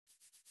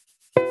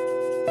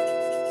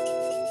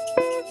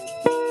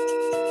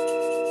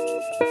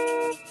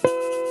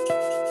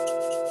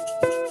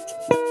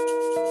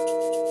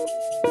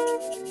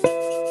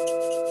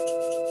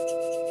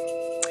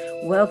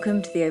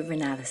Welcome to the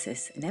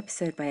Overanalysis, an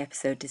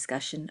episode-by-episode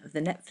discussion of the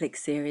Netflix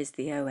series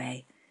The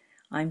OA.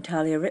 I'm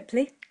Talia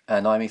Ripley.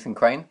 And I'm Ethan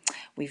Crane.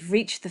 We've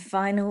reached the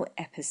final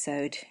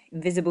episode,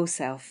 Invisible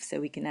Self, so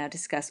we can now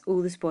discuss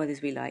all the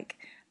spoilers we like,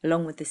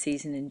 along with the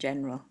season in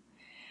general.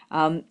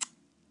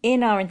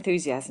 In our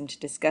enthusiasm to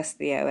discuss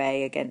the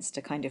OA against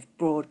a kind of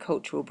broad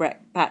cultural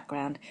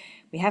background,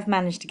 we have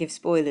managed to give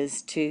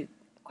spoilers to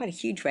quite a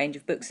huge range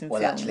of books and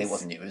films. Well, actually, it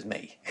wasn't you, it was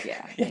me.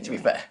 Yeah, anyway. To be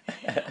fair.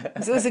 I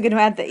was also going to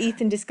add that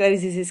Ethan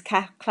discloses his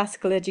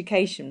classical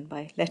education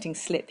by letting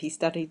slip he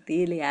studied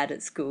the Iliad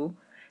at school.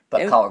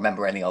 But can't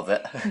remember any of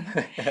it.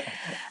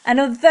 And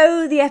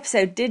although the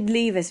episode did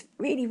leave us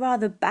really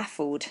rather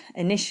baffled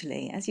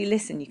initially, as you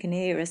listen, you can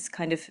hear us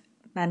kind of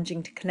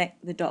managing to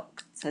connect the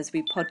dots as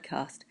we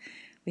podcast.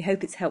 We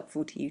hope it's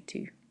helpful to you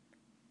too.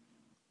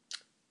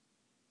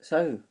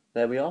 So,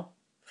 there we are.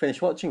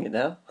 Finished watching it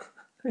now.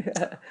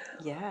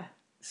 Yeah.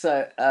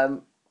 So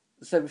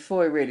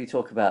before we really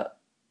talk about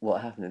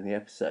what happened in the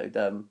episode,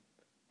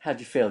 how do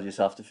you feel just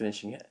after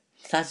finishing it?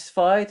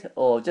 Satisfied,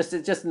 or just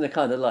in the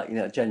kind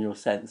of general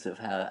sense of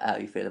how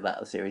you feel about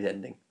the series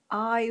ending?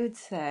 I would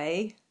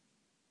say,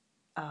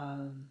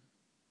 I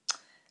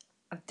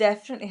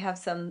definitely have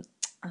some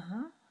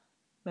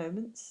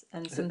moments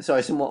and some.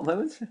 Sorry, some what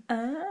moments?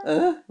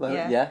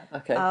 Yeah,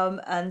 okay.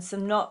 And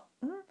some not.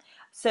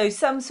 So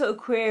some sort of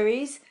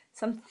queries.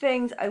 Some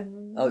things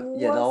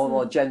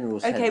more general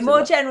sense. Okay,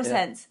 more general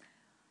sense.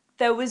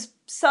 There was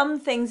some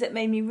things that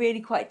made me really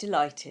quite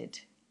delighted.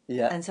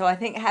 Yeah. And so I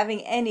think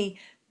having any,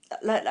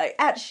 like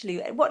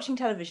actually watching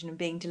television and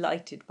being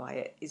delighted by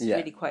it is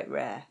really quite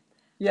rare.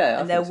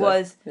 Yeah, and there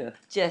was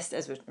just,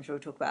 as I'm sure we'll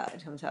talk about in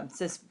sometimes,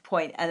 this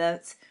point, and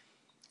that's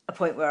a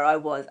point where I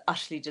was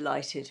utterly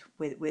delighted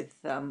with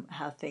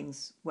how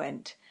things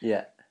went.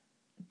 Yeah.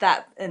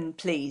 That and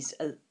pleased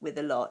with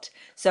a lot.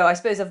 So I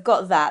suppose I've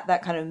got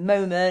that kind of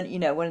moment,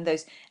 one of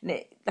those, and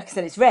like I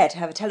said, it's rare to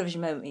have a television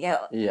moment. You go,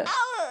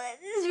 oh,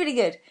 this is really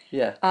good.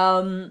 Yeah.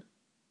 But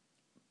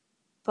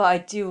I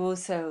do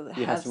also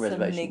have some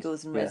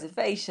niggles and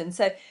reservations.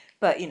 So,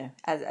 but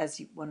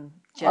as one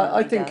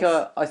generally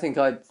does. I think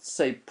I'd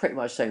say pretty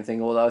much the same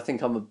thing. Although I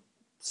think I'm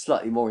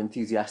slightly more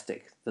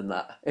enthusiastic than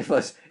that. If I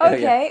was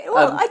okay,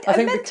 well, I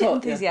meant it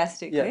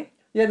enthusiastically.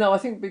 Yeah. No, I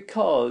think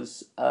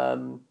because.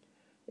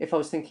 If I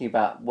was thinking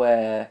about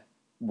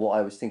what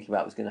I was thinking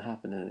about was going to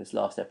happen in this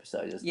last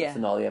episode, as the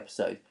finale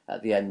episode,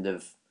 at the end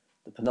of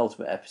the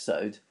penultimate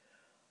episode,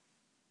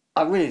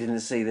 I really didn't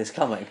see this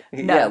coming.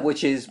 No, yeah,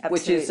 which is a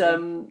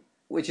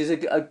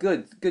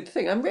good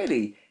thing. And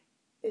really,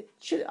 it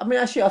should. I mean,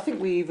 actually, I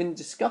think we even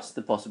discussed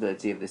the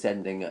possibility of this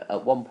ending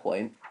at one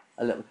point.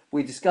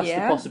 We discussed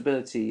the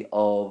possibility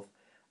of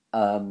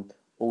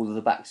all of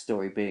the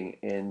backstory being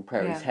in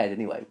Prairie's head.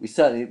 Anyway, we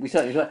certainly,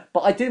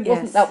 but I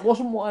didn't. That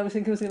wasn't what I was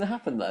thinking was going to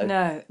happen, though.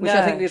 No, which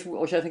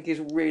I think is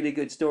really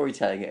good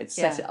storytelling. It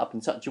set it up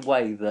in such a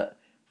way that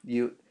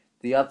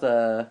the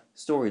other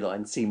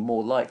storylines seem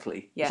more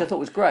likely, which I thought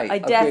was great. I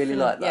really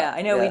liked that. Yeah,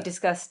 I know we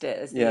discussed it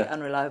as the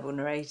unreliable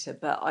narrator,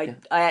 but I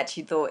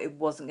actually thought it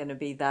wasn't going to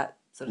be that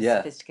sort of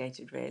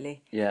sophisticated,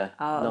 really. Yeah,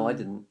 no, I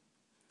didn't.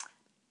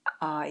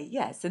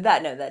 So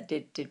that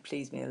did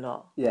please me a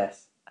lot.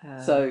 Yes.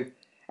 So.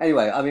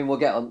 Anyway, I mean, we'll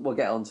get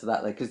on to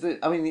that later, because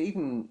I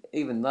mean,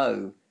 even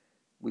though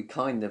we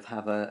kind of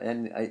have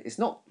it's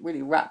not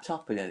really wrapped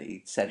up in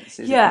any sense,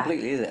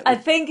 completely, is it? I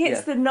think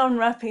it's the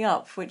non-wrapping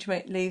up which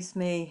leaves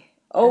me.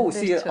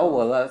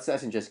 Well, that's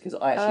interesting, because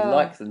I actually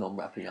like the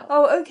non-wrapping up.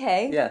 Oh,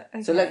 okay. Yeah.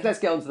 Okay. So let's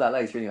get on to that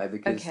later anyway,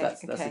 because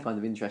that's the kind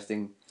of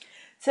interesting.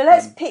 So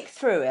let's pick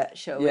through it,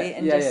 shall we,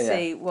 and just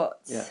see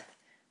what's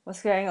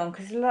going on,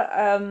 because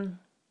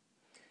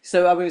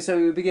So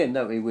we begin,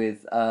 don't we,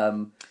 with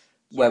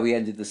where we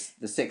ended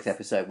the sixth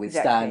episode with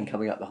Stan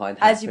coming up behind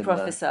Hap. As you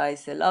prophesied,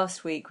 so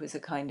last week was a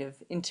kind of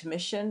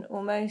intermission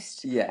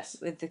almost. Yes.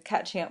 With the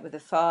catching up with the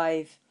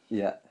five.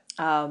 Yeah.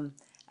 And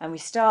we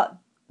start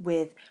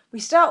with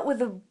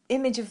the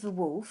image of the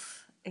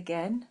wolf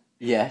again.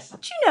 Yes. Do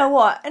you know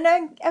what? And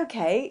then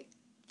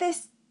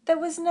there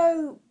was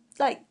no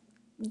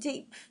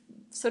deep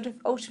sort of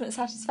ultimate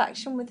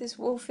satisfaction with this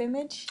wolf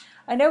image.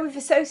 I know we've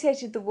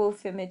associated the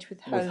wolf image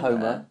with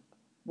Homer.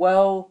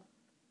 Well,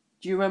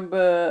 do you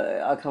remember,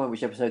 I can't remember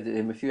which episode,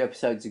 a few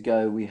episodes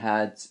ago, we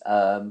had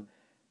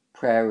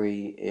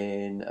Prairie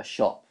in a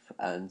shop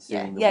and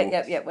seeing the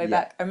wolf. Way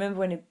back. I remember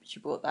when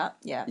she bought that,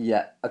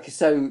 Yeah, okay,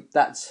 so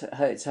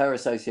it's her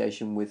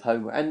association with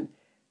Homer. And,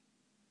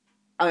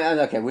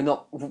 okay, we're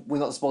not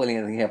spoiling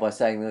anything here by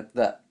saying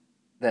that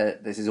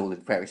this is all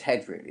in Prairie's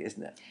head, really,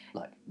 isn't it?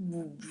 Like,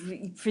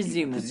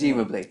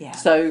 presumably. Yeah.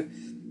 So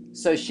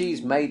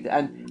she's made,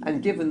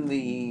 and given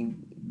the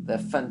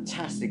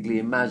fantastically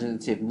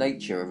imaginative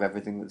nature of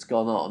everything that's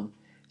gone on,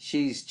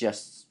 she's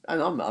just,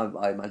 and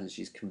I imagine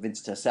she's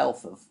convinced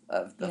herself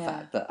of the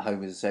fact that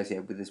Homer is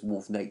associated with this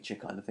wolf nature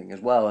kind of thing as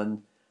well,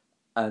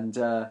 and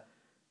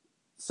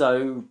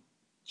so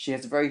she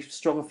has a very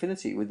strong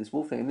affinity with this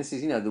wolf thing. And this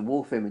is, the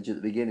wolf image at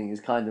the beginning is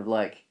kind of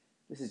like,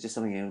 this is just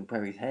something in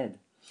Prairie's head.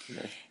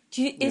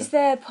 Is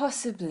there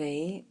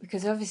possibly,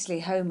 because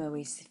obviously Homer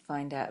we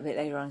find out a bit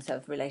later on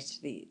stuff related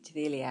to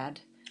the Iliad.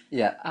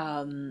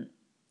 Yeah.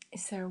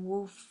 Is there a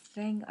wolf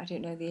thing? I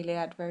don't know the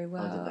Iliad very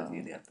well. I don't know the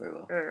Iliad very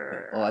well.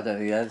 Or I don't know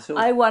the Iliad at all.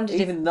 I wondered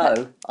even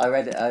though I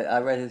read it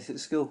at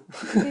school.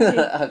 Did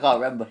you? I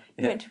can't remember.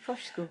 You went to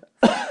posh school.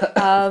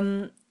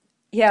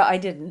 Yeah, I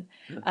didn't.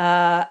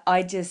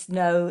 I just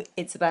know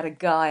it's about a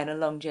guy on a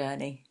long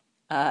journey.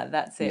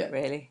 That's it,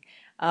 really.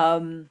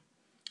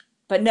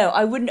 But no,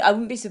 I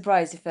wouldn't be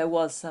surprised if there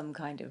was some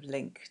kind of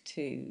link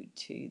to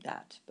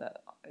that.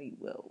 But I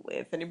will,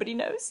 if anybody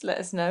knows, let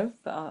us know.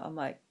 But I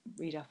might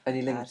read up.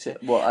 Any link to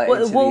what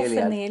into the wolf the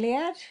Iliad? and the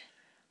Iliad?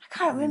 I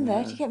can't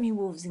remember. Do you get me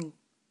wolves in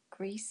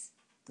Greece?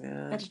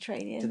 Yeah.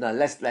 Mediterranean. No,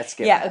 let's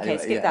skip. Yeah, that okay,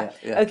 anyway. skip that.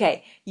 Yeah.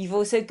 Okay, you've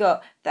also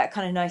got that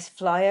kind of nice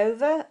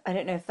flyover. I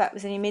don't know if that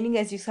was any meaning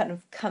as you're kind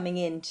of coming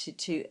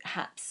into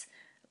Hap's,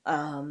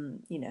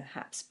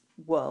 Hap's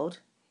world.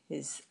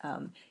 There's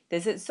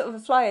a sort of a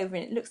flyover, and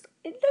it looks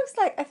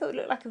like I thought it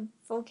looked like a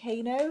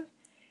volcano. It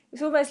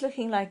was almost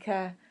looking like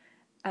a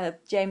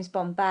James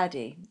Bond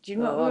baddie. Do you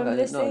remember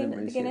this scene at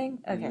the beginning?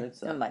 Okay,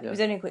 never mind. It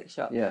was only a quick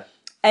shot. Yeah.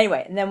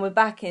 Anyway, and then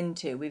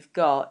we've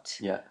got.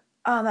 Yeah.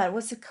 Oh man,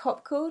 what's the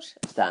cop called?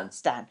 Stan.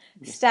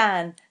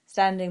 Stan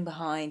standing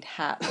behind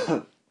Hap,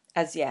 like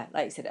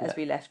you said, as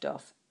we left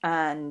off,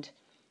 and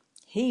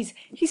he's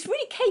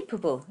really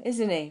capable,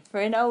 isn't he? For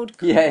an old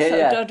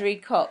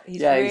doddery cop,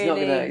 he's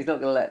not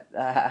gonna let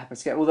Hap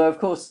escape. Although of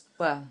course,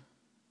 well,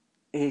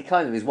 he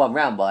kind of is won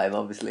round by him.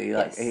 Obviously,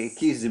 Yes. he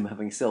accuses him of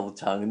having silver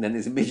tongue, and then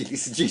is immediately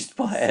seduced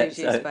by it.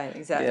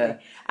 Exactly. Yeah.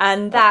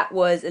 And that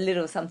was a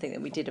little something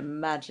that we did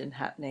imagine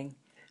happening.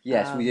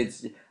 Yes, we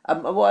did.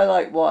 What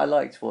I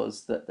liked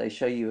was that they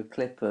show you a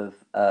clip of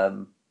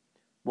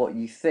what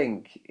you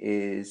think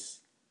is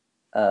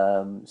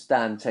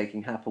Stan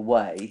taking Hap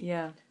away.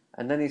 Yeah.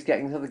 And then he's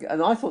getting something,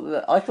 and I thought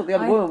the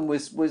other woman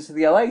was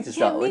the OA to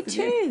start with. Me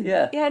too.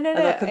 Yeah, no.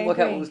 And I couldn't work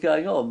out what was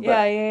going on.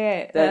 But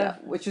Yeah.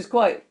 which is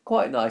quite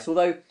nice,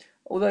 although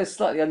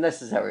slightly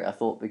unnecessary. I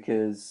thought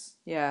because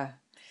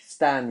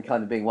Stan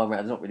kind of being one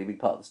round is not really a big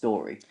part of the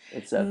story.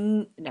 It's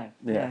no.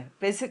 But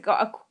it's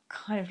got a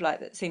kind of like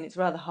that scene. It's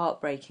rather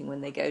heartbreaking when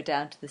they go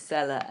down to the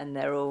cellar and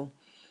they're all.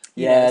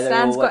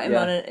 Stan's got him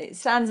on.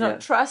 Stan's not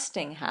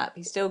trusting Hap.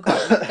 He's still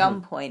got him at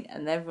gunpoint,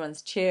 and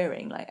everyone's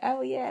cheering like,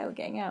 "Oh yeah, we're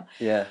getting out."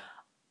 Yeah.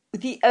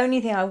 The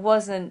only thing I just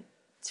wasn't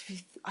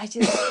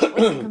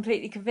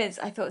completely convinced.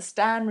 I thought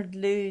Stan would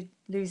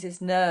lose his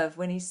nerve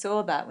when he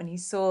saw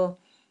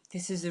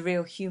this is the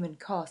real human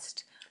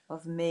cost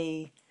of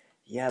me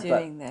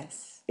doing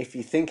this. If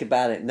you think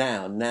about it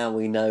now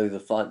we know the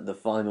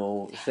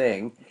final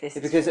thing.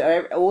 Because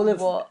all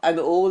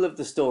of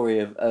the story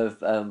of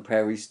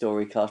Prairie's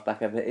story cast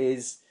back over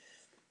is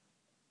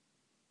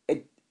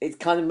it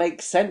kind of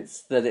makes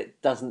sense that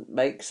it doesn't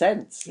make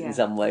sense in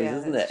some ways,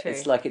 doesn't it? True.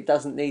 It's like it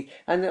doesn't need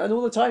and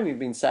all the time you've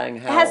been saying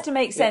how it has to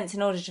make sense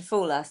in order to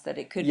fool us that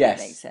it could make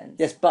sense.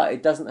 Yes, but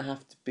it doesn't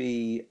have to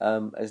be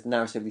as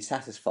narratively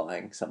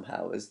satisfying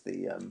somehow as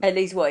the at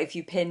least if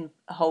you pin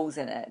holes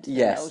in it?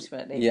 Yes,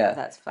 ultimately,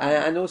 that's fine.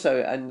 And also,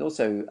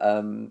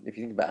 if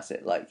you think about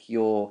it, like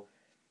you're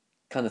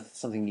kind of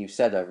something you've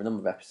said over a number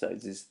of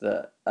episodes is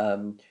that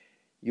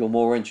you're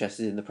more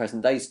interested in the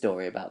present day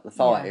story about the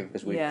five,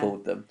 as we've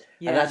called them,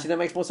 and actually that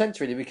makes more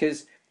sense really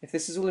because if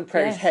this is all in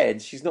Prairie's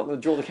head, she's not going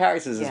to draw the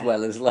characters as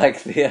well as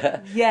like the.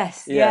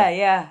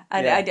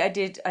 And I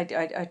did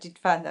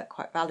find that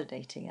quite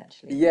validating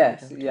actually.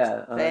 Yes,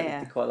 I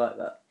did quite like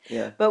that.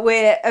 Yeah, but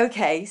we're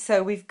okay.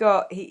 So we've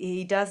got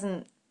he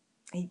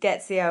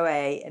gets the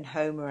OA and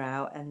Homer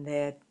out, and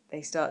they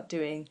start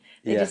doing.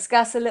 They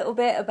discuss a little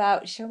bit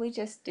about shall we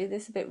just do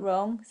this a bit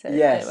wrong? So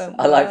yes,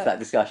 I liked that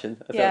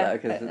discussion. I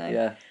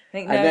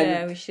think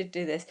no, we should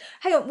do this.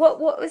 Hang on, what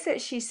was it?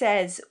 She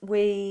says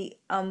we're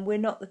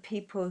not the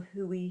people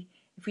who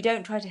if we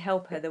don't try to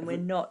help her, then we're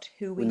not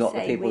who we say we are. We're not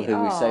the people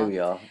who we say we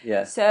are.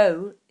 Yeah.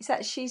 So is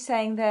that she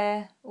saying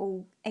they're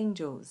all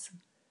angels?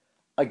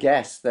 I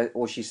guess that,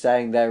 or she's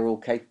saying they're all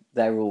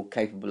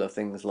capable of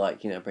things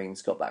like bringing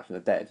Scott back from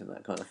the dead and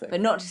that kind of thing.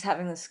 But not just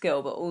having the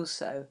skill, but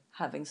also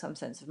having some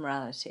sense of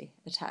morality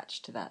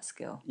attached to that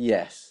skill.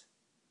 Yes,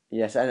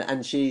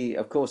 and she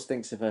of course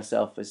thinks of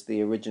herself as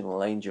the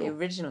original angel. The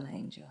original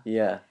angel.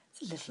 Yeah,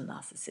 it's a little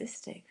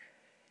narcissistic.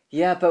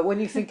 Yeah, but when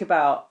you think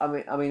about,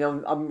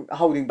 I'm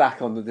holding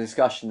back on the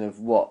discussion of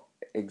what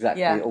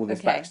exactly all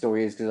this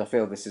backstory is because I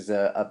feel this is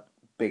a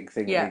big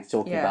thing that we're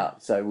talking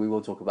about. So we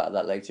will talk about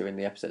that later in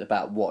the episode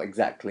about why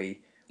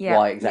exactly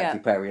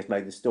Prairie has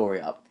made the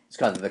story up. It's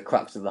kind of the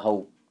crux of the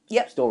whole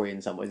story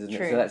in some ways, isn't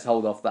it? So let's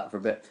hold off that for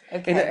a bit.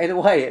 Okay. In a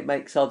way, it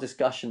makes our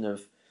discussion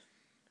of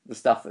the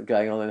stuff that's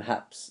going on in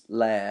Hap's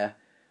lair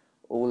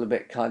all a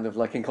bit kind of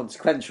like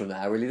inconsequential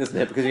now, really, doesn't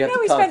it? Because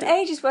we spent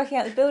ages working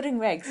out the building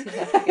regs you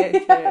have to go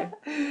through.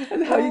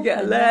 And how you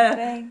get a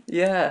lair.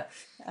 Yeah.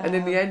 And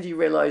in the end, you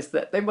realise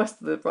that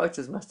the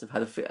writers must have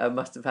had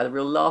a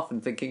real laugh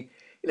and thinking,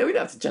 we don't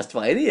have to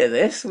justify any of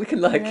this. We can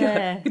we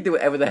can do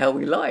whatever the hell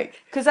we like.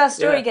 Because our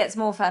story gets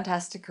more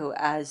fantastical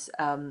as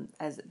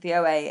the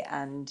OA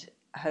and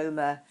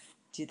Homer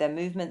do their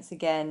movements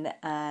again,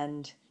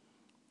 and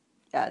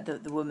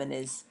the woman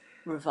is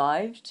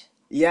revived.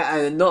 Yeah,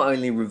 and not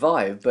only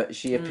revived, but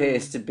she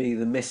appears to be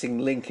the missing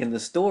link in the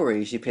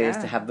story. She appears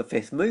to Yeah. have the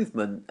fifth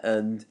movement,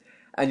 and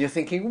you're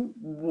thinking,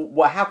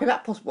 well, how can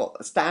that possibly?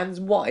 What,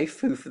 Stan's wife,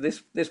 who for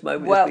this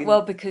moment has been,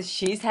 Well, because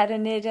she's had a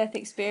near-death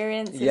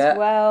experience as yeah,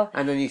 well.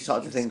 and then you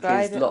start She to think,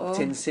 described is it all.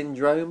 locked-in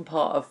syndrome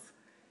part of,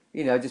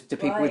 just do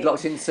people with Right.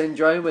 locked-in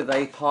syndrome, are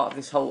they part of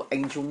this whole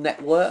angel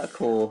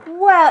network, or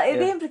Well, yeah,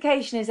 the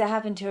implication is it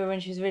happened to her when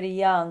she was really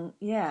young.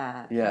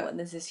 Yeah. yeah, And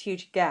there's this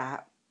huge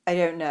gap. I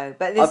don't know.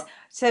 But I,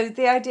 so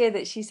the idea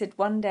that she said,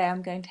 one day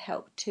I'm going to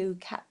help two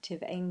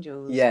captive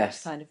angels, which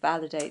yes. kind of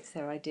validates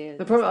their idea The of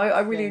these problem, I really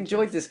experiences.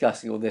 enjoyed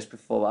discussing all this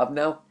before. I've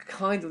now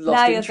kind of Now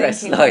lost you're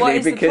interest thinking, slightly what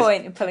is because, the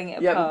point in pulling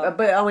it yeah, apart?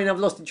 but I mean, I've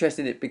lost interest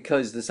in it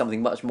because there's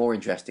something much more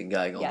interesting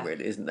going on, Yeah.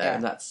 really, isn't there? Yeah.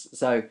 And that's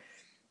so.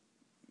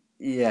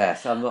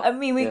 Yes, I'm not. I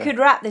mean, we yeah. could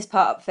wrap this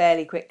part up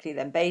fairly quickly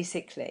then.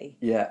 Basically,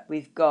 Yeah,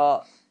 we've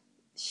got,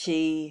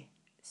 she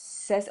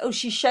says,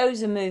 she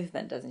shows a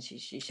movement, doesn't she?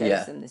 She shows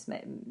Yeah. them this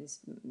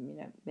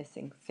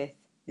missing fifth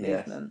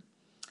Yes. movement.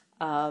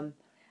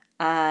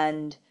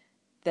 And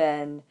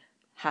then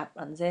Hap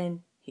runs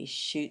in, he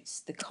shoots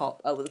the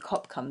cop. Oh, well, the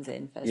cop comes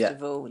in first Yeah.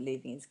 of all,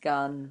 leaving his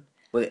gun.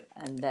 Well,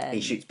 And then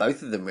he shoots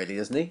both of them, really,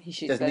 doesn't he? He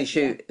shoots Doesn't he both,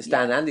 shoot yeah.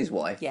 Stan Yeah. and his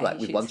wife, Yeah, like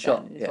he with shoots one Stan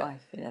shot? and his Yeah.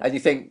 wife, yeah. And you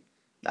think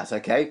that's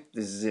okay.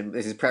 This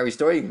is Prairie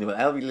Story. You can do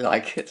whatever you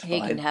like. It's He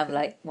fine. can have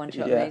like one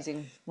shot, Yeah.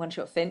 amazing one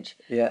shot Finch.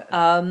 Yeah.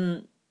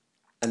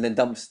 And then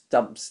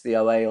dumps the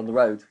OA on the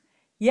road.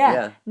 Yeah,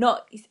 Yeah.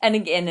 not and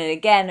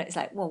again. It's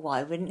like, well,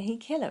 why wouldn't he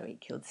kill her? He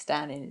killed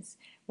Stan and his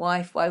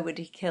wife. Why would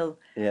he kill?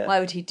 Yeah. Why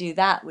would he do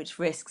that? Which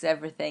risks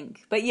everything.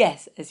 But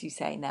yes, as you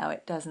say, now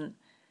it doesn't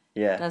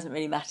Yeah.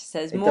 matter. So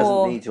there's It more.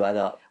 doesn't need to add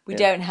up. We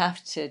Yeah. don't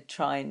have to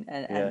try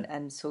Yeah.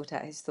 and sort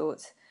out his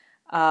thoughts.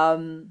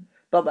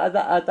 But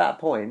at that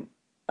point,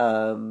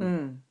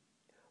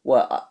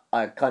 well,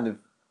 I kind of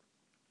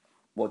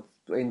was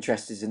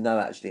interested to know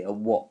actually at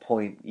what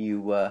point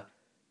you were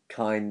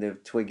kind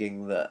of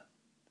twigging that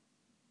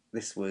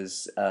this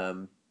was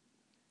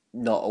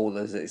not all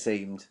as it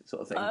seemed,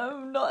 sort of thing.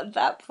 I'm not at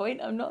that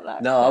point. I'm not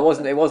that. No, I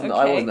wasn't. It wasn't.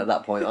 I Okay. wasn't at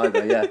that point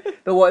either. Yeah,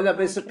 but what? No,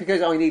 but it's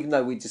because I mean, even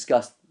though we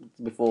discussed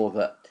before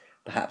that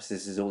perhaps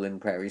this is all in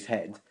Prairie's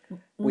head,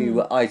 we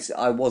were.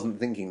 I wasn't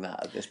thinking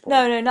that at this point.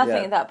 No, nothing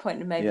Yeah. at that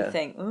point made me Yeah.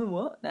 think, oh,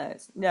 what? No.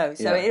 So Yeah.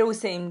 it all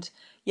seemed,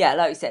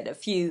 like you said, a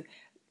few.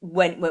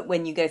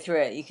 When you go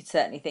through it, you could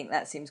certainly think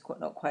that seems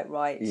not quite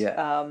right.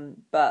 Yeah.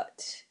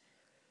 But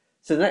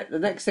So the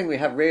next thing we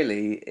have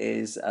really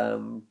is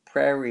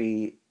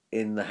Prairie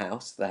in the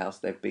house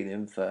they've been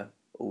in for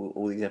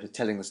all these episodes,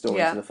 telling the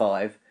story to the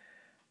five,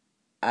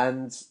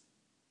 and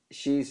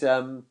she's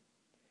well,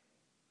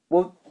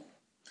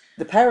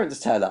 the parents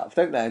turn up,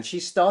 don't they? And she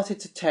started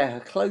to tear her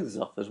clothes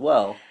off as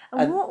well.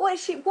 and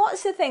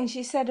what's the thing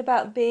she said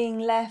about being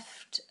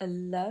left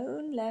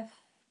alone?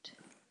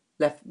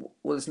 Left,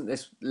 well, isn't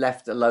this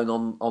left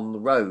alone on the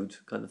road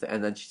kind of thing?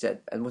 And then she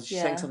said, and was she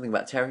saying Yeah. something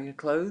about tearing her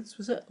clothes?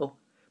 Was it?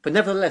 But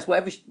nevertheless,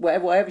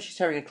 whatever she's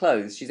tearing her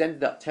clothes, she's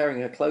ended up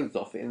tearing her clothes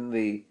off in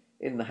the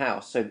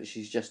house, so that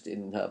she's just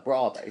in her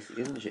bra,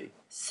 basically, isn't she?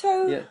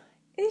 So Yeah.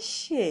 is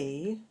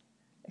she?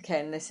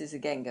 Okay, and this is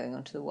again going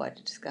on to the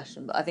wider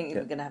discussion, but I think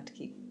we're going to have to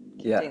keep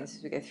doing this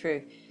as we go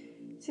through.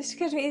 Just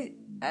because maybe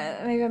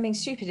I'm being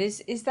stupid.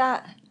 Is it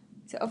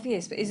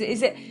obvious? But is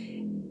it?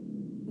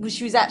 Well,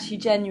 she was actually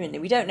genuinely.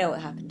 We don't know what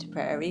happened to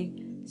Prairie,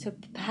 so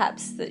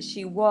perhaps that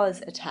she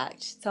was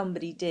attacked.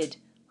 Somebody did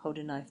hold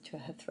a knife to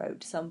her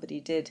throat. Somebody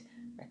did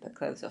rip her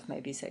clothes off.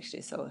 Maybe sexually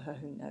assault her.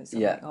 Who knows?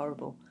 Something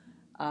horrible.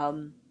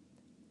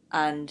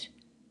 And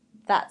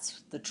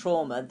that's the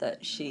trauma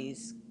that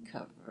she's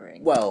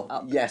covering. Well,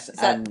 up. yes,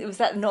 Was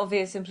that an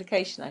obvious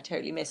implication I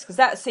totally missed? Because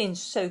that scene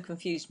so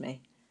confused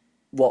me.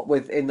 What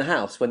with in the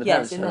house when the Yes,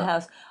 parents in turn the up?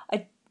 house.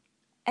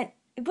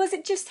 Was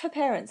it just her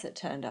parents that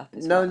turned up?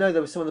 No,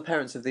 there were some of the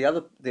parents of the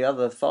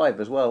other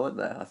five as well, weren't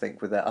there? I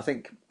think with that.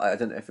 I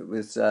don't know if it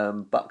was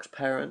Buck's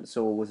parents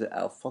or was it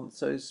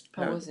Alfonso's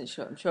parents. I wasn't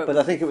sure. I'm sure. But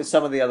I think it was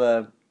some of the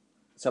other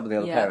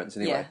parents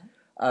anyway.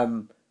 Yeah.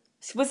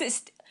 Was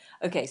it?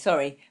 Okay,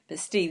 sorry, but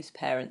Steve's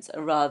parents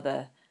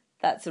are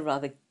that's a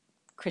rather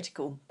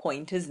critical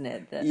point, isn't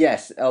it?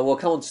 Yes. We'll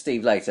come on to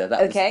Steve later.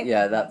 Okay.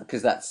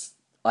 Because that's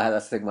the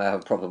thing I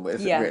have a problem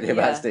with really Yeah.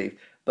 about Steve.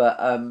 But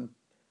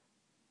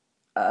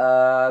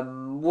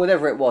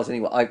whatever it was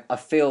anyway, I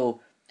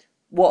feel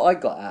what I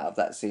got out of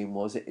that scene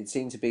was it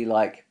seemed to be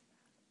like,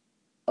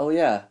 oh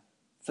yeah,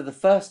 for the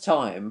first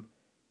time,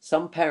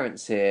 some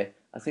parents here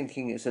are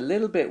thinking it's a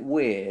little bit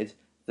weird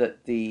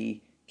that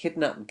the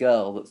kidnapped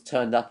girl that's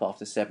turned up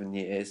after 7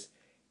 years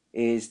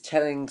is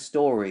telling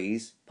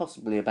stories,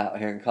 possibly about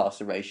her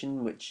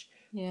incarceration, which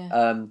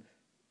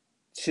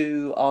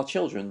to our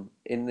children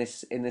in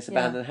this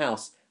abandoned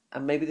house.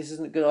 And maybe this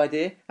isn't a good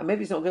idea, and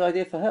maybe it's not a good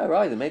idea for her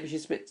either. Maybe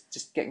she's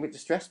just getting a bit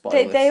distressed by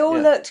all this. They all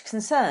looked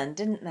concerned,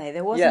 didn't they?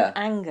 There wasn't Yeah.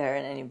 anger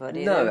in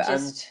anybody. No, they were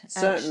and just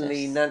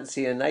certainly anxious.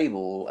 Nancy and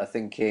Abel are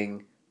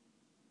thinking,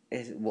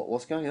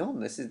 what's going on?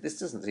 This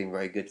doesn't seem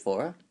very good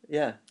for her.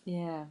 Yeah.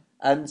 Yeah.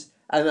 And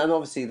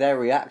obviously their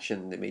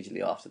reaction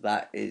immediately after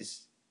that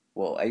is,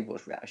 well,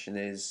 Abel's reaction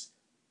is,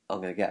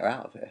 I'm going to get her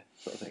out of here,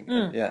 sort of thing.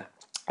 And, yeah.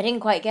 I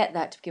didn't quite get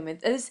that to begin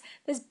with. There's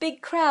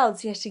big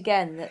crowds yet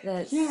again.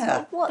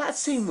 Yeah, that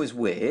scene was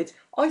weird.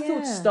 I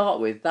thought to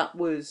start with that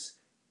was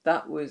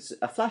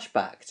a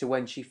flashback to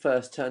when she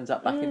first turns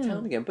up back in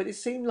town again, but it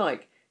seemed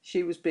like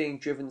she was being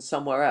driven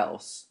somewhere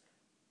else,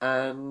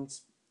 and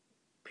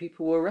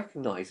people were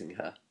recognising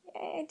her.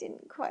 I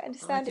didn't quite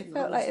understand. It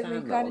felt like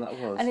understand kind what that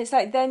was. and it's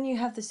like then you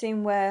have the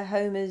scene where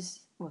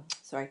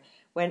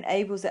when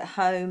Abel's at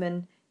home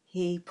and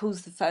he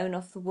pulls the phone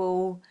off the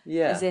wall,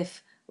 as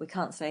if we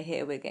can't stay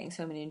here. We're getting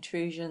so many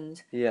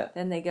intrusions. Yeah.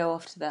 Then they go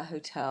off to that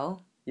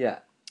hotel. Yeah.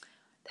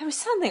 There was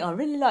something I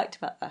really liked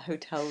about that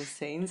hotel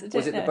scenes.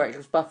 Was it the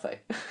breakfast buffet?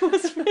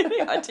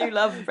 I do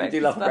love a breakfast buffet. You do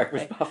love a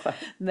breakfast buffet.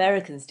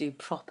 Americans do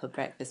proper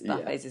breakfast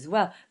buffets as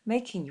well.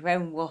 Making your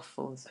own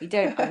waffles. We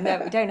don't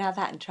have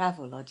that in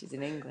travel lodges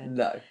in England.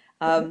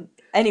 No.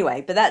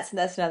 Anyway, but that's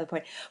another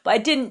point.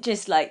 But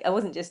I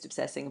wasn't just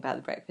obsessing about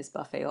the breakfast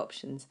buffet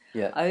options.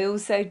 Yeah. I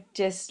also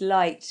just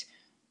liked,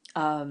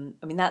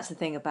 that's the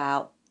thing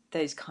about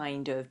those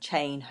kind of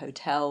chain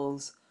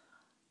hotels.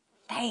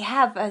 They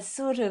have a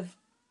sort of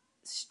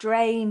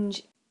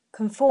strange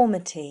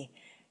conformity,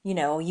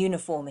 or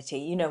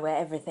uniformity, where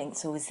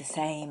everything's always the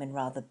same and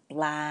rather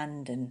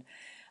bland, and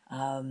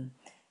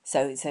so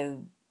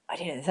I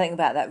don't know, there's something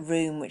about that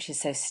room which is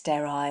so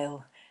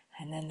sterile,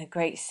 and then the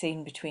great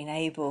scene between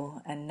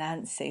Abel and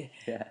Nancy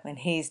when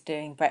he's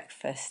doing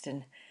breakfast,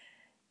 and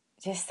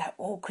just that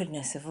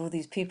awkwardness of all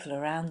these people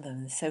around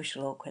them, the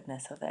social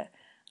awkwardness of it.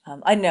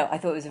 I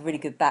thought it was a really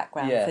good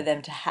background for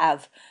them to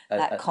have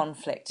that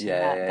conflict and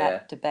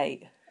that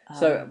debate.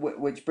 So,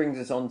 which brings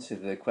us on to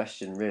the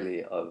question,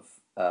 really, of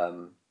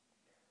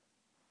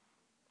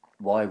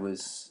why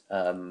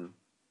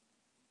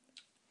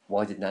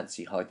did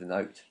Nancy hide the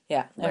note?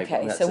 Yeah.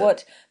 Okay. So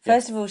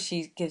First of all,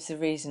 she gives the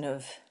reason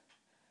of.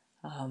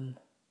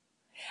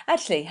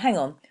 Actually, hang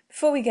on.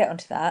 Before we get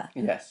onto that,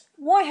 yes.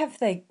 Why have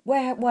they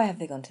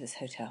gone to this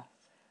hotel?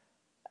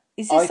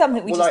 Is this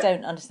something we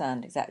don't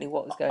understand exactly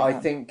what was going on? I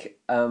think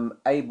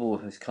Abel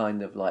has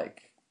kind of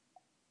like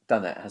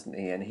done it, hasn't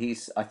he? And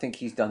I think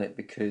he's done it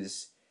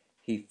because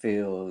he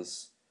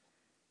feels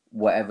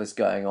whatever's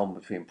going on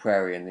between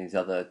Prairie and these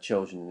other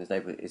children in his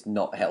neighbourhood is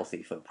not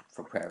healthy for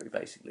Prairie,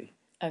 basically.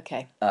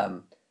 Okay.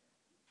 And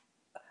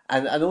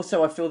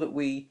also I feel that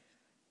we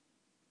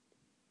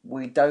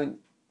don't.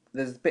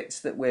 There's bits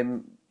that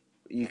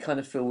you kind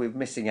of feel we're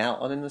missing out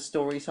on in the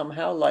story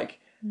somehow, like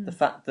the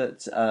fact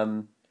that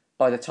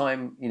by the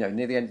time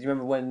near the end, do you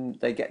remember when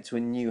they get to a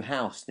new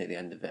house near the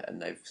end of it,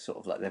 and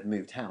they've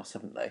moved house,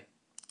 haven't they?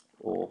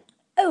 Or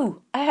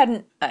I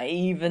hadn't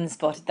even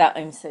spotted that.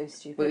 I'm so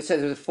stupid. Well, it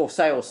says there's a for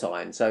sale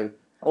sign, so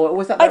or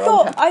was that I their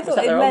old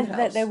thought it meant house?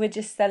 that they were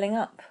just selling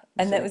up,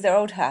 and that was their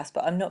old house.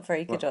 But I'm not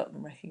very good at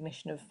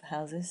recognition of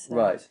houses. So,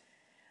 right.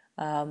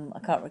 I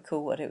can't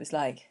recall what it was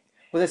like.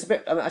 Well, there's a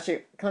bit.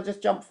 Actually, can I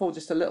just jump forward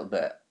just a little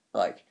bit?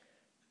 Like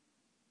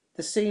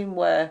the scene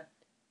where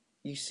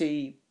you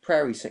see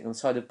Prairie sitting on the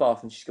side of the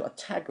bath and she's got a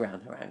tag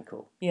around her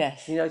ankle.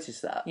 Yes. You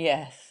notice that?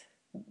 Yes.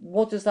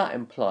 What does that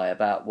imply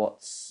about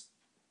what's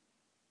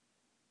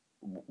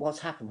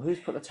happened? Who's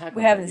put the tag?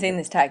 We haven't seen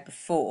this tag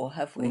before,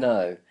 have we?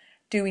 No.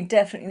 Do we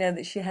definitely know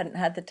that she hadn't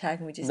had the tag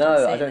and we just no?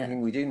 Haven't seen I don't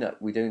think we do know.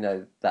 We do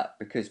know that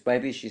because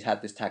maybe she's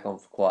had this tag on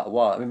for quite a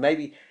while. I mean,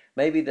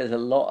 maybe there's a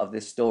lot of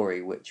this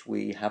story which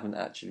we haven't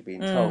actually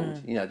been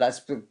told.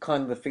 That's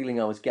kind of the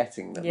feeling I was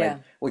getting.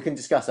 That we can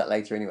discuss that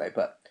later anyway.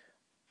 But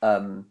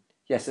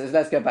yes, so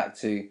let's go back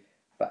to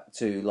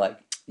like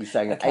you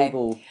saying that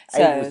Abel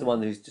was the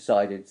one who's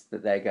decided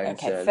that they're going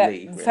to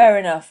leave. Really. Fair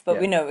enough,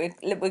 but we know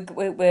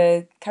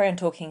we're carry on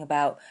talking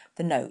about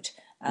the note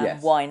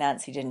and why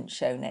Nancy didn't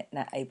show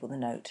Abel the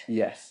note.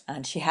 Yes,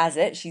 and she has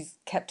it. She's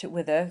kept it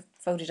with her,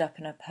 folded up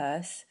in her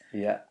purse.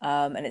 Yeah,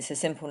 and it's a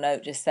simple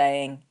note just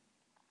saying,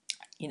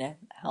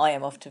 I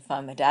am off to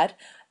find my dad,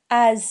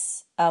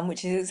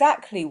 which is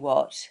exactly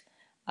what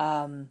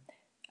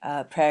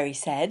Prairie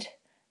said.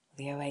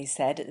 The OA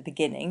said at the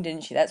beginning,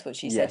 didn't she? That's what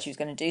she said she was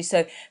going to do.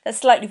 So that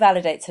slightly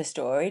validates her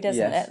story,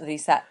 doesn't it? At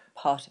least that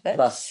part of it.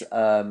 Plus,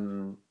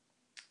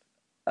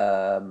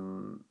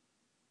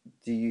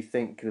 do you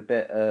think the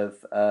bit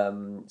of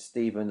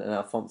Stephen and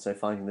Alfonso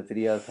finding the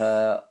video of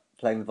her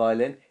playing the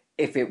violin,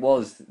 if it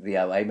was the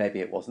OA, maybe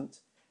it wasn't,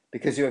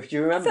 because if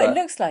you remember, I thought it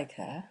looks like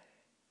her,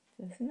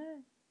 doesn't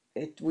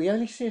it? We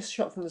only see a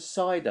shot from the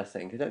side. I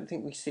think. I don't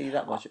think we see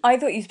that much. I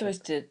thought you were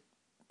supposed to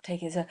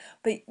take it.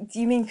 But do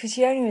you mean because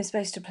she only was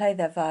supposed to play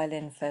their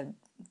violin for,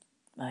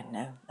 I don't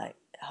know, like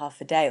half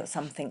a day or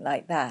something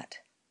like that?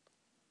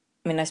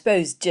 I mean, I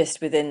suppose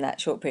just within that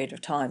short period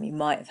of time, you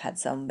might have had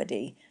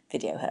somebody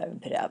video her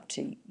and put it up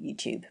to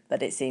YouTube.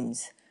 But it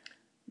seems,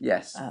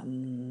 yes,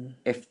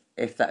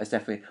 if that is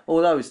definitely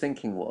all I was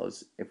thinking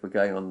was, if we're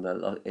going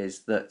on is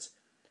that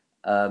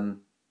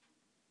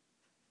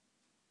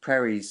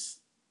Prairie's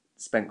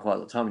spent quite a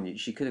lot of time on you.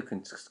 She could have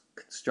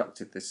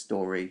constructed this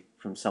story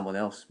from someone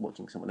else,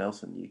 watching someone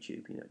else on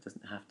YouTube. It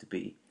doesn't have to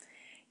be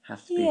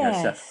herself.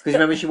 Yes, Because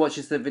remember, she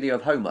watches the video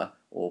of Homer,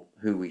 or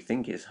who we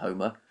think is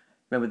Homer.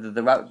 Remember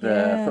the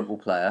football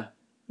player.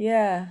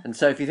 Yeah. And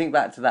so if you think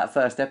back to that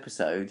first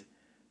episode,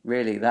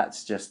 really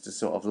that's just a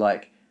sort of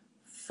like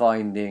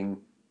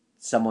finding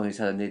someone who's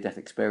had a near-death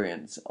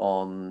experience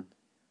on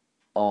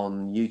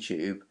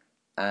YouTube,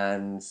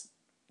 and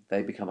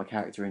they become a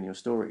character in your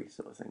story,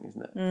 sort of thing,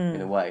 isn't it?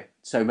 In a way.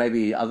 So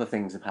maybe other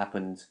things have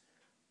happened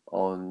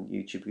on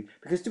YouTube.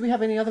 Because do we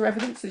have any other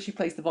evidence that she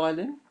plays the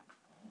violin?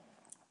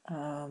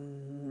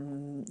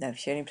 No,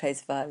 she only plays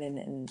the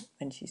violin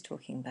when she's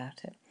talking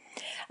about it.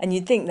 And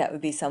you'd think that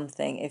would be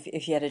something,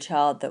 if you had a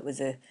child that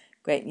was a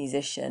great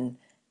musician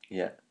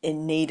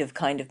in need of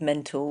kind of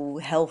mental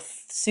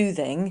health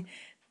soothing,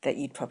 that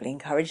you'd probably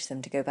encourage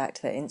them to go back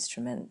to their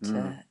instrument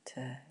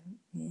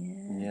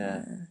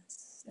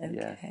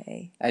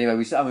Okay. Anyway,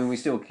 we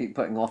still keep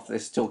putting off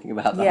this talking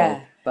about the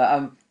whole,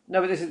 but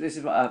no, but this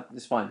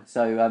is fine.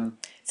 So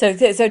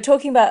so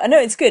talking about, I know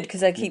it's good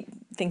because I keep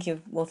thinking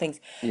of more things.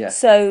 Yeah.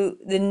 So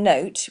the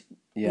note,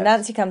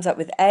 Nancy comes up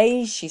with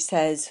A. She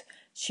says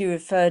she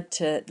referred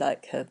to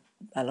like her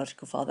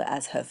biological father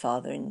as her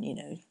father, and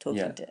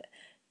talking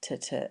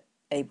to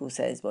Abel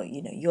says, well,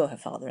 you're her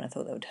father, and I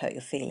thought that would hurt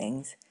your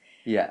feelings.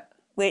 Yeah.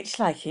 Which,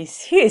 like,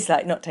 he's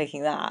like not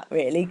taking that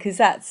really, because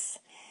that's.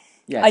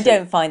 Yeah, I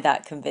don't find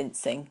that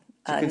convincing.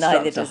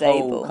 Neither does a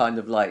whole Abel. Kind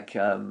of like,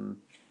 calling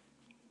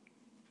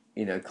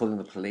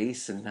the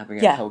police and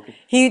having a whole.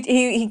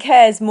 He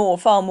cares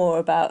far more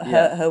about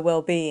her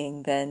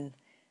well-being than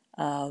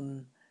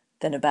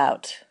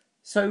about.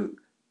 So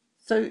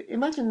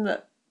imagine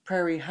that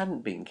Prairie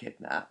hadn't been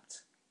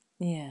kidnapped.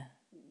 Yeah.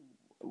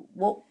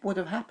 What would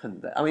have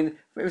happened there? I mean,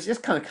 it was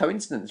just kind of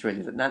coincidence,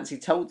 really, that Nancy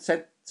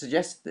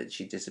suggested that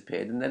she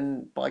disappeared, and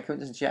then by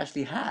coincidence she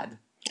actually had,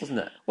 wasn't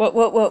it?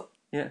 Well.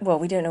 Yeah. Well,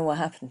 we don't know what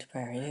happened to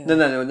Prairie, do we?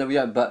 No, we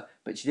don't. But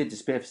she did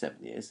disappear for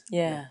 7 years.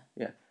 Yeah.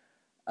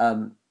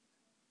 And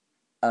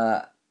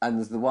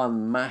there's the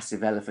one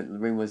massive elephant in the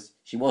room was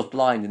she was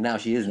blind and now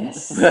she isn't.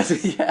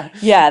 Yes.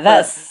 Yeah,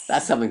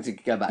 that's something to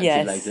go back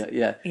to later.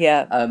 Yeah.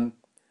 Yeah.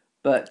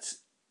 But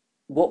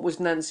what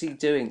was Nancy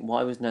doing?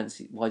 Why did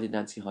Nancy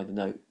hide the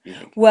note, you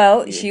think?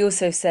 Well, she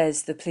also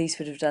says the police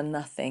would have done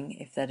nothing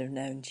if they'd have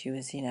known she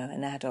was,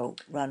 an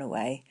adult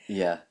runaway.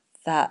 Yeah.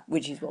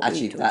 Which is what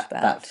actually we talked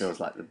about. That feels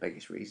like the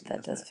biggest reason.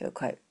 That does feel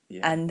quite.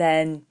 Yeah.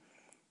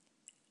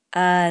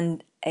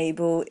 And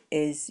Abel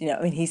is,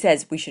 he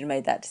says we should have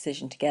made that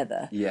decision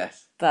together.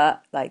 Yes.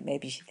 But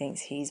maybe she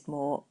thinks he's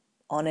more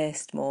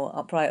honest, more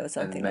upright, or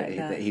something and like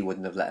that. He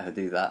wouldn't have let her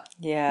do that.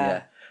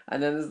 Yeah.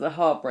 And then there's the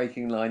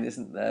heartbreaking line,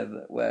 isn't there,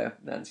 where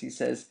Nancy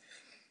says,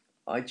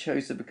 "I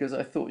chose her because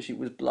I thought she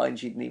was blind.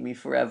 She'd need me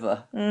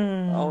forever."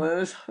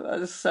 Oh, that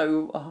was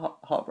so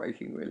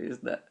heartbreaking, really,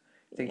 isn't it?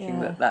 Thinking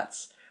that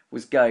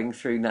was going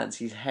through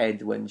Nancy's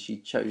head when she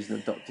chose an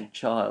adopted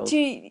child.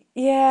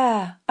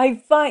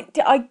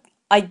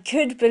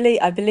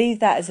 I believe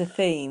that as a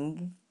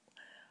theme.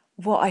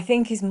 What I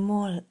think is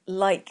more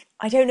like,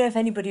 I don't know if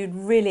anybody would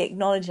really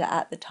acknowledge it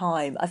at the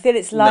time. I feel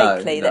it's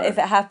likely that if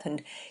it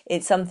happened,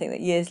 it's something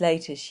that years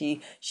later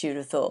she would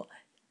have thought,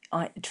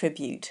 I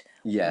attribute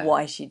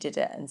why she did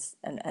it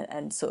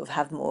and sort of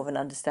have more of an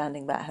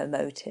understanding about her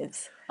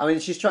motives. I mean,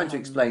 she's trying to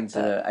explain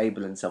to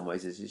Abel in some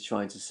ways. She's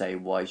trying to say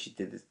why she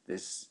did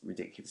this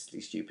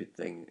ridiculously stupid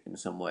thing in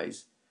some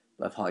ways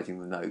of hiding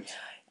the note.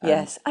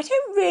 Yes, I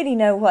don't really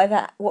know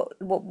why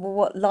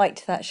what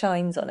light that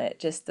shines on it.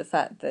 Just the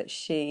fact that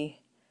she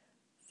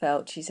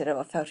said, "Oh,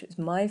 I felt it was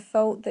my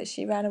fault that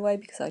she ran away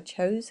because I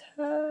chose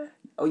her."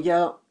 Oh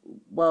yeah,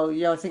 well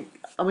yeah. I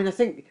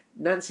think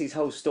Nancy's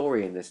whole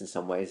story in this, in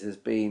some ways, has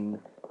been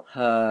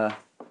her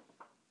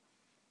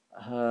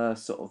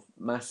sort of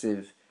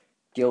massive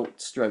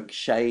guilt stroke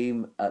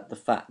shame at the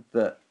fact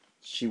that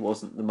she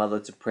wasn't the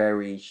mother to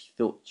Prairie she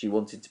thought she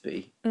wanted to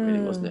be. Really,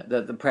 wasn't it?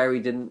 That the Prairie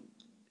didn't.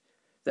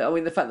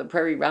 The fact that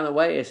Prairie ran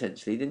away,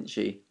 essentially, didn't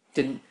she?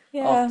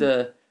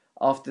 After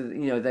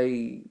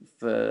they,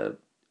 for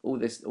all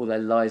their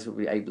lives, would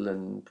be Abel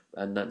and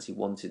Nancy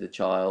wanted a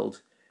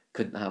child,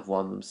 couldn't have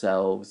one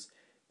themselves,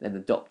 then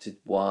adopted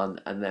one,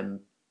 and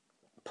then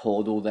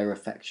poured all their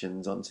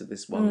affections onto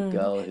this one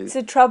girl who. It's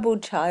a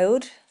troubled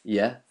child.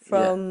 Yeah.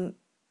 Well,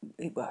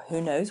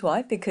 who knows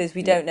why? Because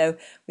we don't know.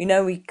 We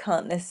know we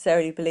can't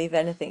necessarily believe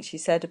anything she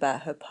said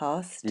about her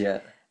past. Yeah.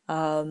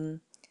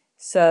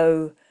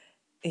 So.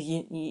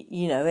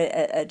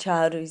 A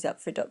child who's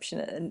up for adoption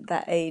at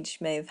that age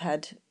may have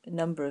had a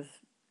number of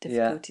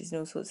difficulties and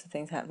all sorts of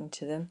things happening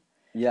to them.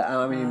 Yeah,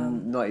 I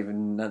mean, not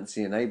even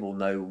Nancy and Abel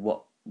know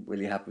what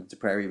really happened to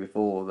Prairie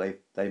before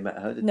they met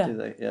her, do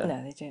they? Yeah.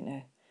 No, they don't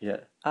know. Yeah.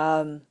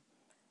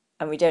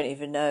 And we don't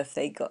even know if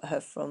they got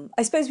her from.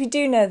 I suppose we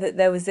do know that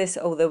there was this.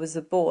 Oh, there was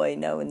a boy.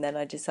 No, and then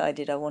I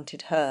decided I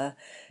wanted her.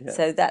 Yeah.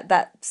 So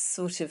that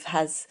sort of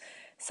has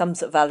some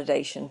sort of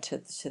validation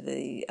to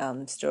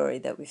the story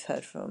that we've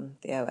heard from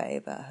the OA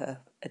about her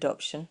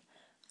adoption.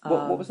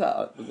 What was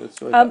that? The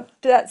story about?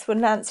 That's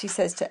when Nancy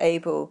says to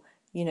Abel,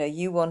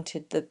 you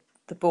wanted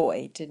the the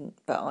boy didn't,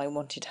 but I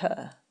wanted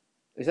her.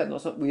 Is that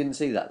not something we didn't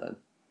see that then?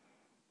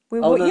 We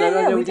Oh no,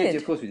 yeah, we we did.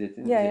 Of course we did.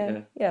 Didn't Yeah, we?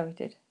 yeah, yeah, we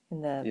did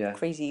in the Yeah.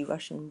 crazy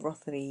Russian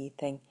brothely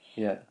thing.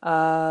 Yeah.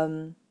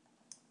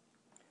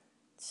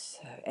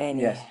 So Yes.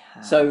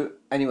 anyhow, So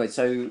anyway,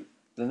 so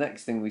the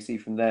next thing we see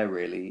from there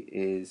really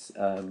is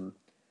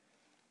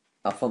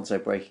Alfonso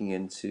breaking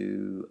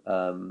into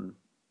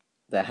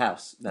their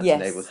house, Nancy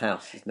yes, Abel's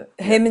house, isn't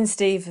it? him and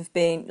Steve have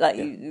been like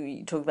Yeah.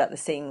 you talk about the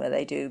scene where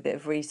they do a bit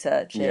of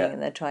researching Yeah.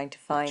 and they're trying to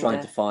find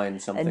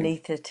something.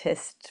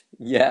 anaesthetist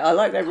Yeah, I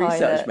like their research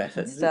pilot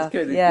method. and stuff. It's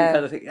good. Yeah, You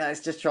kind of think, let's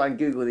just try and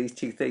Google these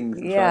two things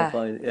and try and yeah,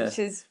 find. Yeah. which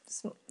is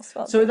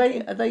smart. So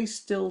Thinking. are they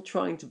still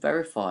trying to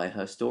verify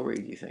her story?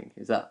 Do you think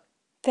is that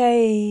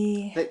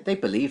They they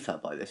believe her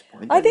by this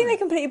point? I Don't think they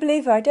completely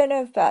believe her. I don't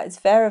know if that it's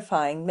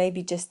verifying.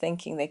 Maybe just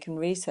thinking they can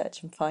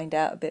research and find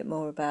out a bit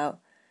more about,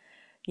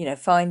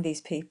 find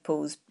these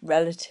people's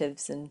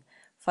relatives and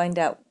find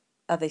out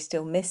are they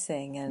still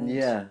missing and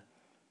Yeah.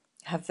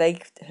 have they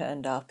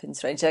turned up in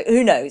strange. Like,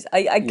 who knows? I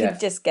Yes. could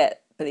just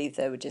believe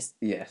they were just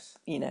Yes.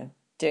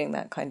 doing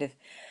that kind of.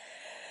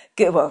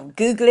 Well,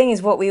 Googling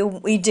is what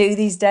we do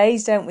these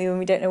days, don't we? When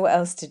we don't know what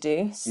else to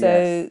do. So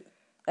Yes.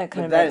 that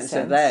kind But of makes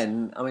sense. So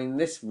then, I mean,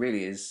 this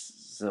really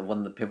is one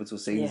of the pivotal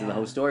scenes of the Yeah.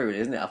 whole story, really,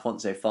 isn't it?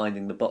 Alfonso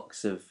finding the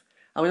box of.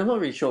 I mean, I'm not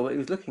really sure what he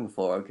was looking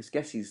for. I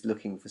guess he's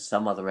looking for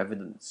some other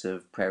evidence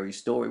of Prairie's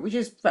story, which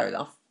is fair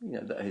enough.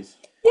 That is.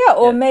 Yeah,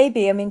 or Yeah.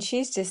 maybe, I mean,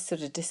 she's just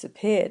sort of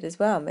disappeared as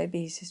well.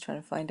 Maybe he's just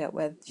trying to find out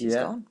where she's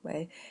Yeah. gone.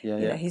 Where,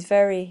 Yeah. he's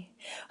very.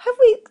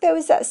 There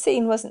was that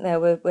scene, wasn't there,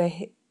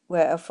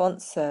 where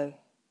Alfonso.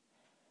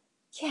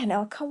 Yeah,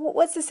 now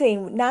what's the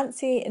scene?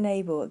 Nancy and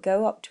Abel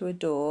go up to a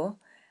door,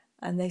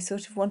 and they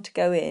sort of want to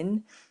go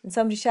in, and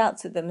somebody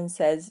shouts at them and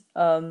says,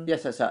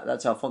 Yes,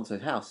 that's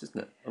Alfonso's house,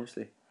 isn't it?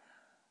 Obviously.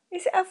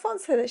 "Is it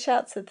Alfonso that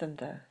shouts at them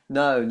though?"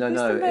 No. Who's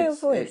the male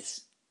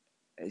voice?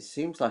 It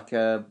seems like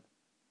a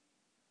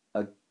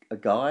a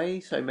guy.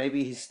 So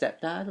maybe his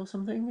stepdad or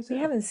something. Is We it?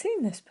 haven't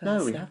seen this person.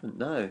 No, we haven't.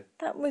 No.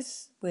 That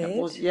was weird. That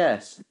was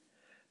yes.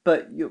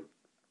 But I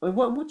mean,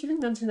 what do you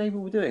think Nancy and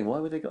Abel were doing? Why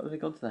would they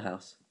gone to the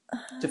house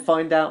to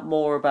find out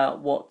more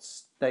about what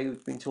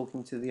they've been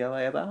talking to the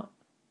OA about?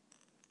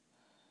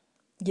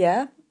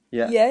 Yeah.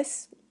 Yeah.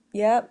 Yes.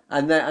 Yeah.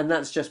 And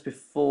that's just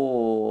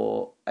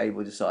before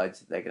Abel decides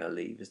that they're going to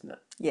leave, isn't it?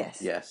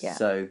 Yes. Yes. Yeah.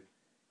 So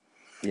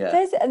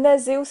yeah.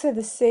 There's also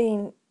the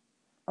scene,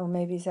 or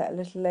maybe is that a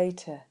little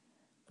later,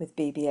 with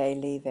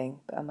BBA leaving?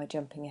 But am I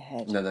jumping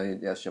ahead? No,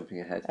 that's jumping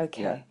ahead.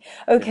 Okay. Yeah.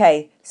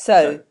 Okay.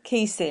 So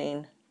key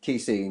scene. Key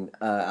scene.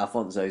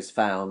 Alfonso's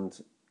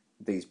found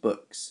these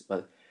books,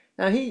 but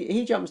now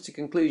he jumps to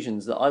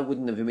conclusions that I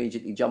wouldn't have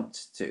immediately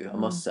jumped to. I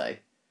must say,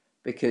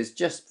 because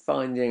just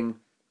finding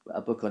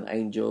a book on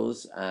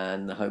angels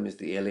and Homer's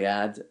The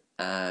Iliad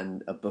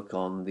and a book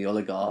on the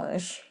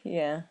oligarchs.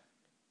 Yeah.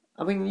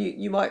 I mean,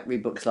 you might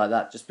read books like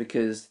that just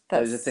because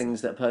those are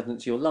things that are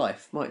pertinent to your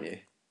life, might you?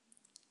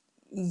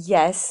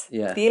 Yes.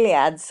 Yeah. The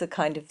Iliad's I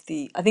think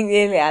the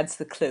Iliad's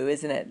the clue,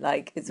 isn't it?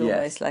 Like it's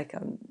almost like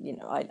I'm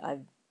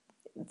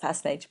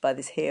fascinated by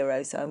this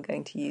hero, so I'm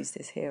going to use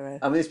this hero.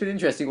 I mean, it's been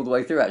interesting all the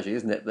way through, actually,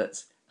 isn't it?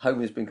 That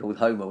Homer's been called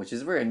Homer, which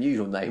is a very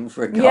unusual name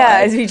for a guy. Yeah,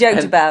 as we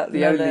joked about.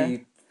 The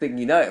only thing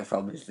you know it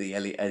from is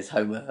is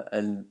Homer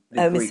and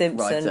the Homer Greek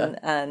Simpson writer.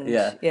 and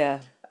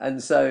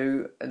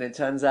And it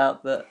turns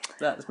out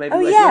that's maybe oh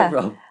where yeah, she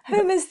came from.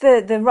 Homer's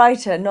the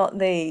writer, not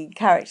the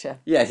character.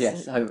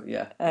 Yes, Homer,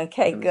 yeah.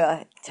 Okay, good.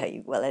 I tell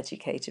you,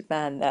 well-educated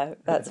man. No,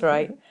 that's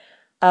right.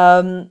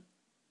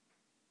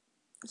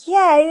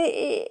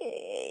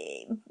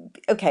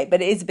 Okay,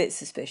 but it is a bit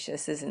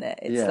suspicious, isn't it?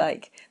 It's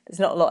like there's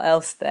not a lot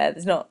else there.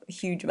 There's not a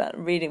huge amount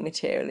of reading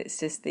material. It's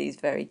just these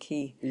very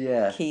key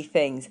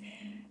things.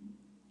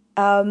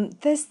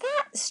 There's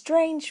that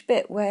strange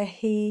bit where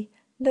he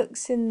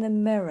looks in the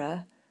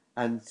mirror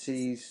and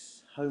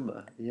sees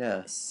Homer.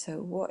 Yeah. So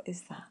what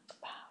is that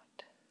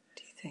about?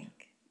 Do you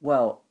think?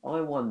 Well,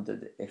 I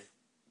wondered if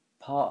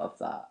part of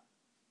that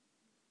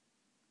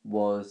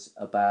was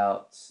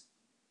about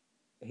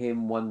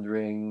him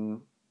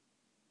wondering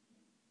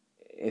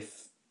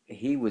if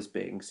he was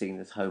being seen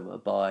as Homer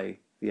by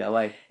the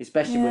OA,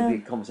 especially with the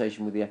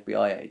conversation with the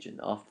FBI agent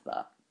after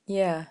that.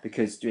 Yeah.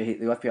 Because the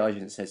FBI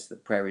agent says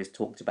that Prairie has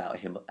talked about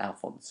him,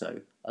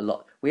 Alfonso, a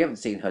lot. We haven't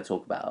seen her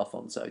talk about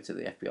Alfonso to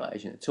the FBI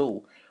agent at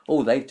all.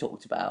 All they've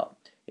talked about,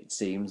 it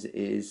seems,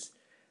 is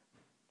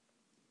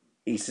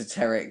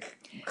esoteric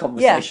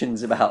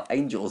conversations about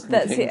angels and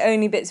That's things. the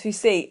only bits we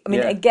see. I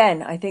mean,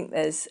 again, I think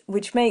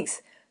which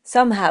makes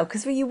somehow,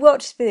 because when you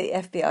watch the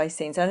FBI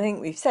scenes, I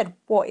think we've said,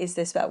 what is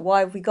this about?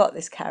 Why have we got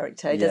this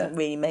character? It doesn't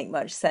really make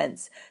much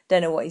sense.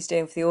 Don't know what he's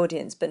doing for the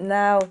audience. But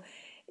now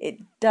it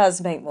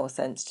does make more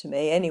sense to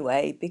me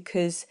anyway,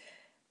 because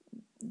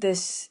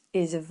this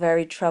is a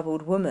very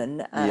troubled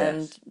woman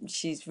and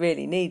she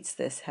really needs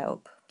this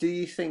help. Do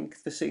you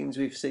think the scenes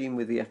we've seen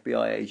with the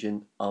FBI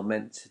agent are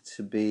meant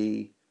to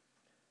be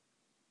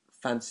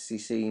fantasy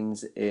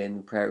scenes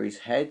in Prairie's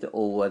head,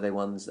 or were they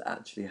ones that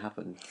actually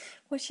happened?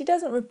 Well, she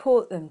doesn't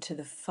report them to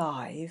the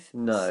 5.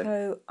 No.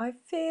 So I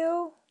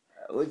feel...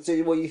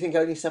 So, what you think?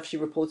 Only stuff she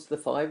reports to the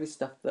Five is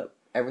stuff that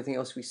everything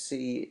else we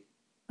see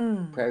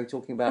Prairie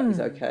talking about is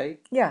okay.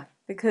 Yeah,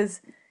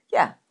 because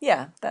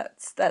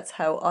that's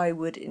how I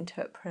would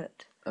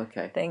interpret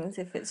Okay. things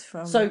if it's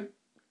from. So,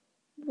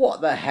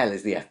 what the hell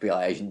is the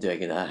FBI agent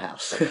doing in her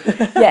house?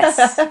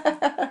 Yes,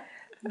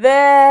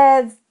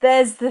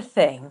 there's the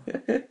thing.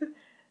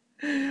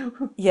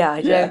 Yeah,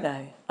 I don't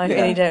know. I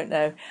really don't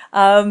know.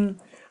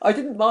 I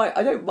didn't mind.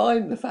 I don't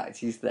mind the fact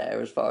he's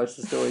there as far as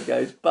the story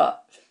goes,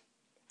 but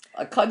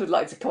I kind of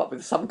like to come up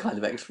with some kind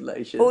of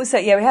explanation. Also,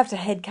 yeah, we have to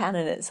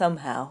headcanon it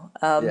somehow.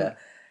 Yeah.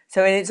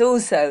 So, and it's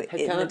also in the Headcanon?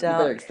 You better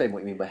dark. explain what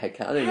you mean by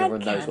headcanon. I don't think everyone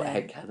knows what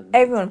headcanon means.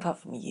 Everyone apart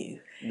from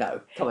you.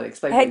 No, come on,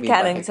 explain what you mean by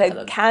Headcanon. So,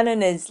 headcanon.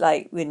 canon is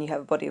like when you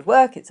have a body of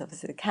work, it's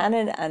obviously the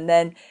canon. And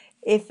then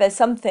if there's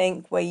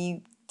something where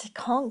you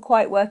can't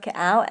quite work it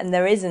out and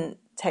there isn't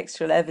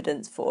textual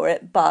evidence for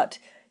it, but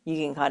you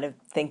can kind of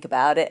think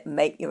about it and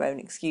make your own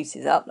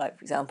excuses up. Like,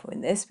 for example,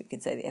 in this, we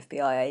could say the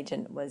FBI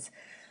agent was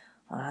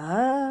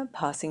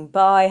passing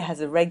by,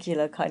 has a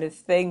regular kind of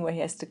thing where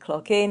he has to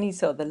clock in, he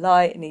saw the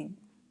light and he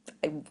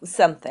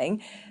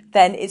something,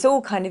 then it's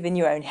all kind of in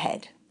your own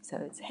head. So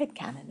it's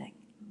headcanoning.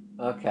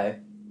 Okay,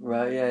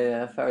 right,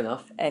 yeah, fair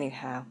enough.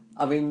 Anyhow.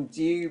 I mean,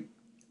 do you...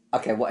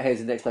 Okay, what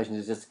here's the explanation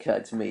that just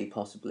occurred to me,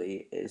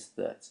 possibly, is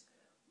that,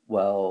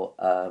 well,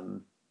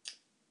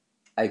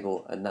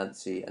 Abel and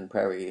Nancy and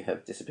Prairie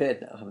have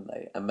disappeared now, haven't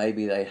they? And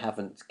maybe they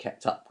haven't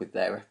kept up with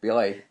their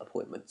FBI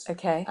appointments.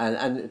 Okay.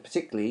 And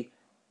particularly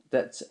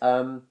that,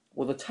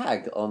 well, the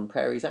tag on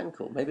Prairie's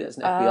ankle, maybe that's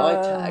an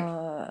FBI tag.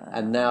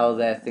 And now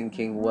they're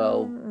thinking,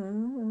 well,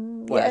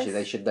 yes. Actually,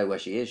 they should know where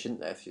she is,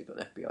 shouldn't they, if she's got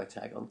an FBI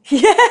tag on?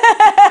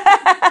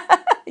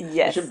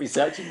 Yes. They shouldn't be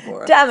searching for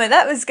her. Damn it,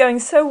 that was going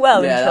so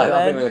well. Yeah,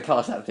 I think we're going to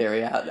cast that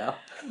theory out now.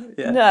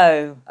 Yeah.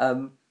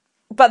 No.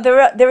 But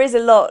there is a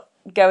lot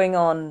going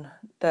on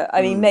that,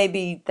 I mean,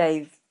 maybe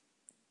they've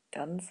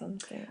done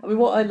something. I mean,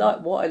 what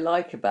I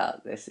like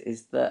about this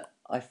is that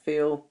I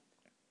feel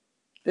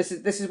this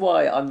is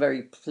why I'm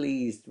very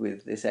pleased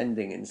with this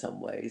ending in some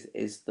ways,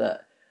 is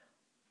that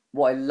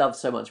what I loved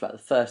so much about the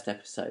first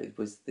episode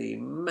was the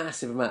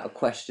massive amount of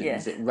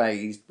questions it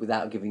raised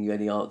without giving you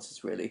any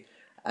answers, really.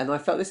 And I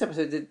felt this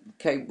episode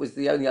was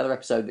the only other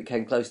episode that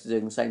came close to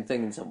doing the same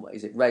thing in some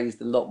ways. It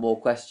raised a lot more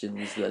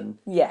questions than...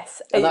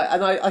 Yes. And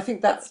I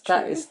think that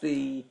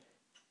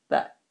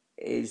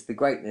is the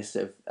greatness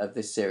of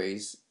this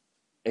series.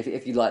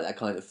 If you like that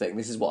kind of thing,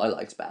 this is what I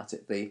liked about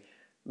it. The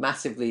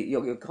massively...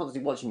 You're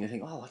constantly watching and you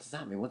think, oh, what does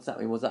that mean? What does that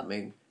mean? What does that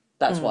mean?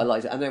 That's what I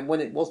liked. And then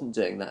when it wasn't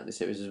doing that in the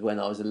series is when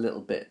I was a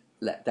little bit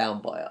let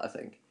down by it, I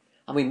think.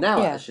 I mean, now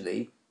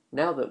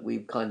that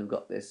we've kind of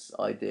got this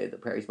idea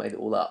that Prairie's made it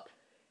all up,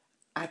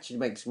 actually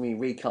makes me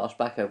recast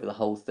back over the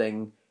whole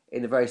thing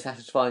in a very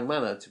satisfying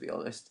manner, to be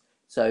honest.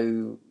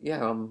 So,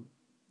 yeah, I'm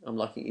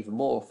liking it even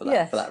more for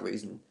that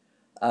reason.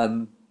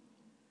 But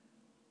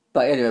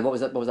anyway, what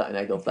was that in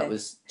Adolf? Okay. That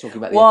was talking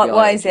about the FBI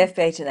Why agent. is the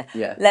FBI agent there?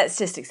 Yeah. Let's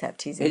just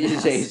accept he's in the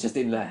house. He's just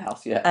in their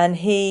house, yeah. And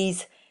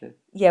he's...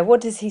 Yeah, what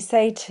does he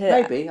say to...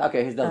 Maybe.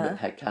 Okay, here's another bit of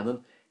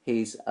headcanon.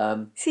 He's...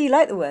 See, you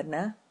like the word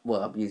now?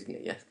 Well, I'm using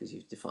it, yes, because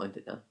you've defined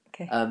it now.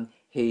 Okay.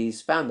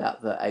 He's found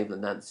out that Abel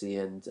and Nancy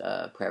and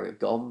Prairie have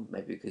gone,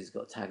 maybe because he's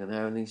got a tag on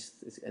there, and he's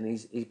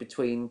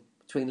between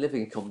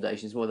living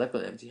accommodations. Well, they've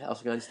got an empty house,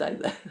 and going to stay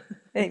there.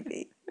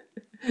 Maybe.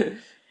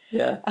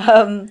 Yeah.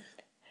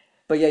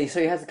 But yeah, so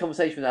he has a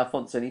conversation with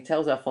Alfonso, and he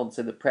tells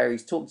Alfonso that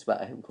Prairie's talked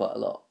about him quite a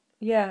lot.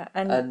 Yeah,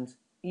 and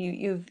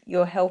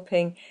you're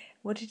helping.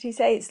 What did he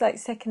say? It's like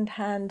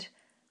second-hand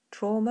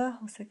trauma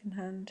or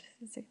second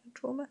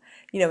trauma.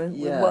 You know,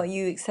 well,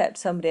 you accept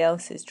somebody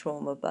else's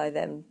trauma by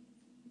them.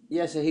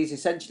 Yeah, so he's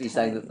essentially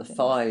saying that the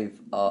five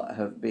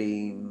have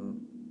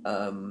been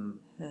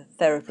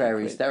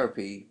Prairie's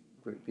therapy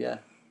group. Yeah.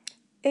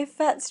 If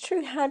that's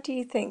true, how do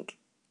you think?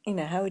 You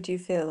know, how would you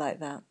feel like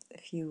that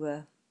if you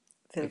were?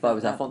 If I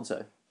was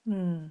Alfonso.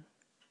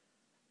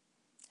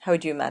 How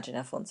would you imagine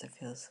Alfonso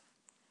feels?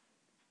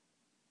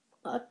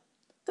 I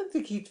don't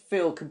think he'd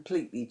feel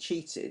completely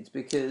cheated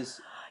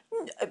because...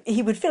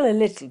 He would feel a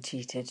little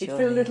cheated, He'd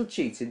feel a little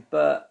cheated,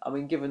 but, I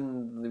mean,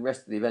 given the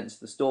rest of the events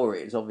of the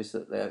story, it's obvious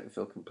that they don't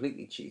feel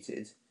completely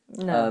cheated.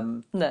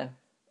 No.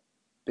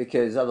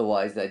 Because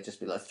otherwise they'd just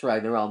be like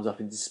throwing their arms up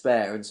in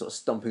despair and sort of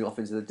stomping off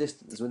into the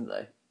distance, wouldn't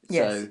they?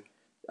 Yes.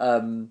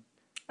 So,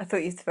 I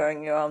thought you were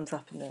throwing your arms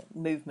up in a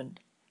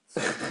movement.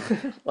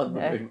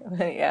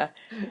 Yeah.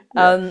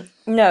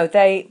 No,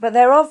 but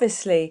they're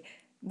obviously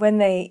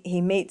when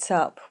he meets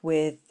up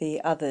with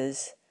the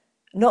others,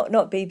 not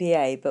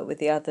BBA, but with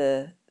the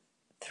other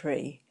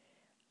three,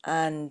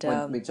 and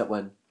meets up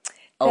when?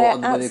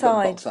 They're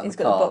outside. He's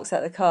got the box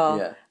out of the car,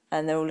 yeah.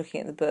 And they're all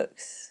looking at the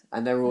books,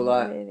 and they're all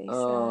like, really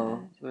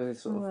really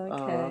sort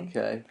of,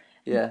 okay,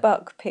 yeah.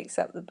 Buck picks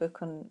up the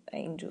book on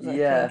angels, I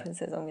think, and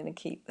says, "I'm going to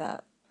keep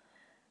that."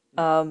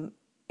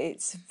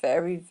 It's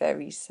very,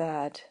 very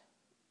sad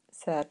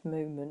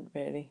moment,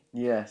 really.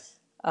 Yes.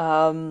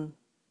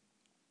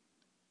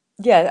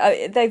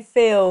 They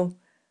feel,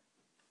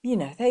 you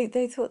know,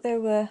 they thought they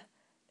were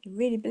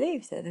really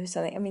believes that there was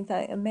something. I mean,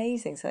 something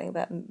amazing, something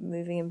about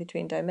moving in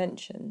between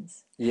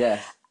dimensions.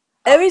 Yes.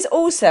 There is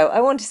also, I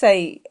want to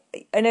say,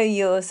 I know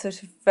you're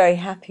sort of very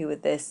happy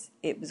with this.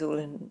 It was all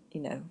in,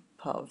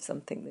 part of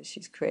something that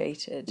she's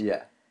created.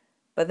 Yeah.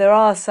 But there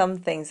are some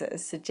things that are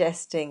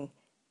suggesting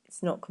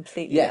it's not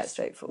completely that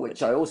straightforward.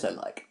 Which I also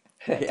like.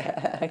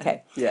 Yeah.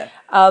 Okay. Yeah.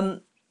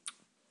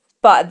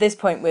 But at this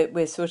point,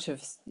 we're sort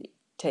of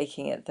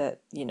taking it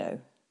that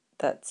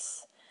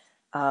that's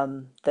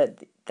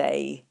that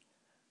they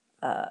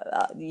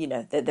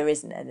that there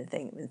isn't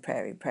anything with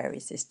Prairie.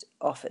 Prairie's just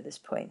off at this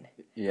point.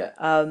 Yeah.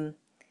 I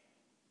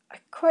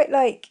quite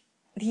like.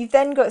 You've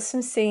then got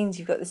some scenes.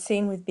 You've got the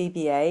scene with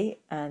BBA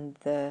and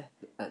the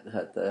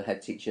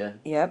head teacher.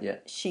 Yep. Yeah.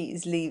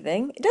 She's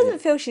leaving. It doesn't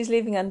feel she's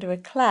leaving under a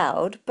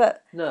cloud,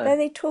 but No. then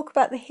they talk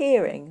about the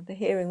hearing. The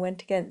hearing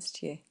went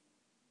against you.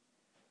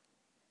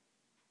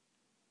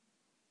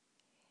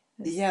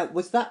 Yeah,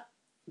 was that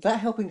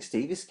helping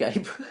Steve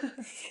escape?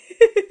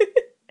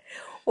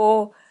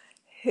 Or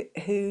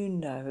who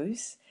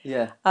knows?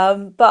 Yeah.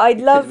 But I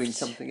Could loved. have been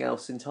something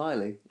else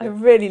entirely. I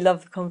really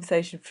love the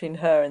conversation between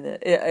her and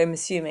I'm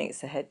assuming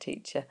it's the head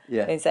teacher.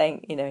 Yeah. And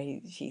saying,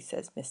 she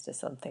says Mr.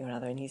 something or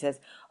other, and he says,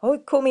 "Oh,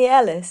 call me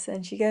Ellis,"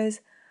 and she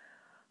goes,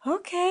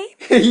 "Okay."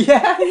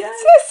 Yeah.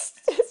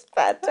 It's just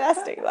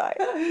fantastic, like.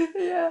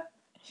 Yeah.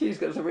 She's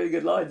got some really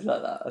good lines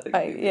like that. I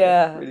think.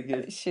 Yeah, really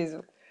good. She's one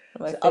of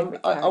my So,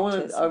 favourite I want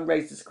characters. to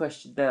raise this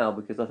question now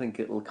because I think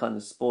it'll kind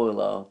of spoil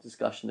our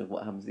discussion of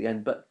what happens at the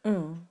end. But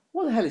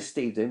what the hell is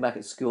Steve doing back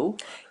at school?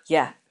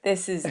 Yeah,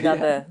 this is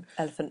another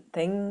elephant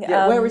thing.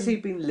 Yeah, where has he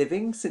been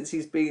living since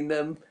he's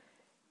been?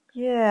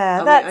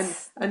 Yeah,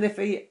 that's. And if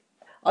he,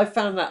 I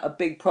found that a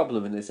big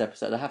problem in this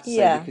episode. I have to say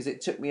Yeah. because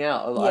it took me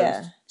out. I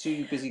was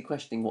too busy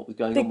questioning what was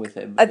going on with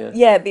him. But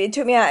it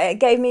took me out. It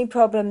gave me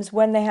problems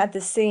when they had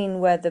the scene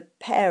where the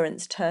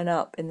parents turn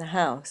up in the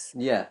house.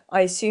 Yeah.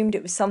 I assumed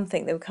it was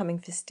something they were coming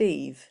for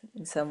Steve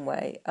in some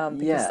way,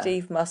 because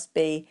Steve must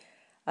be.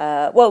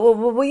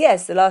 Well,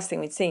 yes. The last thing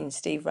we'd seen,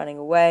 Steve running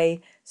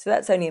away. So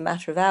that's only a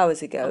matter of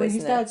hours ago. I mean, his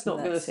isn't dad's it, not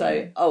going to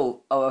say,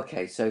 "Oh,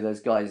 okay, so those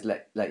guys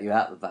let you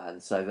out of the van,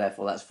 so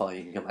therefore that's fine.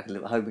 You can come back and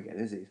live at home again,"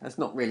 is he? That's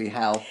not really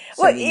how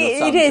sending your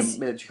son to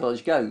military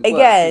college goes.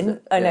 Again,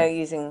 I know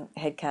using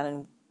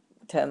headcanon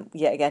term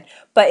yet again,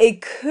 but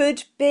it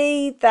could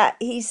be that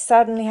he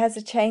suddenly has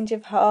a change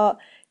of heart.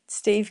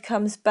 Steve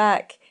comes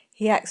back.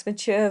 He acts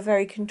mature,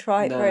 very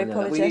contrite, very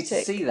apologetic. We need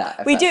to see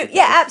that. We do,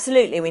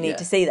 absolutely. We need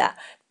to see that.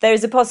 There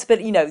is a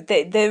possibility,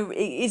 there it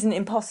isn't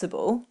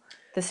impossible.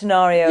 The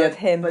scenario of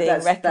him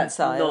being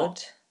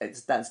reconciled.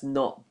 That's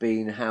not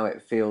been how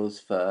it feels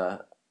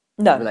for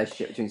the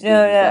relationship between Steve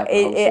and his dad for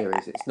the whole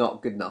series. It's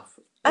not good enough.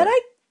 And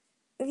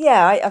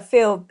I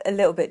feel a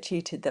little bit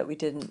cheated that we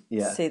didn't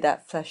see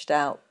that fleshed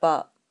out.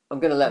 But I'm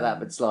going to let that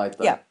bit slide.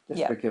 Though,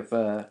 just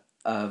because.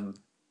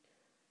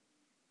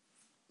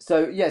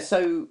 So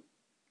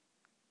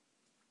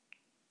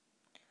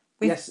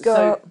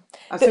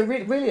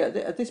really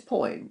at this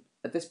point,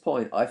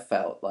 I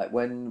felt like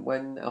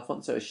when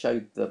Alfonso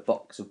showed the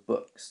box of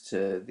books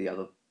to the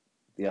other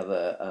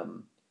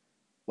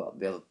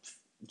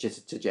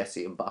to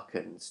Jesse and Buck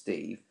and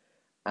Steve,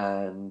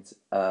 and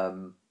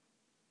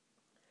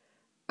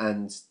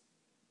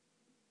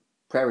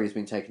Prairie has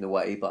been taken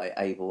away by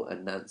Abel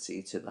and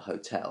Nancy to the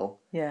hotel.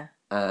 Yeah.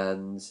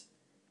 And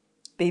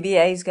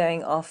BBA's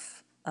going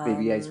off.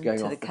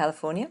 To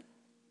California.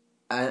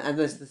 And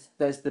there's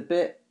the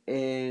bit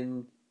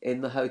in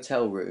the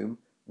hotel room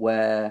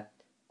where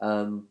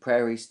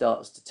Prairie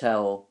starts to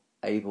tell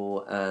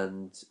Abel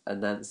and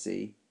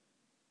Nancy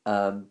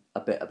a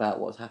bit about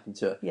what's happened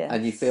to her,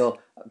 and you feel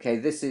okay.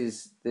 This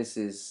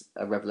is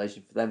a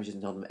revelation for them. She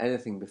hasn't told them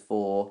anything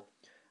before,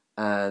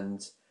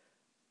 and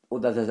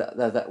there's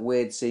that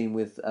weird scene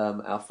with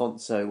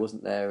Alfonso,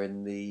 wasn't there,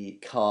 in the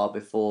car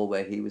before,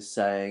 where he was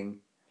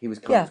saying. He was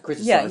kind of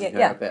criticising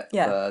her a bit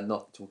for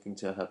not talking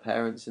to her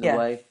parents in a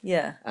way.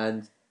 Yeah.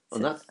 And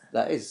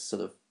that is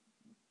sort of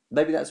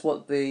maybe that's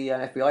what the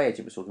FBI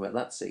agent was talking about,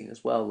 that scene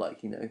as well.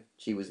 Like,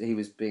 he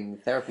was being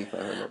therapy for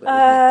her a little bit.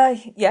 Wasn't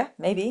he? Yeah,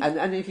 maybe.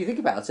 And if you think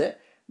about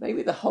it,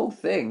 maybe the whole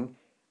thing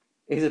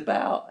is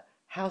about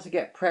how to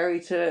get Prairie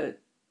to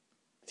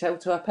tell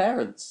to her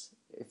parents.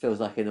 It feels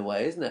like, in a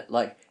way, isn't it?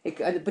 Like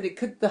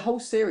the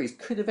whole series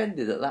could have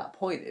ended at that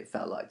point. It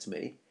felt like to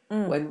me.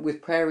 When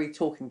with Prairie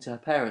talking to her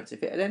parents,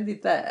 if it had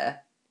ended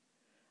there,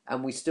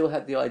 and we still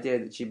had the idea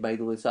that she'd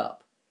made all this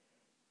up,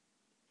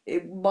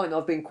 it might not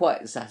have been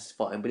quite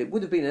satisfying, but it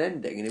would have been an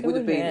ending, and it would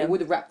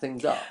have wrapped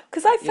things up.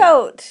 Because I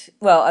felt,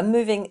 well, I'm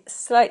moving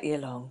slightly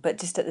along, but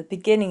just at the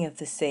beginning of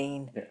the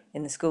scene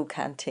in the school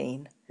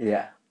canteen,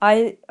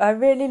 I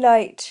really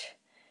liked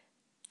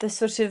the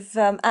sort of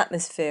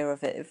atmosphere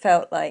of it. It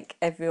felt like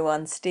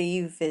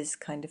Steve is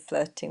kind of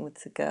flirting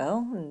with the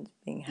girl and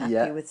being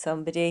happy with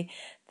somebody.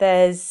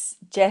 There's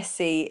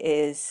Jesse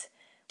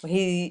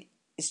he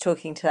is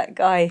talking to that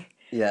guy.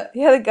 Yeah.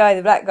 The other guy,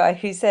 the black guy,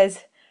 who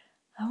says,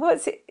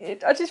 what's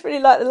it? I just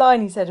really like the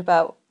line he said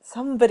about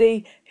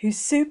somebody who's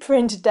super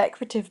into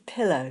decorative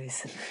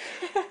pillows,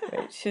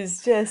 which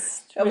is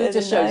just I mean, really it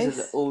just shows us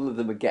that nice. all of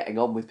them are getting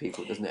on with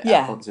people, doesn't it?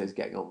 Yeah. Alfonso is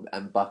getting on,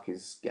 and Buck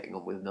is getting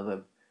on with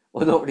another.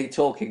 Well, not really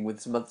talking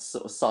with some other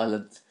sort of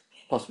silent,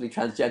 possibly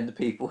transgender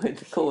people in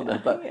the corner,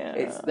 but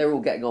Yeah. they're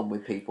all getting on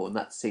with people, and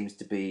that seems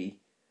to be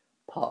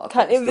part of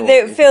Kind the of, story.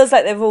 it feels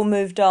like they've all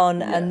moved on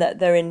Yeah. and that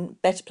they're in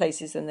better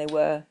places than they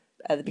were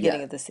at the beginning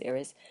Yeah. of the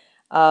series.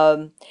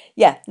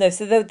 Yeah, no,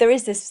 so there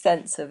is this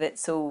sense of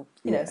it's all,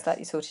 Yes.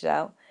 slightly sorted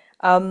out.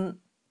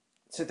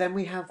 So then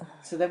we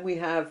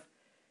have.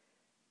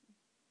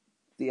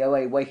 The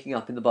OA waking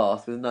up in the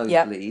bath with a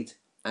Yep. nosebleed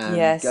and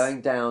Yes.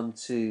 going down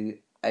to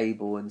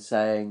Abel and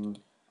saying,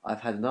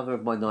 "I've had another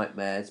of my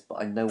nightmares, but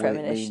I know what it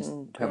means.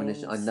 Premonition,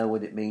 Premonition. I dreams. know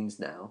what it means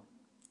now."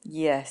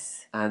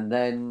 Yes. And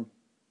then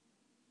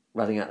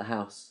running out the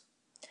house.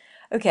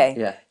 Okay.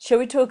 Yeah. Shall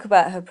we talk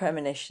about her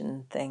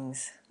premonition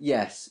things?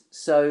 Yes.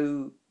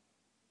 So,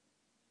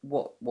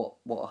 what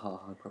are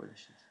her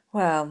premonitions?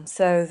 Well,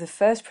 so the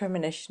first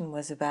premonition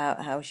was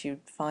about how she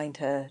would find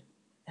her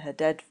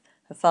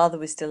father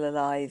was still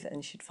alive,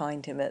 and she'd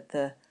find him at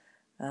the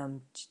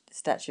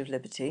Statue of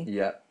Liberty,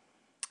 Yeah.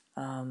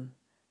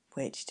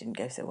 which didn't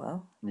go so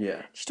well.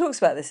 Yeah. She talks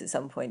about this at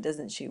some point,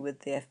 doesn't she, with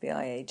the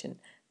FBI agent?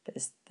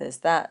 There's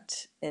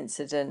that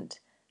incident.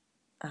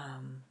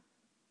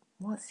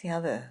 What's the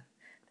other?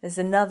 There's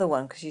another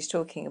one because she's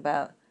talking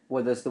about.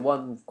 Well, there's the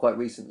one quite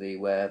recently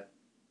where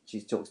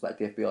she talks about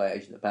the FBI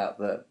agent about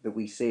that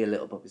we see a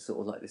little bit. It's sort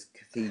of like this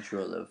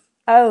cathedral of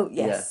Oh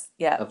yes,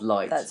 yeah, of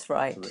light. that's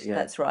right. Yeah.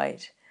 That's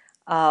right.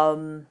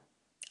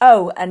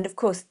 Oh, and of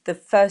course, the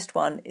first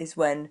one is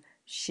when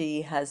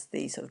she has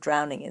the sort of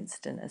drowning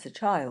incident as a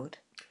child.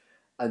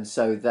 And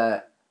so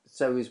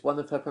is one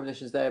of her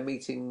premonitions there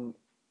meeting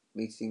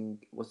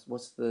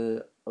what's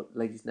the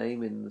lady's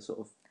name in the sort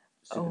of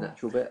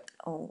supernatural bit?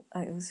 Oh,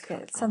 I always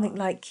forget something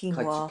like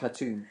quinoa.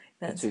 Cartoon.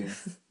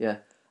 That's- Yeah.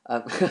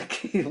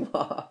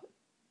 Quinoa.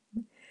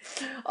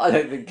 I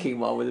don't think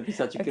quinoa would be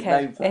such a good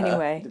Okay, name for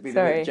anyway, her. It'd be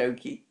sorry. a bit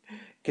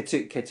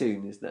jokey.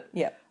 Cartoon, isn't it?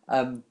 Yeah.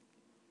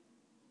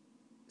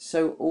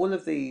 So all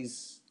of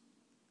these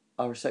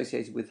are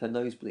associated with her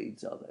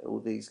nosebleeds, are they? All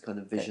these kind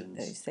of visions.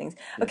 Those things.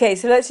 Okay,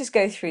 so let's just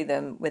go through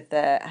them with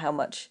how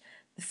much.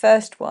 The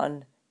first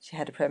one, she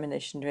had a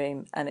premonition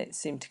dream, and it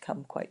seemed to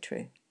come quite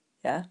true.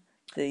 Yeah,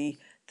 the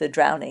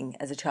drowning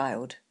as a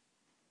child.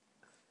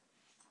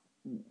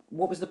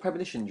 What was the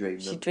premonition dream?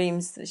 She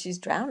dreams that she's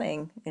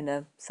drowning in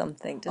a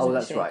something, doesn't she? Oh,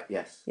 that's right.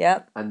 Yes.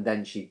 Yeah. And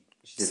then she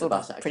did Sort the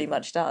bus of accident. pretty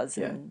much does.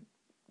 Yeah. And,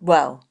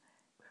 well,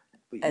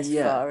 as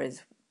Yeah. far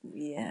as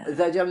yeah.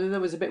 There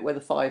was a bit where the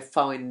five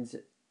find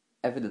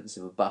evidence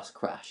of a bus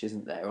crash,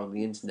 isn't there, on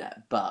the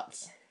internet?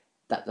 But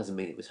that doesn't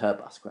mean it was her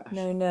bus crash.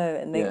 No,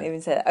 and they Yeah.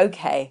 even said,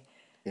 okay,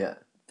 Yeah.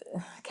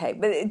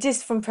 but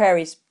just from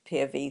Prairie's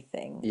POV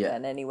thing. Yeah.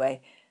 And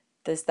anyway,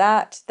 there's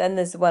that. Then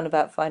there's the one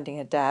about finding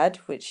her dad,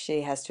 which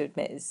she has to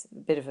admit is a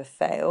bit of a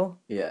fail.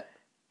 Yeah.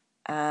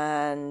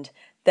 And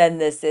then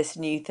there's this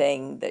new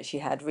thing that she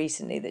had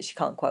recently that she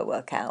can't quite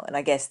work out. And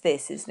I guess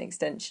this is an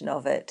extension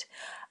of it.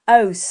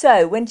 Oh,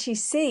 so when she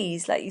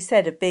sees, like you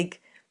said, a big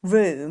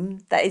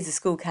room, that is a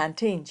school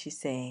canteen she's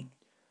seeing.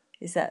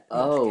 Is that the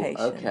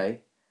implication? Okay.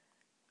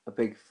 A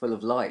big full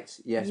of light.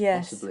 Yes,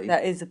 possibly.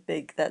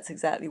 That's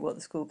exactly what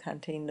the school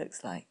canteen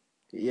looks like.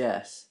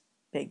 Yes.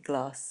 Big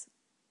glass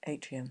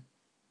atrium.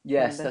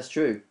 Yes, Remember? that's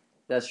true.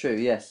 That's true,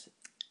 yes.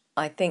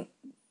 I think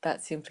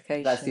that's the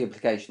implication. That's the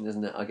implication,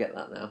 isn't it? I get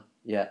that now.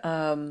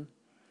 Yeah.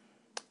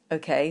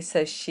 Okay,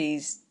 so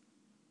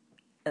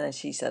and then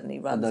she suddenly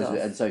runs off.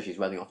 And so she's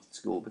running off to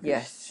school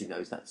because she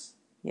knows that's...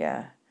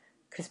 Yeah.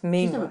 Because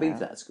She's never been to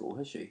that school,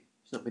 has she?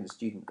 She's not been a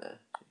student there.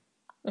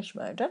 Well, she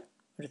might have done.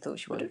 Would have thought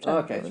she would have Oh, done.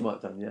 okay, probably. she might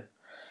have done,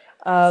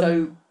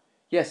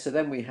 yeah. So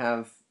then we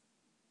have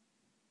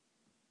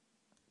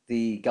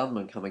the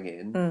gunman coming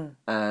in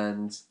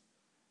and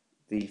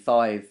the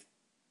 5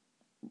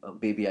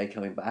 BBA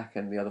coming back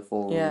and the other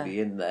 4 will be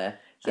in there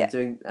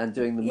and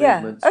doing the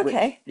movements.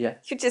 Okay. Which,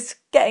 You're just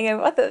getting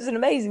over. I thought it was an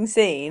amazing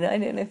scene. I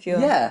don't know if you're.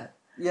 Yeah.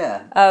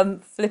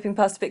 Flipping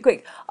past a bit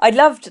quick. I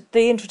loved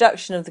the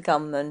introduction of the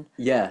gunman.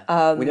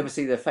 Yeah. We never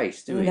see their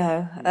face, do we?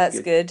 No, that's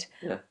good.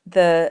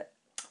 Yeah.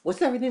 Was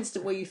there an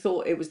instant where you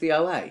thought it was the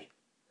OA?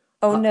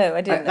 Oh no,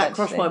 I didn't. That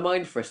crossed my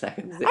mind for a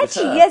second.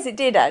 Actually, yes, it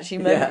did.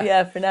 Actually, for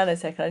a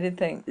nanosecond, I did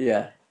think.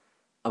 Yeah,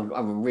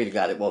 I'm really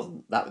glad it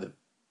wasn't. That would have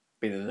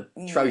been an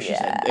atrocious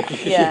ending.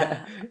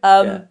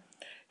 Yeah.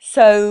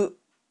 So,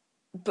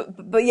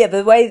 but yeah,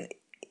 the way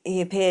he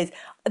appears,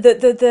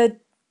 the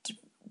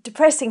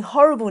depressing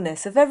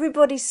horribleness of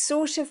everybody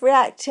sort of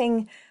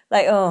reacting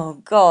like,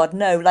 oh God,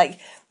 no, like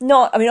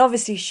not. I mean,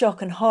 obviously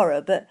shock and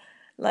horror, but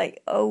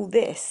like, oh,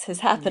 this has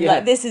happened. Yeah.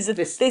 Like this is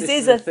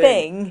a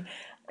thing.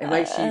 It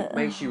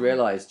makes you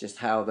realise just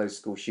how those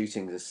school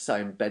shootings are so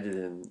embedded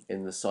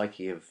in the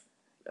psyche of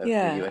the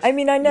US. I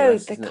mean, I know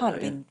US, there can't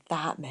have been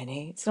that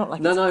many. It's not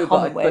like No, it's no, a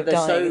common but- way but of they're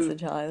dying so- as a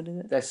child, is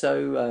it? They're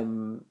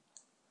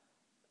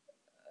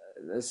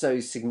so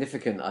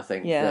significant. I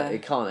think Yeah. that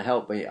it can't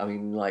help but. I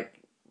mean,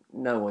 like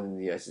no one in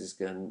the US is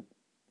going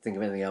to think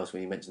of anything else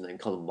when you mention that in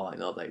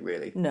Columbine, are they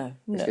really? No,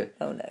 It's no, good.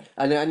 oh no.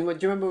 And do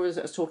you remember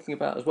I was talking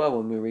about as well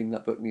when we were reading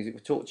that book, Music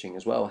for Torching,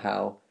 as well,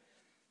 how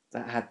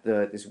that had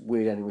this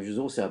weird ending, which was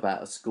also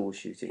about a school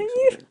shooting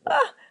sort of thing.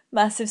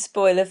 Massive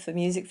spoiler for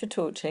Music for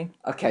Torching.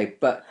 Okay,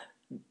 but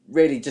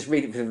really, just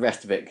read it for the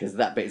rest of it because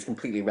that bit is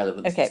completely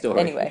irrelevant to the Okay, story.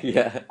 anyway.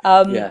 Yeah,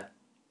 yeah.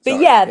 But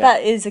Sorry, yeah,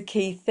 that is a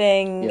key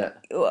thing. Yeah.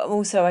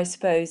 Also, I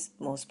suppose,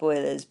 more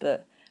spoilers,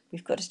 but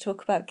we've got to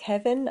talk about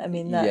Kevin. I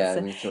mean, that's... Yeah,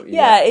 we talk,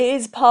 yeah, it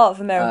is part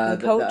of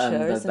American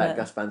culture, isn't that it?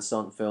 Gus Van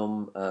Sant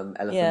film,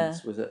 Elephants, Yeah.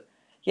 was it?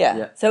 Yeah.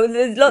 Yeah. So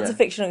there's lots Yeah. of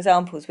fictional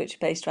examples which are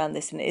based around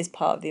this, and it is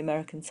part of the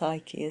American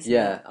psyche, isn't it?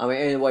 Yeah, I mean,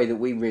 in a way that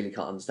we really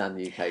can't understand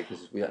the UK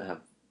because we don't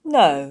have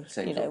No, the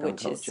same you sort know, of gun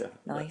which culture. is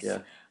nice.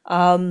 But,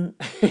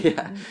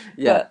 yeah.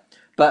 yeah,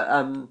 But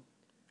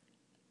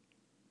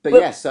but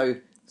yeah. So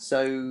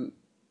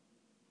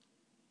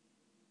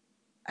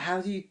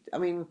how do you? I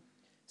mean,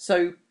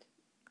 so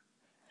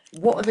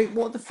what are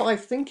the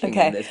five thinking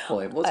Okay. at this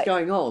point? What's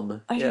going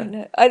on? I Yeah. don't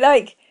know.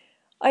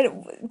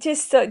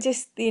 Just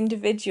the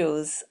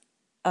individuals'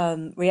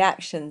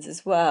 reactions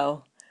as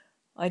well.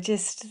 I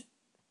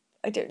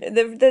don't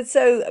know. They're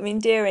so. I mean,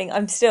 Deering.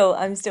 I'm still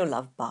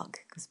love Buck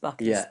because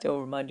Buck is Yeah. still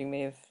reminding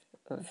me of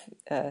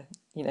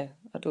you know,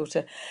 our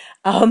daughter,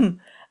 and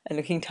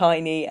looking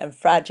tiny and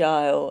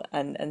fragile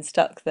and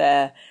stuck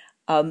there.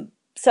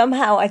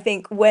 Somehow, I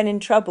think when in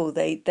trouble,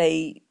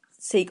 they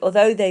seek.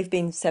 Although they've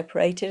been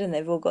separated and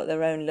they've all got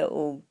their own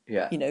little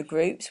Yeah. you know,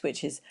 groups,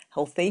 which is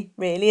healthy,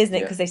 really, isn't it?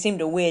 Yeah. Because they seemed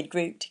a weird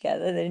group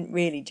together. They didn't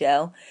really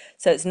gel.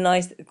 So it's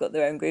nice that they've got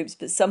their own groups,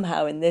 but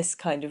somehow in this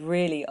kind of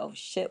really, oh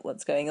shit,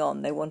 what's going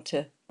on? They want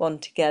to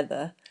bond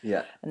together.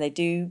 Yeah. And they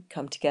do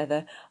come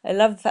together. I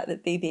love the fact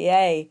that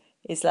BBA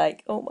is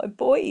like, oh, my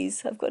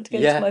boys, I've got to go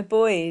to my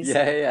boys.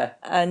 Yeah.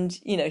 And,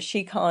 you know,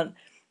 she can't,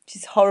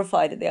 she's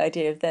horrified at the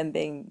idea of them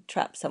being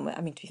trapped somewhere.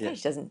 I mean, to be fair,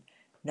 she doesn't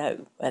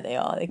know where they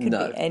are. They could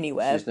be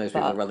anywhere. She just knows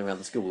people are running around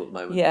the school at the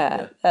moment.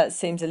 Yeah, that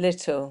seems a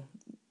little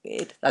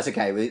weird. That's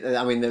okay.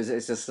 I mean,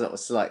 it's a sort of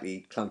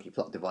slightly clunky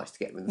plot device to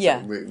get them in the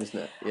same room, isn't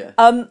it? Yeah.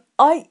 I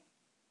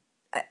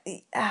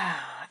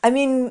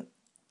mean,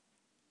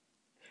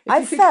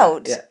 I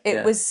felt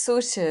it was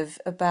sort of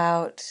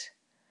about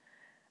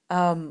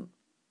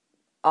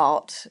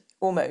art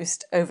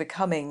almost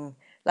overcoming,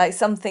 like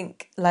something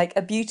like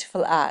a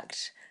beautiful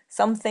act,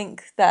 something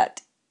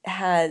that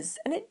has,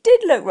 and it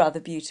did look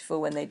rather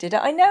beautiful when they did it.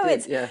 I know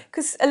it's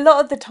because a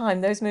lot of the time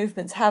those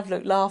movements have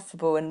looked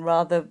laughable and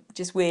rather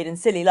just weird and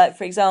silly. Like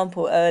for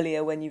example,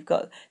 earlier when you've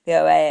got the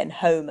OA and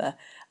Homer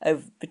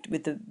over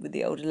with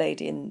the older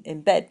lady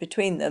in bed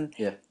between them.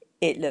 Yeah.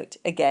 It looked,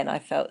 again, I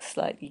felt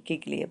slightly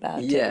giggly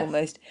about it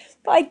almost.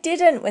 But I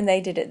didn't when they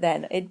did it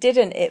then. It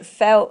didn't. It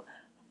felt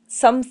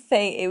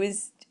something, it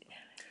was...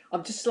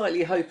 I'm just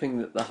slightly hoping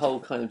that the whole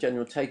kind of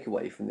general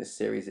takeaway from this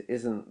series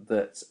isn't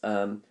that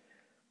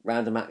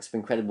random acts of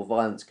incredible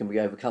violence can be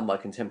overcome by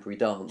contemporary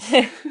dance.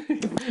 Yeah,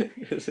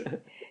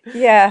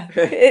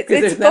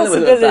 it's a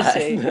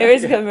possibility. There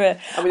is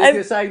I mean, if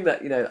you're saying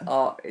that, you know,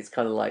 art, it's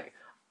kind of like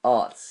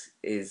art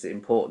is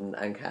important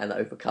and can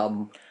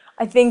overcome...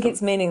 I think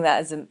it's meaning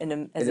that in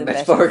a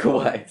metaphorical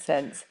way.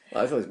 Sense.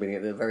 Well, I thought it was meaning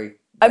it in a very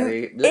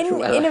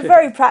literal way. In a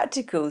very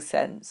practical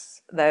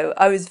sense, though,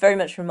 I was very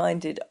much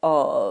reminded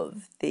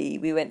of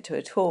we went to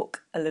a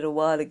talk a little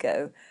while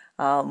ago,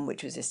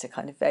 which was just a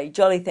kind of very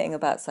jolly thing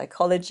about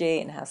psychology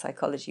and how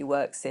psychology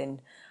works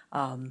in,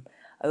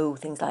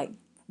 things like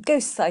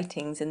ghost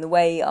sightings and the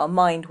way our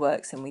mind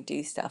works and we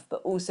do stuff,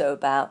 but also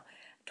about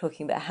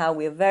talking about how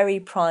we're very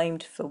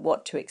primed for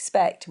what to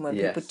expect, and when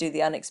people do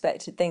the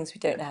unexpected things, we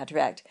don't know how to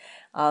react.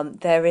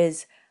 There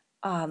is,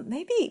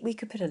 maybe we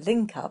could put a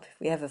link up if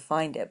we ever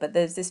find it, but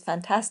there's this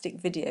fantastic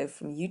video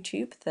from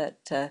YouTube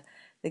that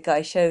the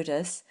guy showed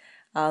us,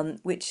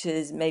 which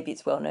is, maybe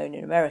it's well known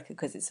in America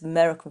because it's an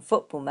American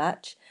football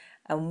match,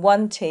 and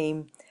one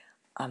team,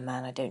 oh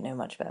man, I don't know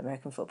much about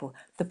American football,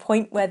 the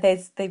point where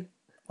they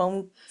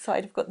one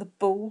side have got the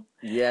ball,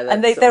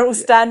 and they're all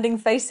standing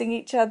facing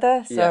each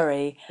other.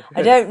 Sorry,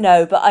 I don't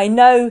know, but I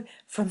know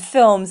from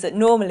films that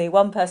normally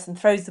one person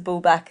throws the ball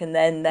back and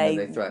then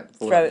they throw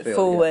it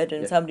forward,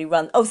 and somebody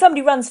runs. Oh,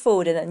 somebody runs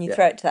forward and then you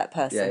throw it to that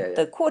person,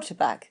 the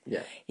quarterback.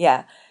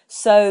 Yeah.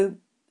 So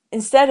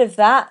instead of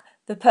that,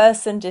 the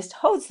person just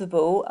holds the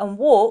ball and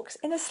walks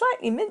in a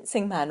slightly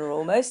mincing manner,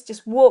 almost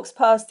just walks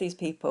past these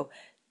people.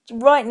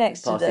 Right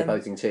next to them, the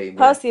opposing team,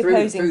 past the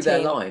opposing through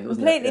team, their line,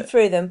 completely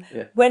through them.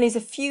 When he's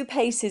a few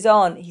paces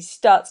on, he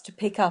starts to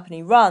pick up and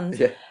he runs.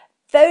 The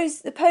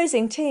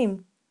opposing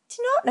team do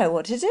not know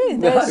what to do.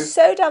 They're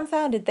so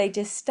dumbfounded. They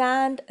just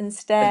stand and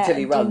stare until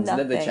he runs, and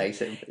then they chase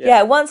him.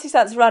 Once he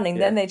starts running,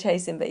 then they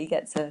chase him, but he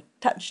gets a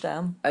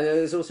touchdown. And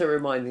it was also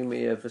reminding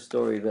me of a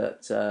story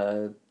that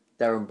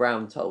Darren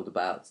Brown told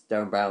about.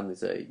 Darren Brown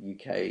is a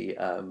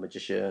UK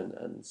magician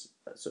and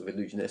sort of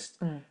illusionist,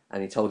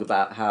 and he told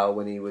about how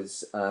when he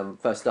was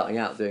first starting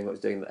out doing what he was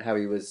doing, how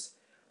he was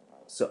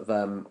sort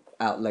of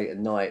out late at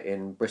night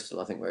in Bristol,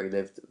 I think, where he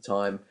lived at the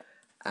time,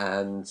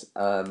 and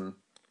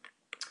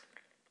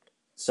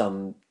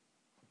some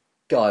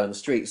guy on the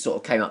street sort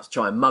of came up to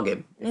try and mug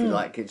him, if you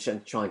like, and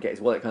try and get his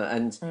wallet,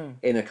 and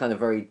in a kind of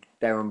very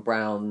Darren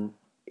Brown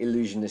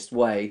illusionist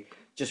way,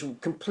 just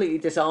completely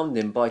disarmed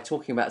him by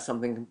talking about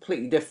something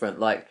completely different,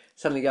 like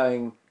suddenly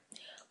going,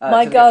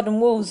 my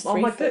garden wall's "Oh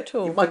 3 my foot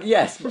tall."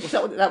 yes, was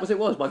that was it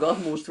was. My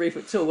garden wall's 3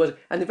 foot tall, was,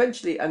 and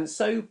eventually, and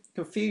so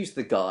confused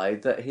the guy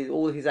that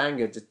all his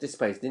anger just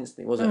dissipated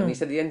instantly, wasn't it? And he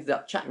said he ended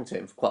up chatting to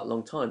him for quite a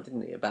long time,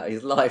 didn't he, about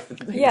his life and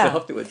things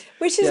afterwards.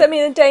 Which is, I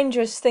mean, a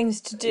dangerous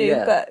things to do,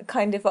 Yeah. but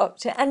kind of up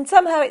to, and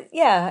somehow,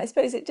 I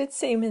suppose it did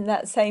seem in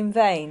that same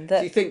vein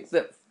that Do you think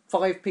that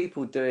 5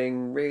 people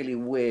doing really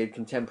weird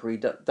contemporary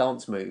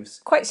dance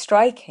moves, quite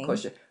striking.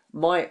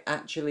 might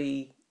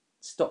actually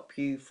stop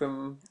you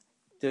from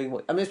doing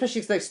what? I mean,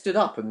 especially if they stood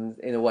up and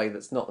in a way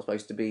that's not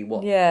supposed to be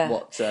what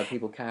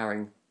people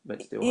cowering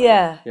meant to do.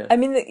 Yeah. I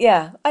mean,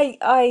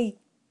 I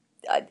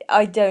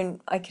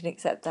don't. I can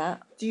accept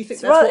that. Do you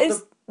think So,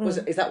 that's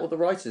is that what the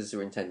writers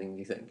are intending? Do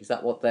you think is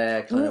that what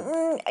they're kind of?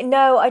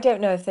 No, I don't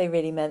know if they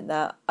really meant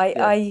that.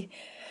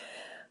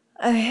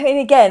 I mean,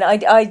 again,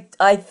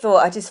 I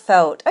thought, I just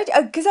felt,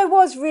 because I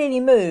was really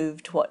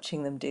moved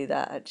watching them do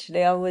that.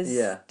 Actually, I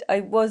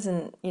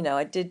wasn't,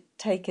 I did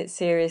take it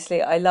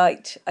seriously. I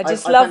just loved that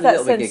sense. I found it a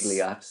little bit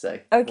giggly, I have to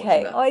say.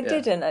 Okay, I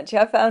didn't actually.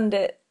 I found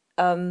it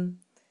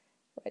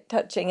quite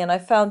touching, and I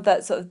found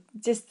that sort of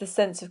just the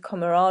sense of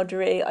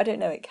camaraderie. I don't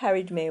know, it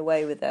carried me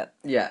away with it.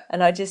 Yeah,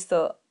 and I just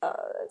thought, oh,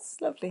 that's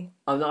lovely.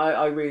 And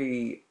I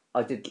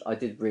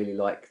did really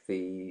like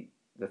the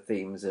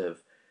themes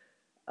of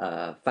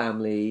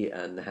family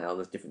and how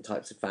there's different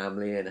types of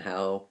family and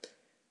how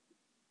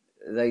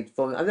they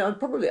form. I mean,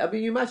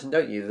 you imagine,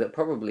 don't you, that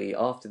probably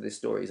after this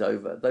story is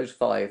over, those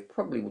 5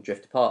 probably will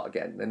drift apart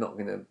again. They're not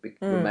going to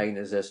remain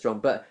as strong,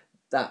 but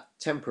that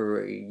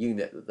temporary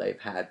unit that they've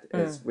had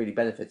has really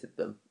benefited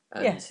them.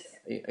 And, yes,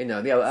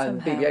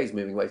 and BBA's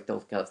moving away to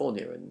North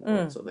Carolina and all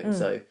that sort of thing.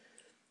 So,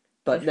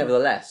 but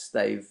nevertheless,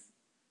 they've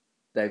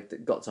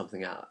got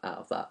something out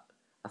of that.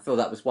 I feel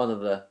that was one of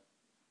the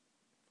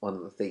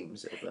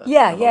themes of the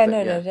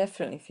no,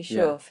 definitely, for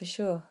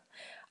sure.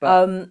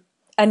 But,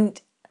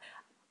 and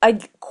I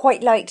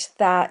quite liked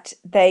that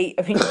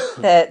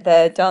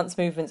their dance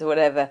movements or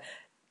whatever.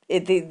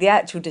 The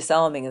actual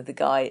disarming of the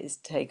guy is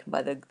taken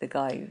by the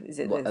guy. Is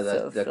it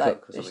the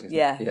cook or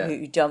something?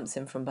 Who jumps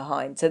him from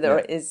behind? So there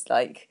is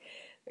like.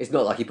 It's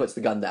not like he puts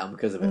the gun down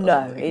because of it.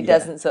 No, he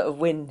doesn't sort of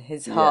win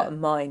his heart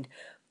and mind,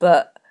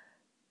 but.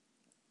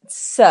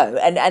 So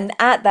and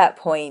at that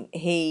point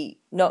he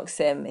knocks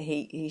him.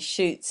 He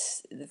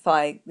shoots the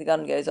fire. The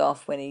gun goes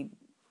off when he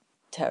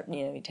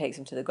takes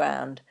him to the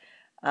ground,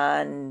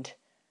 and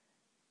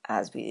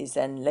as is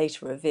then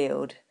later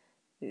revealed,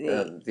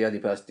 the only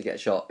person to get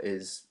shot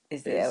is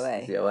the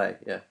OA. The OA,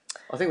 yeah.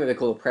 I think we're going to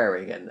call her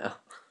Prairie again now.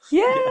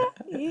 Yeah,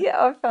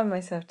 I found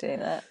myself doing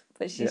that,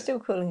 but she's still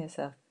calling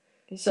herself.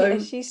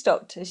 Has she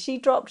stopped? Has she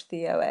dropped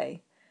the OA?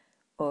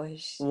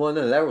 Well,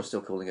 no, they're all still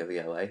calling her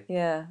the OA.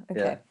 Yeah, okay.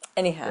 Yeah.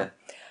 Anyhow,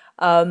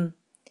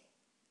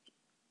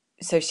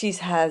 so she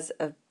has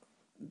a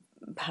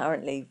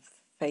apparently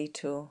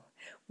fatal,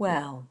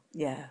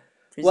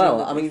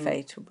 presumably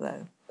fatal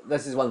blow.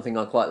 This is one thing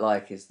I quite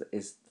like is the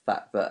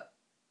fact that,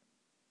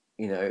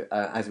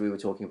 as we were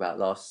talking about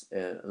last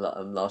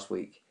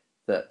week,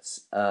 that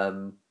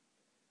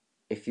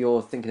if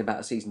you're thinking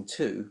about a season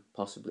 2,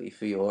 possibly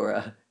for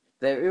your...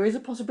 there is a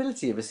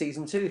possibility of a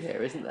season 2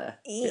 here, isn't there?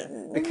 Yeah.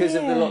 Because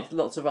of the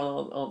lots of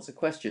unanswered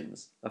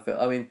questions. I feel.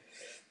 I mean,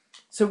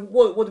 so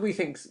what do we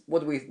think?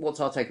 What's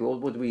our take?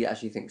 What do we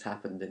actually think's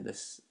happened in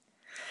this?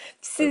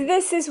 See,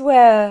 this is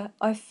where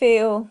I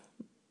feel,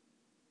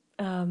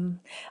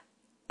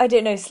 I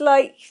don't know,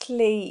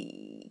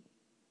 slightly.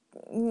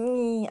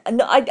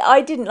 No,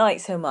 I didn't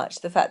like so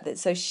much the fact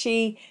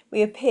that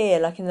we appear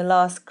like in the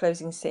last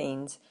closing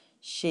scenes.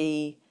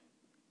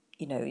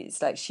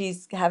 It's like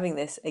she's having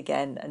this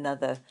again,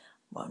 another,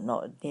 well,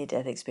 not a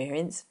near-death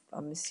experience.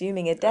 I'm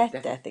assuming a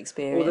death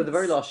experience. Although the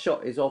very last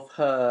shot is of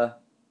her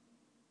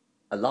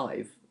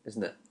alive,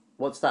 isn't it?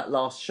 What's that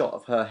last shot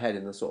of her head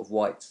in the sort of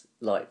white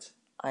light?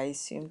 I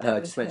assumed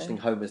that was just mentioning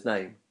Homer's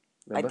name.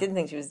 Remember? I didn't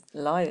think she was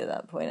alive at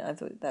that point. I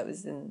thought that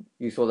was in.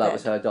 You thought that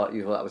was her.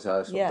 You thought that was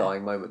her sort of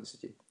dying moments,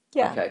 did you?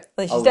 Yeah. Okay.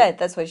 Well, she's dead.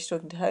 That's why she's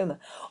talking to Homer.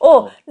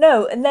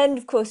 No, and then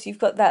of course you've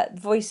got that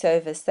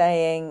voiceover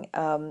saying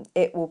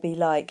it will be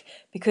like,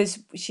 because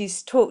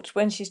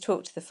when she's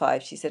talked to the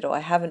 5, she said, "Oh, I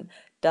haven't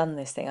done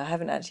this thing. I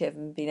haven't actually ever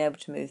been able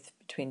to move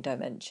between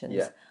dimensions.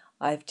 Yeah.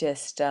 I've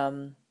just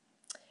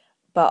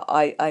but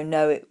I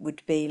know it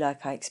would be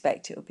like, I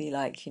expect it would be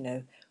like,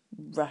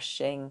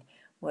 rushing.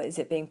 What is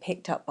it, being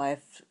picked up by a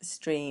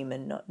stream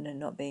and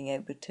not being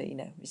able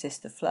to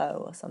resist the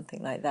flow or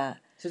something like that."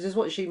 So does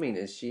what she mean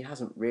is she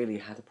hasn't really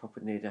had a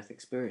proper near-death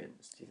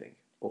experience, do you think?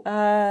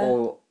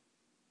 Or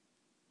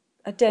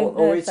I don't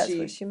know if that's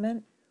what she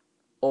meant.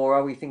 Or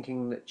are we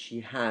thinking that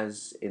she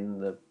has in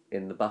the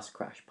bus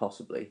crash,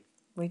 possibly?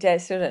 We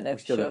still don't know. We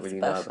still don't really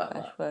know about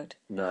that. Word.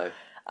 No.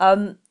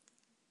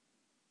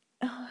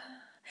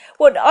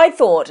 What I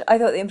thought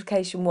the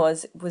implication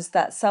was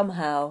that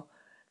somehow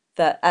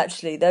that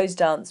actually those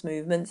dance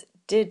movements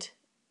did,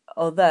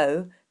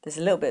 although there's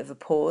a little bit of a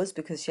pause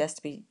because she has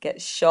to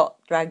get shot,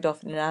 dragged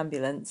off in an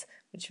ambulance,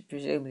 which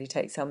presumably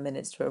takes some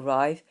minutes to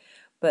arrive.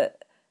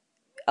 But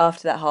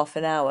after that half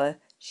an hour,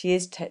 she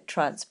is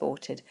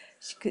transported.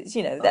 Because,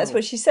 that's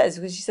what she says,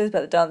 because she says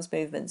about the dance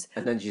movements.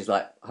 And then she's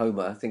like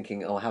Homer,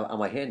 thinking, "Oh, how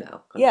am I here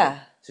now?" Yeah.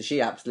 So she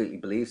absolutely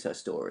believes her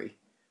story,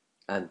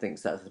 and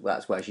thinks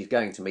that's where she's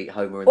going to meet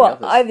Homer and Well,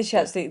 the others. either she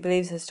absolutely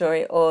believes her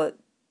story, or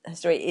her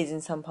story is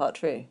in some part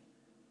true.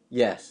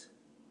 Yes.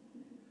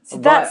 So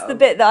that's the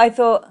bit that I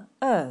thought,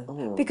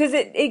 because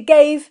it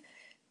gave,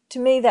 to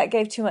me, that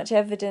gave too much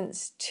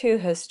evidence to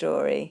her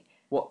story.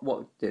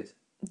 What did?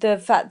 The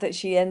fact that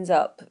she ends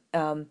up,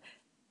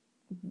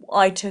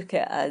 I took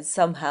it as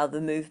somehow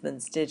the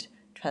movements did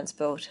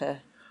transport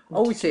her.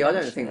 Oh, we see. I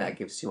don't think that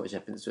gives too much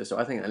evidence to her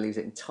story. I think that leaves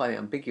it entirely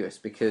ambiguous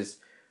because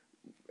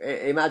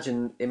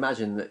imagine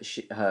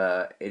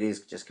that it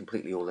is just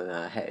completely all in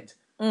her head.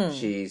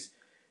 She's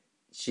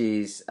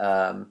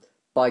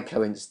by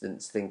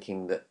coincidence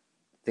thinking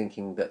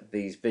that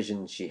these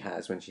visions she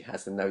has when she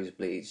has the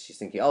nosebleeds, she's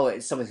thinking, oh,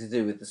 it's something to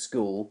do with the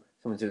school.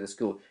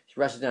 She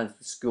rushes down to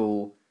the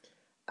school,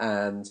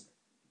 and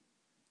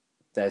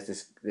there's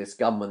this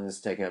gunman's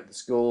taking over the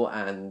school,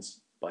 and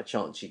by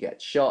chance she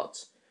gets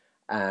shot,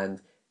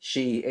 and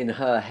she, in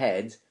her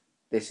head,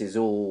 this is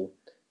all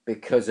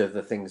because of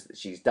the things that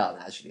she's done.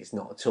 Actually, it's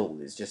not at all.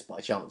 It's just by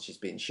chance she's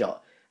been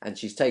shot, and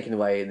she's taken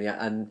away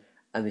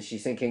and then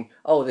she's thinking,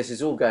 oh, this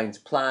is all going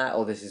to plan,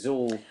 or this is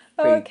all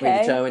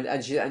predetermined,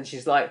 and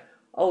she's like,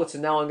 oh, so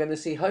now I'm going to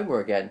see Homer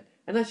again.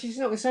 And then she's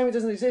not saying it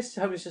doesn't exist.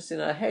 Homer's just in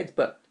her head,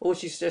 but all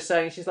she's just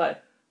saying, she's like,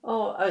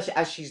 oh,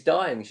 as she's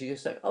dying, she's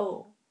just like,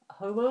 oh,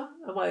 Homer,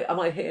 am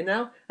I here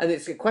now? And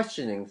it's a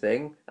questioning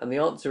thing, and the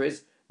answer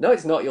is, no,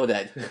 it's not. You're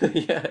dead.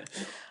 Yeah.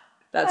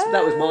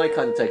 That was my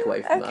kind of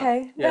takeaway from that.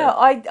 Okay, Yeah. no,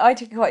 I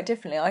took it quite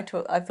differently. I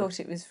thought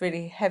it was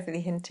really heavily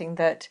hinting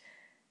that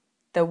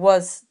there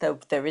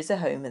is a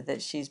Homer,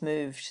 that she's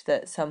moved,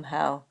 that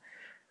somehow.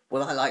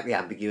 Well, I like the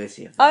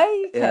ambiguity of that.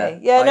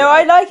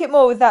 I like it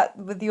more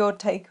with your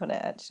take on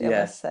it. Actually,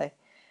 I must say.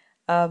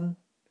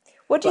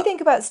 What do you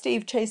think about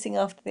Steve chasing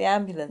after the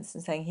ambulance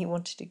and saying he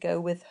wanted to go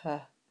with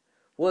her?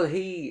 Well,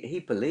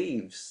 he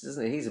believes,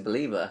 doesn't he? He's a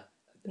believer.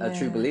 A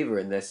true believer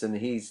in this, and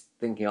he's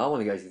thinking, I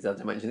want to go to this other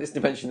dimension. This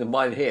dimension of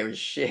mine here is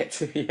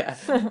shit. yeah.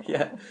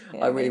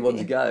 I really want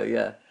to go.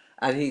 Yeah,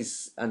 and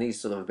he's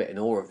sort of a bit in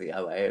awe of the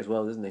OA as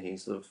well, isn't he?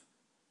 He's sort of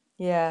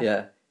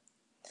yeah.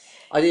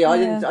 I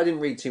didn't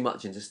read too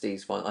much into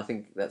Steve's find. I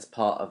think that's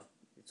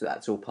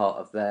all part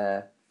of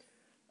their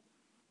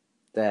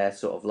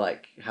sort of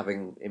like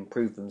having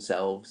improved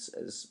themselves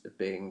as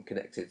being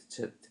connected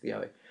to the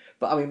OA.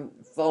 But I mean,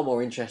 far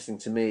more interesting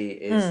to me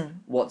is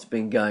what's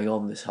been going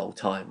on this whole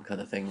time, kind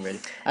of thing, really.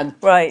 And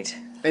right,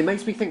 it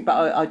makes me think.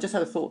 But I just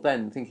had a thought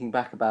then, thinking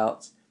back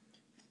about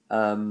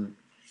in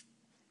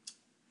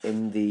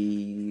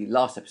the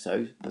last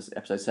episode,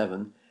 episode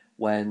 7,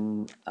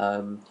 when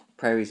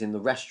Prairie's in the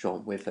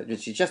restaurant with her.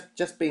 She's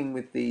just been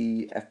with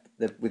the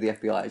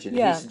FBI agent.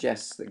 Yeah. He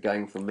suggests that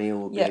going for a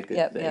meal would be a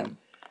good thing,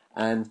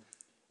 and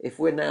if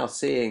we're now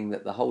seeing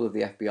that the whole of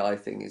the FBI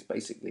thing is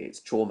basically it's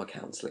trauma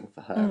counselling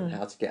for her and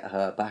how to get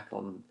her back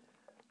on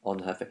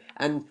her feet,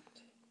 and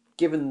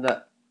given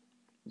that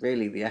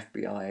really the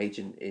FBI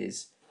agent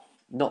is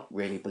not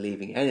really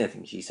believing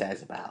anything she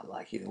says about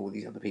all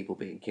these other people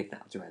being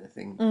kidnapped or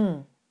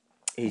anything.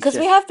 Because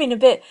we have been a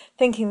bit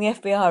thinking the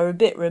FBI are a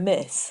bit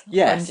remiss.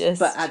 Yes,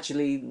 but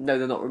actually, no,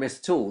 they're not remiss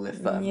at all.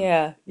 If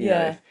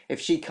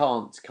if she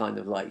can't kind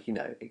of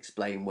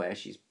explain where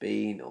she's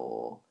been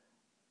or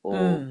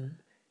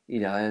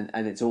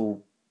and it's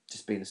all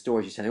just been a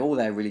story she's telling. All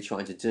they're really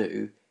trying to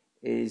do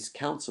is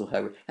counsel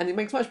her, and it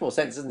makes much more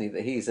sense, doesn't it,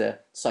 that he's a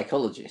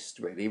psychologist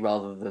really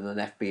rather than an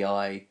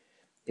FBI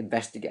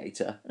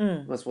investigator.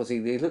 That's what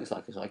he looks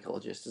like, a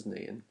psychologist, doesn't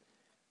he? And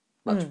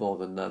much more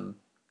than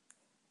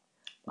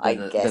I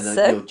guess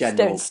so. Your general,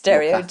 don't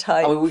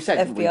stereotype. We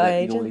said FBI they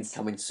agents normally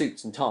come in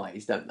suits and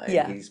ties, don't they?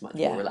 Yeah, And he's much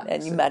more relaxed.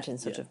 and you imagine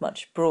sort of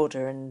much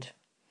broader and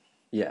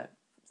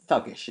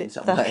thuggish in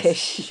some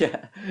thuggish.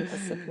 ways.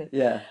 Possibly.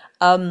 Yeah.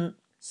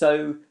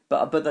 So,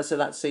 so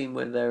that scene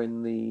when they're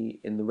in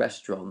the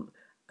restaurant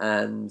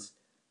and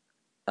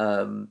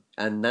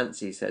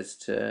Nancy says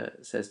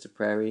to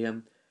Prairie,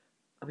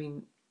 I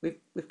mean,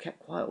 we've kept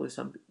quiet all this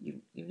time, but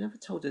you've never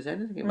told us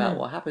anything about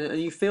what happened,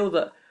 and you feel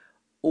that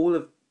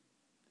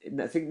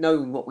I think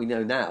knowing what we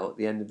know now at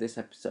the end of this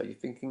episode, you're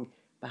thinking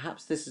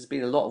perhaps this has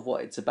been a lot of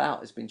what it's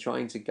about. It's been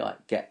trying to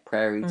get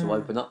Prairie to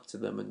open up to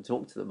them and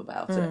talk to them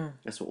about it.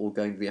 That's what all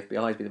going to the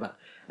FBI has been about.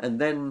 And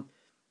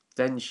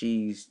then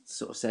she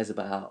sort of says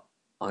about,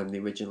 I'm the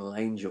original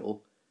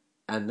angel,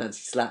 and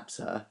Nancy slaps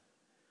her.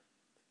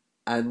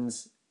 And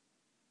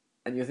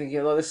you're thinking,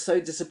 oh, they're so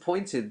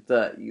disappointed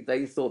that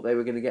they thought they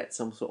were going to get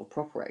some sort of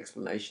proper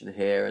explanation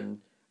here, and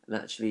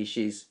actually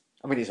it's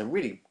a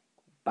really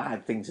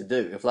bad thing to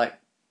do. If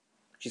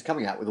she's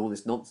coming out with all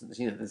this nonsense,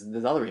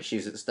 there's other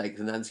issues at stake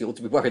that Nancy ought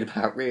to be worried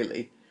about,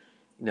 really.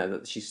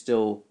 That she's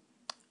still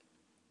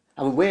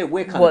I mean, we're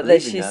kind of what, that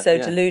believing she's her. so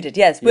Yeah. deluded.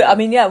 Yes, Yeah. I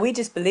mean, yeah, we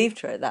just believed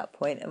her at that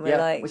point, and we're Yeah,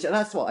 like, which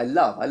that's what I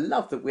love. I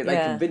love that they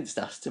yeah, convinced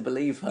us to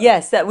believe her.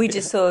 yes, that we Yeah,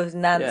 just saw yeah,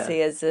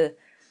 Nancy as a,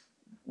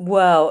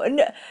 well,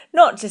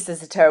 not just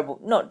as a terrible,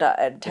 not a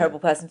yeah, terrible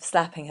person for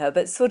slapping her,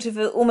 but sort of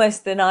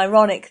almost an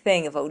ironic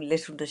thing of, oh,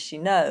 little does she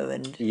know,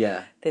 and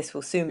yeah, this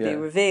will soon be yeah.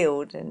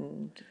 revealed,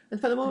 and In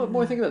fact, the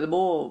more I think about it, the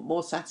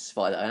more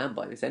satisfied I am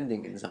by this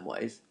ending. In some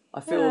ways,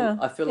 yeah,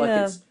 I feel like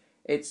yeah.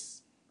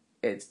 it's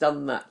it's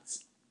done that.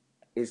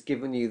 It's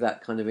given you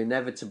that kind of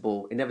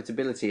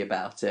inevitability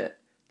about it,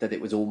 that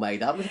it was all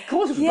made up. Of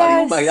course, it was bloody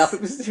all made up.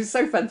 Yes. It was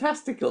so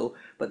fantastical,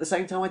 but at the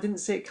same time, I didn't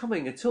see it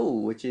coming at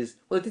all. Which is,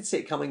 well, I did see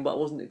it coming, but I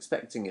wasn't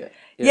expecting it.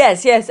 Yeah,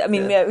 Yes, yes. I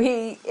mean, yeah,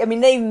 yeah, I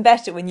mean, they're even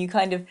better when you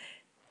kind of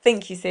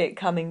think you see it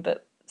coming,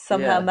 but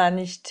somehow yeah,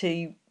 manage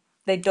to,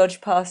 they dodge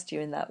past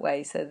you in that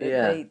way, so that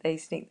yeah. they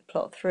sneak the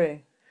plot through.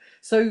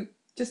 So,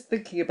 just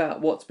thinking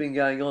about what's been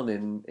going on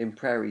in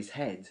Prairie's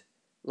head,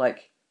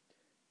 like,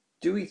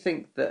 do we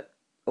think that,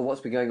 or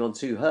what's been going on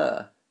to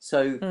her?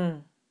 So,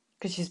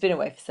 Because she's been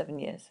away for 7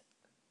 years.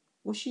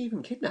 was she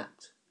even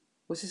kidnapped?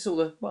 Was this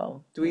all a?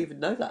 Well, Do we even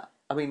know that?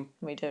 I mean,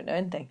 we don't know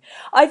anything.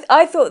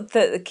 I thought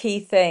that the key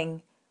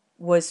thing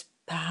was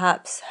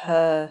perhaps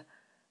her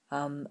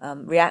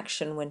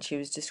reaction when she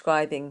was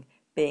describing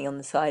being on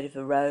the side of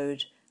a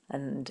road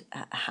and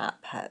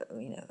Hap,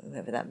 you know,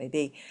 whoever that may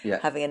be, yeah,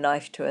 having a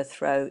knife to her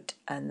throat,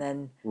 and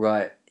then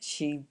right.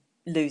 she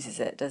loses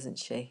it, doesn't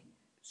she?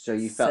 So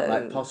you felt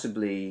like So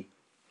possibly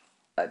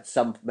at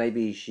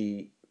maybe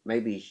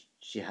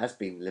she has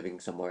been living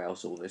somewhere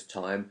else all this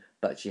time,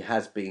 but she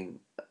has been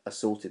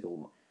assaulted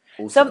also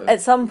at some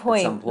at some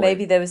point, maybe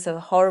point. there was a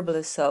horrible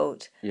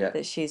assault Yeah,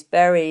 that she's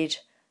buried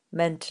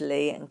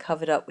mentally and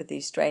covered up with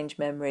these strange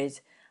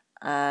memories,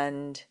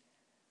 and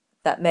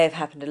that may have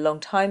happened a long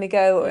time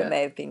ago, or it yeah,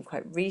 may have been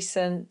quite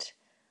recent.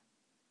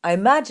 I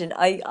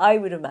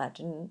would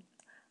imagine,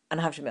 and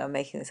I have to admit I'm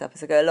making this up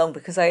as I go along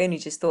because I only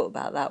just thought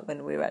about that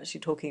when we were actually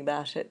talking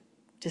about it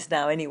just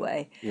now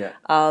anyway. yeah.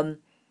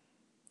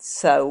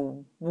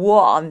 So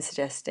what I'm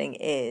suggesting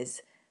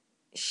is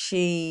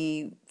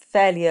she,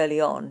 fairly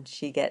early on,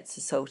 she gets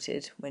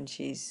assaulted when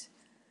she's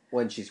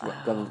When she's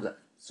gone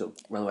sort of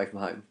run away from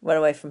home. run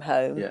away from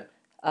home, Yeah,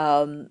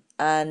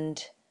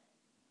 and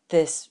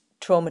this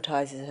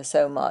traumatizes her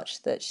so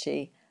much that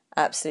she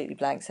absolutely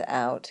blanks it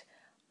out.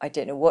 I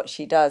don't know what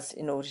she does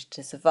in order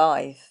to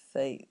survive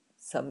for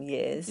some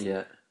years.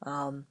 yeah.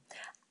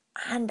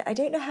 And I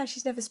don't know how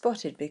she's never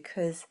spotted,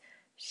 because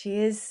she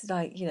is,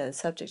 like, you know, the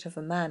subject of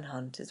a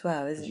manhunt as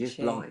well, isn't She is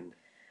she? blind.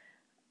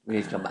 We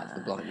need to come back to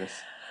the blindness.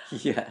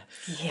 Yeah,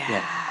 Yeah.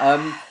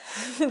 yeah.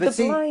 The But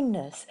see,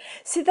 blindness.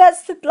 See,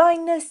 that's the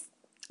blindness.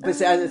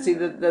 see,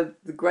 the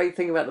great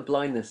thing about the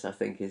blindness, I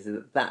think, is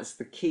that that's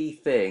the key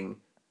thing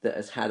that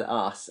has had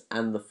us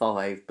and the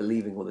five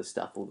believing all this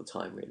stuff all the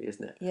time, really,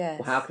 isn't it? Yes.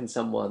 Well, how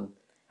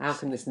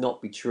can this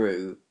not be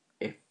true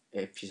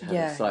if she's had her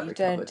Yeah, sight you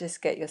recovered? don't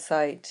just get your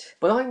sight.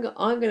 But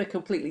I'm going to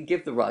completely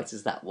give the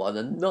writers that one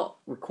and not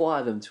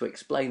require them to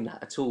explain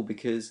that at all,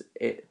 because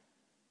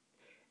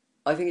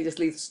I think it just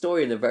leaves the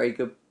story in a very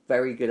good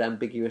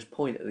ambiguous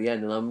point at the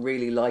end, and I'm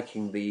really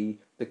liking the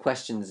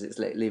questions it's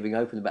leaving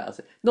open about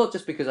it. Not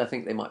just because I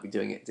think they might be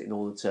doing it in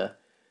order to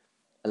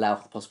allow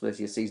for the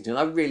possibility of season 2. And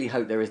I really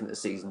hope there isn't a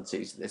season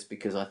 2 to this,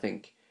 because I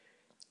think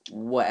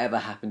whatever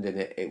happened in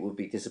it, it would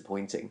be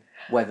disappointing.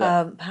 Whether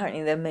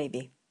Apparently there may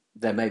be.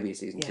 there may be a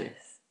season 2. Yes.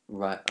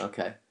 Right,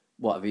 okay.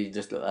 What, have you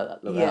just looked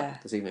at that Yeah.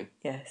 up this evening?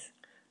 Yes.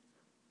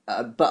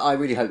 But I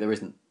really hope there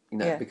isn't,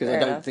 Yeah, because I fair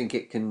don't enough. think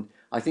it can.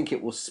 I think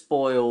it will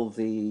spoil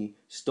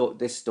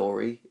this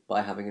story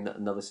by having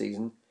another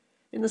season,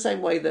 in the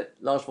same way that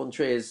Lars von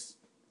Trier's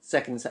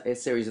second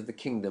series of The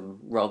Kingdom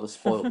rather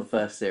spoiled the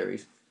first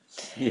series.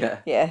 Yeah,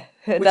 Yeah.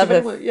 which if Another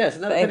anyone, yes,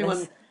 if famous.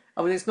 anyone,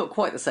 I mean, it's not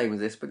quite the same as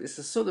this, but it's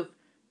a sort of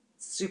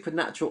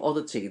supernatural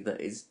oddity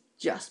that is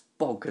just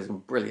bonkers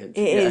and brilliant.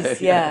 It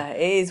is, yeah.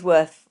 It is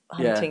worth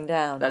hunting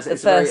down. That's The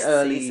it's a very first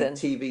early season.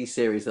 TV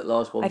series that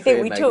Lars von I Trier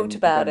think we made talked in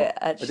about Denmark. it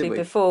Oh, did actually we?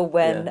 before,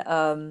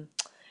 Yeah.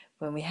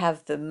 when we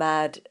have the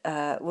mad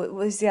what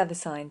was the other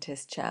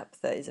scientist chap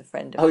that is a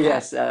friend of Oh Hap?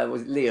 yes,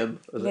 was it Liam?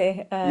 Was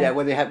it? Le- Yeah,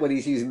 when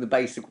he's using the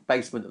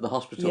basement of the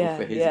hospital yeah,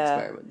 for his yeah.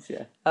 experiments.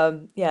 Yeah,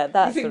 Yeah, you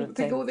that sort of think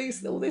thing. all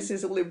this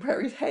is all in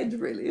Prairie's head,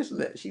 really,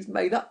 isn't it? She's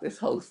made up this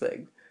whole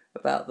thing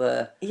about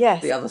the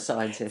Yes. other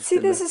scientist See,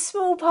 and there's the. a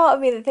small part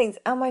of me that thinks,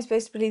 am I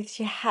supposed to believe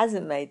she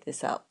hasn't made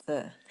this up?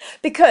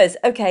 Because,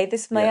 okay,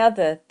 this is my Yeah,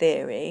 other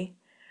theory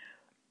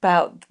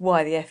about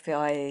why the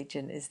FBI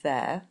agent is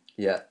there.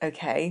 yeah.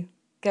 Okay,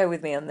 go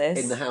with me on In the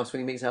this. house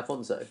when he meets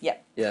Alfonso. Yeah.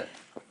 Yeah,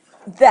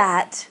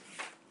 That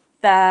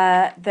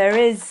there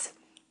is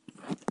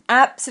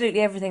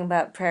absolutely everything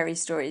about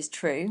Prairie's story is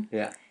true.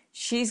 yeah.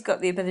 She's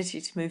got the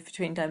ability to move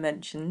between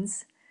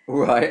dimensions.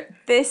 Right.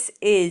 This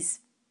is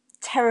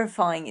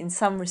terrifying in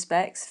some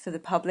respects for the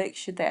public,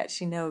 should they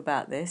actually know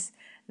about this.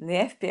 And the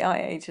FBI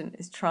agent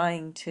is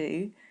trying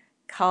to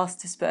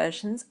cast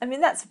aspersions. I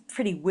mean, that's a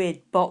pretty weird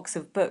box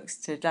of books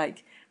to,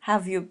 like,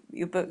 have your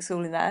books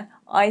all in there.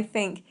 I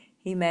think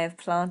he may have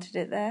planted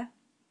it there.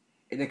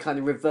 in a kind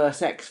of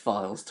reverse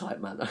X-Files type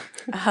manner.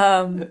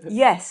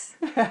 Yes.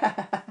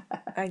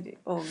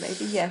 Or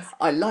maybe yes.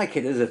 I like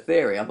it as a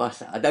theory, I must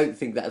say. I don't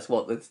think that's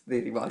what the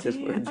theory writers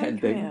were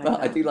intending, Okay,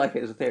 but I do like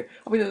it as a theory.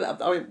 I mean,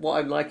 what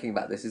I'm liking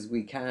about this is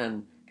we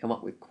can come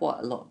up with quite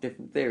a lot of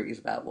different theories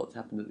about what's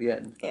happened at the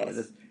end,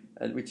 Yes.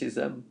 and which is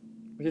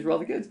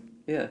rather good.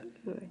 Yeah.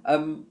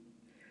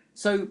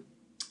 So,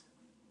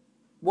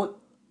 what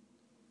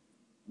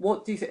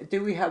do you think?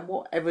 Do we have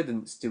what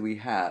evidence do we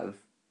have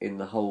in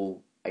the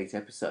whole 8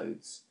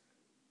 episodes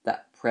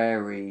that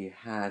Prairie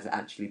has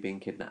actually been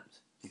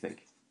kidnapped? Do you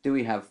think? Do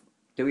we have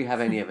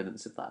any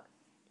evidence of that?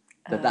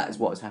 That is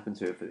what has happened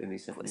to her in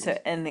these 7 years. So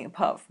anything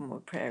apart from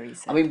what Prairie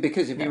said? I mean,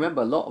 because if you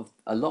remember, a lot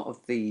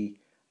of the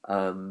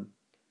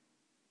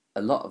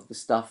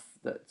stuff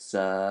that's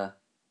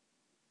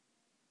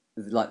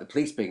like the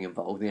police being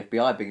involved, the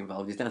FBI being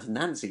involved, is down to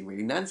Nancy.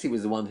 Really, Nancy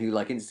was the one who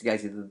like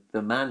instigated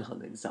the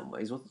manhunt in some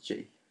ways, wasn't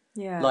she?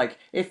 Yeah. Like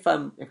if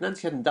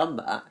Nancy hadn't done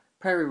that,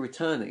 Prairie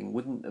returning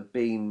wouldn't have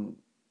been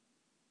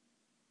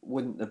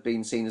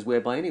seen as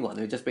weird by anyone.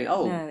 It would just been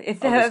no.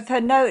 If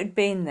her note had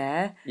been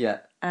there, yeah,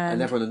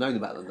 and everyone had known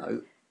about the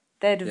note,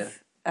 they'd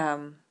have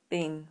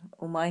been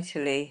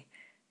almightily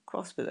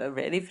cross with her,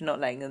 really, for not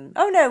letting them.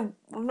 Oh no,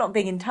 not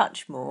being in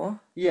touch more.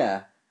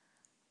 Yeah.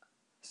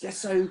 Yeah.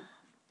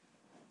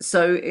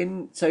 So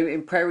in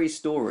Prairie's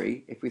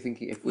story, if we're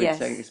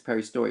saying it's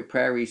Prairie's story,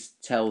 Prairie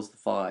tells the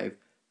 5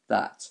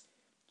 that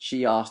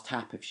she asked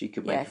Hap if she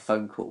could make a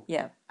phone call.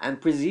 Yeah. And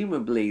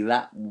presumably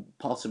that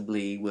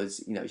possibly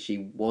was,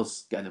 she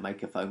was going to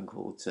make a phone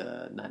call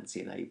to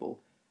Nancy and Abel,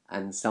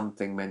 and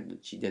something meant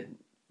that she didn't.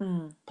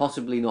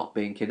 Possibly not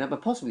being kidnapped,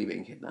 but possibly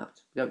being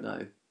kidnapped. We don't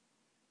know.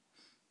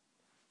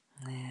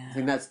 Yeah. I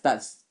think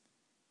that's.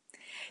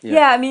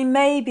 Yeah, I mean,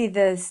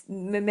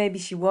 maybe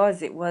she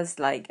was. It was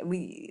like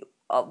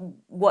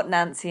what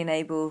Nancy and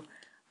Abel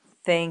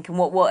think, and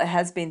what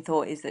has been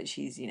thought is that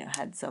she's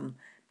had some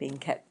being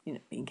kept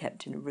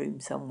in a room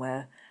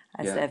somewhere,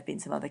 as there have been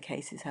some other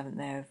cases, haven't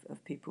there,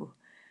 of people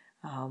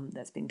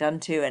that's been done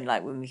to, and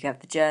like when we have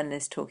the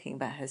journalist talking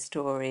about her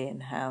story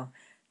and how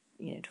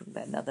talking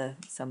about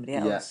somebody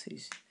else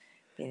who's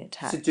been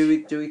attacked. So do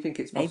we think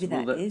it's possible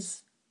maybe that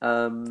is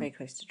very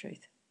close to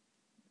truth?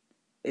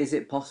 Is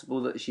it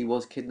possible that she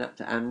was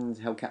kidnapped and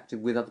held captive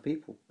with other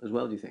people as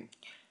well, do you think?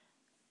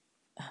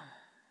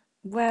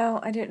 Well,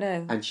 I don't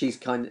know. And she's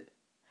kind of...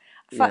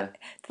 Find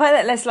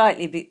that less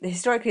likely. But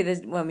historically,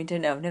 we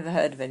don't know. I've never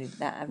heard of any of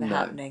that ever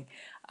happening.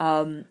 But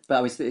I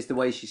mean, it's the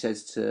way she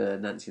says to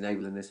Nancy and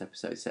Abel in this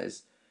episode,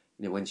 says,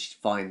 when she's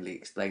finally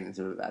explaining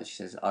to her about it, she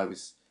says, I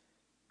was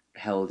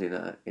held in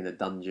a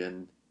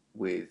dungeon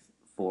with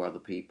 4 other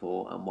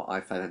people, and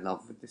I fell in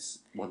love with this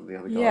one of the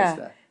other guys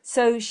there.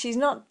 So she's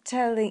not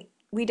telling...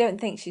 We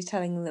don't think she's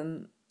telling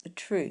them the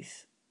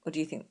truth. Or do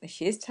you think that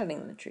she is telling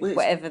them the truth? Well,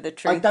 whatever the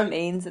truth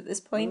means at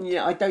this point?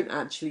 Yeah, I don't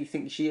actually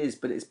think she is,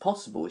 but it's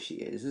possible she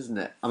is, isn't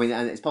it? I mean,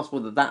 and it's possible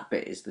that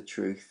bit is the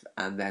truth,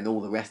 and then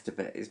all the rest of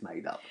it is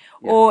made up.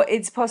 Yeah. Or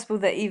it's possible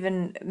that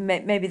even...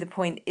 Maybe the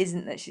point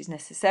isn't that she's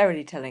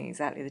necessarily telling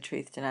exactly the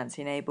truth to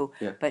Nancy and Abel,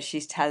 but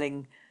she's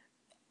telling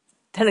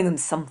them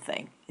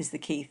something is the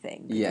key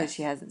thing, because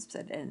she hasn't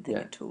said anything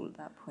at all at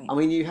that point. I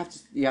mean, you have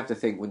to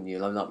think, wouldn't you,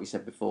 like we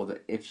said before,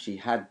 that if she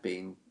had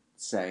been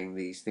saying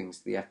these things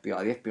to the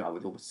FBI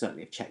would almost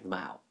certainly have checked them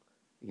out.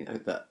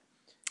 That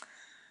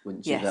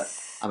wouldn't you?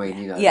 Yes. That, I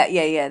mean,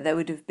 Yeah. There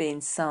would have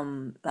been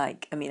some,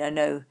 like, I mean, I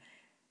know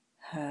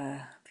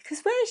her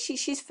because where is she?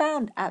 She's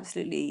found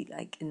absolutely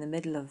like in the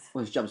middle of.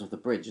 Well, she jumps off the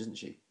bridge, isn't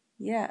she?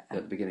 Yeah. At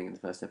the beginning of the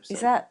first episode.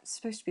 Is that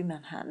supposed to be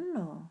Manhattan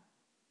or?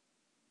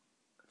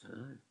 I don't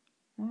know.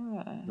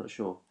 Right. Not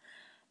sure.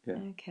 Yeah.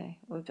 Okay.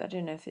 Well, I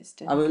don't know if it's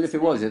still. I mean, if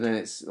it was, then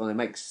it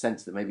makes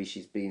sense that maybe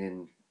she's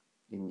been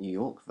in New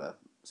York for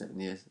 7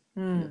 years.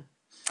 Yeah.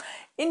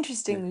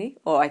 Interestingly,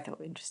 or I thought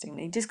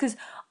interestingly, just because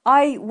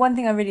one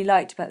thing I really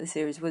liked about the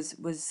series was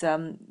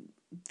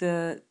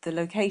the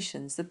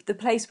locations, the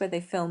place where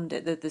they filmed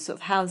it, the sort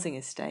of housing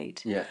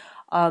estate. Yeah.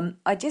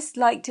 I just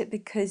liked it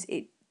because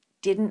it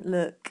didn't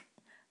look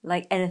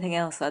like anything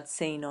else I'd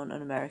seen on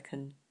an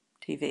American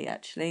TV.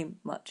 Actually,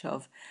 much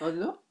of. Oh,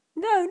 no.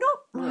 No,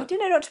 not. I don't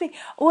know, not to me.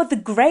 Or the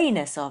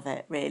greyness of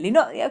it, really.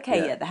 Not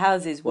okay. Yeah, the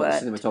houses were.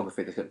 The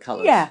cinematography, the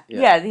colours.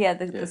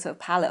 The sort of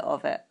palette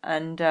of it,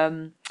 and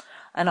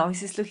I was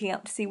just looking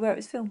up to see where it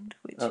was filmed,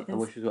 which it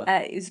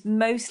was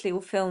mostly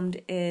all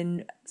filmed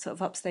in sort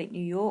of upstate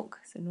New York,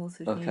 so north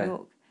of New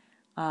York,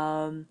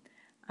 and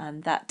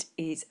that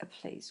is a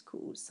place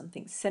called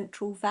something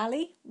Central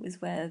Valley, was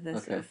where the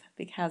sort of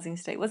big housing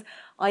estate was.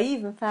 I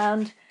even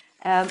found.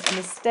 An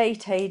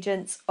estate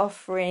agent's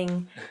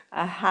offering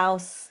a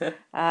house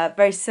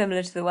very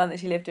similar to the one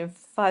that she lived in,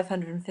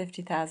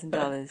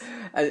 $550,000.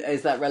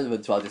 Is that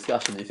relevant to our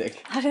discussion, do you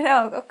think? I don't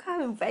know. I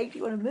kind of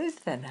vaguely want to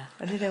move there now.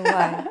 I don't know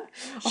why.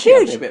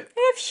 Huge. They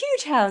have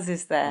huge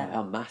houses there.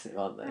 How massive,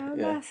 aren't they?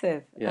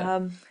 Massive.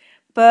 Yeah.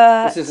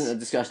 But this isn't a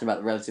discussion about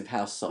the relative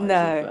house size.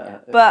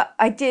 No, but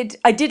I did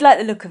like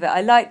the look of it.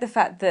 I liked the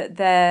fact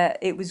that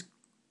it was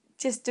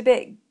just a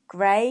bit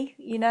grey,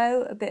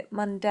 a bit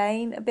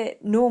mundane, a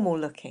bit normal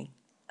looking,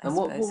 I And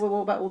what suppose.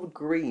 about all the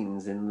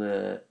greens in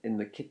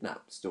the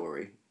kidnap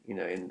story?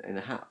 In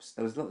the house,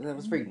 there was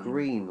very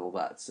green, all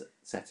that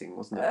setting,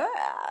 wasn't it?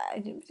 I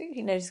didn't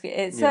particularly notice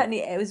it.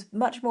 Yeah, It was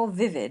much more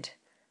vivid,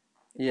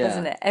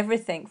 wasn't yeah, it?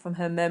 Everything from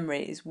her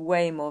memory is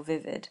way more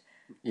vivid.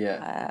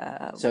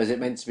 yeah. So is it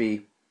meant to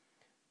be,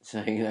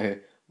 so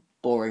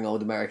boring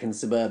old American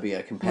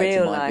suburbia compared to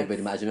Real my vivid life.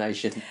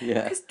 imagination?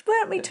 Yeah, Because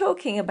weren't we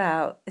talking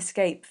about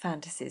escape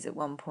fantasies at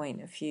one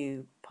point a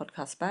few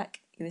podcasts back?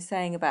 You were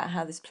saying about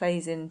how this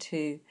plays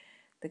into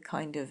the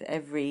kind of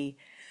every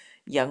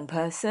young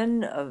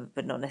person,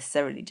 but not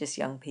necessarily just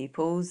young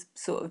people's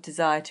sort of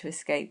desire to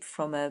escape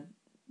from a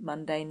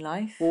mundane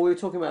life. well, we were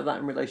talking about that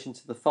in relation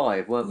to the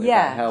five, weren't we? About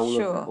Yeah, how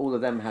sure. all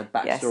of them had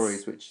Yes.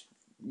 backstories which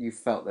you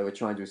felt they were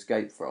trying to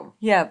escape from.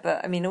 Yeah,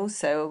 but I mean,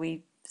 also, are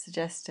we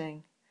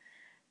suggesting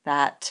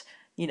that,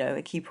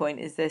 a key point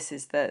is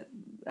that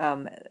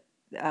um,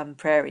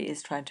 Prairie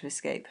is trying to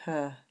escape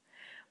her?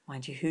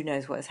 Mind you, who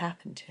knows what has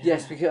happened to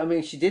Yes, her? because I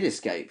mean, she did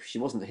escape. She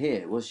wasn't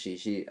here, was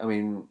she? I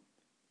mean,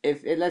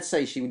 if let's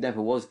say she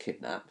never was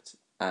kidnapped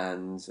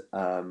and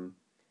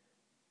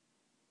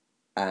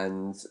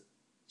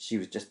she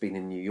was just been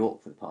in New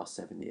York for the past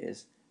 7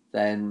 years,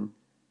 then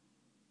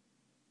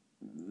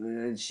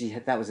she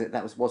had that was it.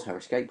 That was her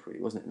escape,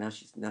 really, wasn't it?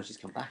 Now she's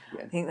come back I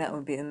again. think that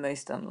would be the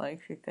most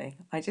unlikely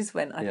thing. I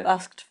Yeah,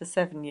 busked for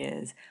 7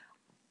 years.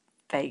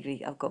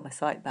 Vaguely, I've got my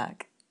sight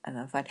back and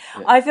I'm fine.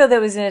 yeah, I feel there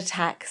was an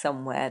attack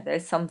somewhere.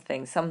 There's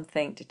something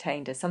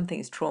detained her. Something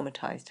has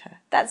traumatized her.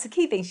 That's the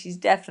key thing. She's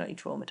definitely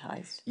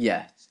traumatized.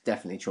 yeah.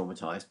 Definitely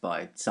traumatized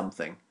by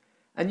something,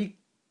 and you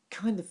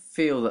kind of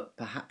feel that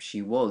perhaps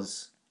she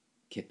was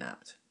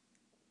kidnapped.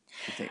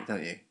 You think,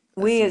 don't you?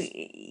 That's just,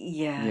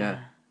 yeah.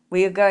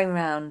 We are going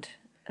round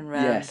and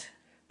round. Yes,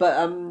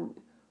 but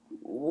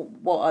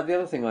what the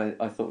other thing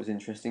I thought was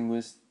interesting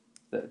was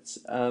that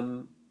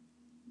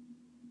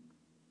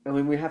I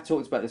mean we have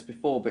talked about this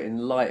before, but in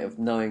light of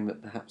knowing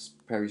that perhaps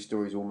Perry's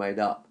stories all made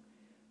up,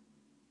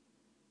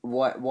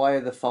 why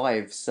are the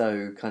five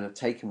so kind of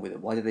taken with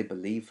it? Why do they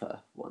believe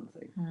her? One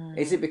thing,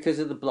 is it because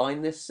of the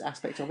blindness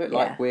aspect of it,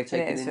 like Yeah, we're I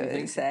think taken that's in? what You they're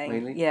think saying.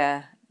 mainly?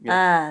 Yeah,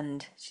 Yeah.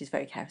 and she's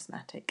very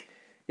charismatic.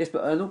 Yes,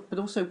 but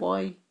also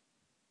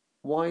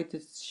why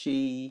does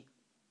she?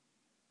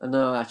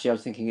 No, actually, I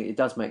was thinking it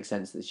does make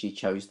sense that she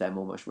chose them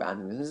almost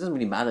randomly. It doesn't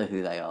really matter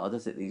who they are,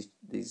 does it?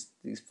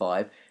 These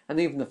five, and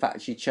even the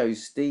fact she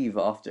chose Steve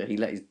after he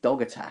let his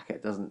dog attack her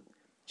doesn't.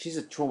 She's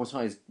a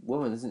traumatized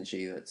woman, isn't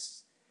she?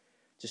 That's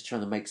just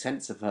trying to make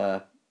sense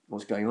of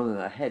what's going on in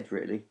her head,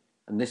 really.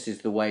 And this is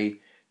the way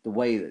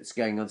that's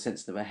going on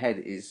sense of her head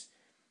is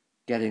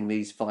getting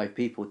these five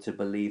people to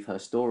believe her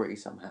story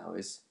somehow.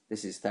 This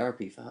is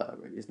therapy for her,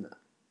 really, isn't it?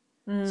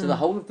 So the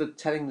whole of the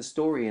telling the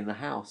story in the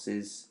house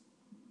is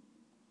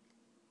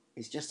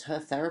just her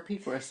therapy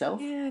for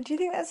herself. Yeah, do you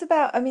think that's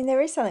about? I mean,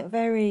 there is something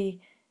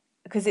very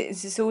because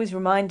it's just always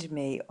reminded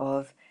me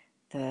of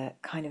the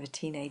kind of a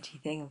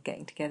teenagey thing of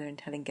getting together and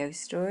telling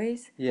ghost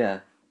stories. Yeah.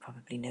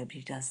 Probably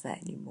nobody does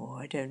that anymore.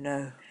 I don't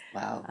know.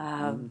 Wow.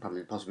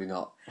 Probably, possibly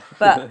not.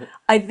 But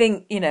I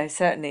think,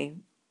 certainly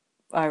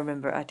I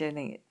remember, I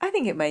think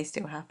it may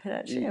still happen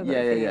actually. I've got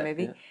Yeah, a yeah, feeling yeah,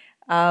 maybe. yeah.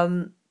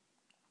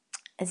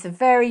 It's a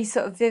very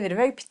sort of vivid, a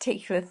very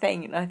particular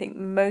thing. And I think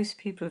most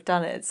people have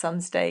done it at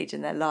some stage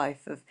in their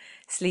life of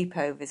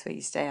sleepovers where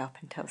you stay up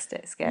and tell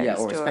Yeah, scary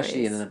or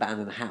especially in an stories.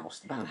 abandoned house.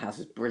 The abandoned house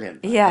is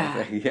brilliant. That kind of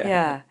Yeah, thing. Yeah,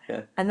 yeah.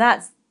 yeah, And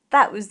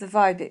that was the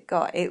vibe it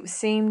got. It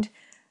seemed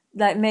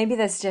like maybe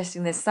they're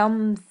suggesting there's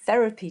some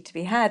therapy to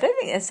be had. I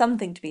think there's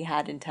something to be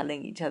had in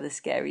telling each other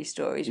scary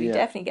stories. We yeah,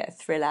 definitely get a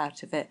thrill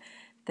out of it.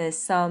 There's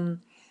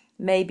some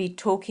maybe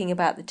talking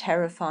about the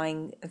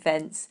terrifying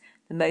events,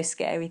 the most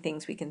scary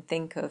things we can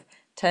think of,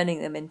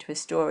 turning them into a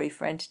story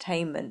for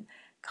entertainment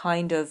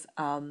kind of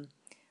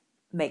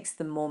makes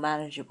them more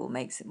manageable,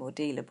 makes it more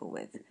dealable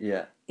with.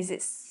 yeah. Is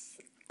it?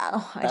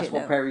 Oh, I That's don't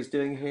what know. Perry's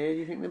doing here. Do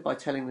you think that by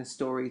telling this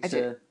story I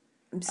don't, to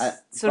I'm uh,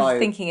 sort of by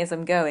thinking as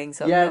I'm going,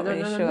 so I'm yeah, not no,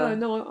 really no, no, no, sure.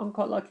 no. I'm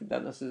quite liking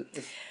that.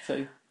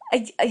 So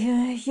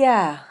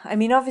Yeah, I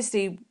mean,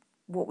 obviously,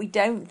 what we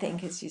don't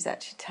think is she's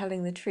actually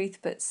telling the truth,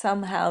 but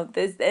somehow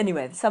there's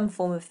some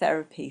form of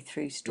therapy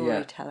through yeah.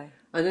 storytelling.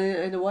 And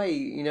in a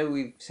way,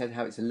 we've said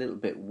how it's a little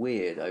bit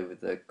weird over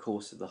the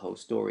course of the whole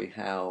story,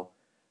 how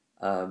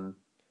um,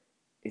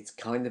 it's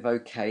kind of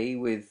okay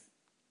with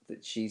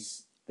that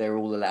they're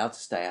all allowed to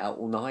stay out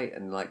all night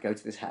and like go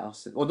to this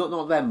house, or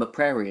not them, but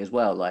Prairie as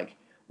well. Like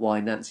why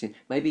Nancy?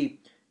 Maybe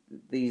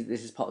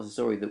this is part of the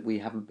story that we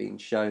haven't been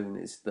shown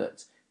is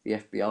that the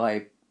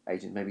FBI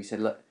agent maybe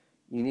said, look,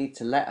 you need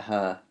to let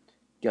her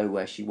go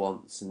where she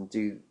wants and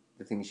do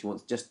the things she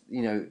wants. Just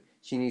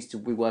she needs to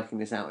be working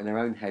this out in her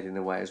own head in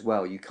a way as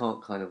well. You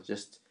can't kind of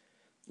just.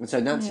 And so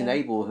Nancy and Yeah.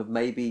 Abel have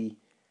maybe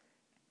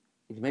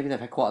they've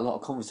had quite a lot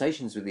of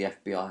conversations with the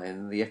FBI,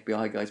 and the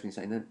FBI guy's been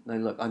saying, no, no,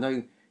 look, I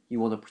know you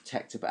want to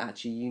protect her, but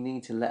actually you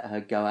need to let her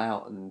go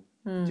out and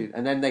do.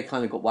 And then they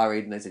kind of got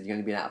worried, and they said you're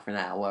going to be out for an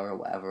hour or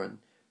whatever, and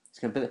it's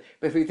going. But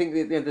if we think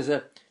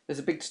that there's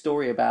a big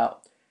story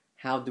about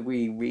how do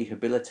we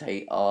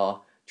rehabilitate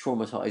our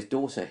traumatized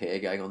daughter here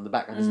going on in the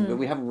background? But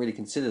we haven't really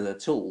considered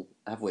at all,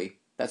 have we?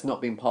 That's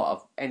not been part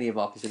of any of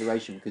our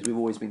consideration because we've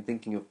always been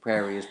thinking of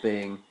Prairie as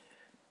being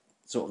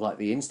sort of like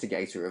the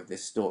instigator of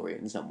this story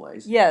in some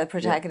ways. Yeah, the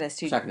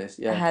protagonist who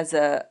has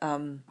a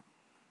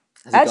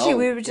actually,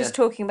 we were just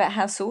talking about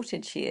how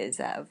sorted she is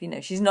out of,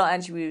 she's not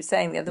actually, we were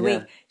saying the other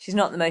week, she's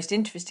not the most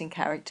interesting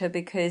character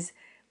because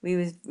we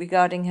were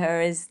regarding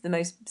her as the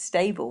most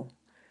stable.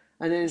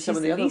 And then in some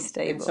of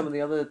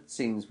the other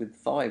scenes with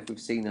Five, we've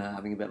seen her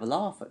having a bit of a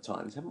laugh at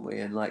times, haven't we?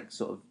 And like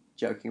sort of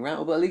joking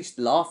around, but at least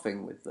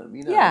laughing with them,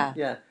 Yeah.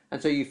 Yeah. And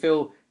so you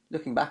feel,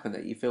 looking back on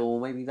it, you feel, well,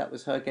 maybe that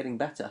was her getting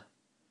better,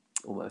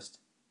 almost.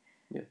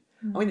 Yeah.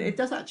 I mean, it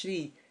does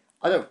actually.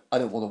 I don't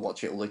want to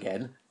watch it all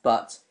again,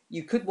 but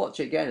you could watch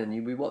it again, and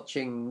you'd be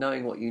watching,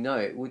 knowing what you know.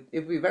 It would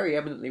be a very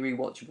eminently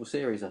rewatchable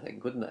series, I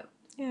think, wouldn't it?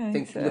 Yeah, I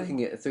think so.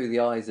 Looking at it through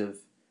the eyes of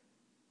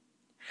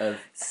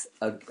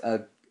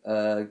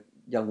a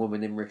young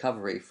woman in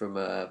recovery from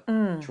a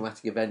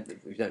traumatic event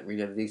that we don't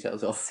really know the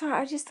details of. Sorry,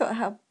 I just thought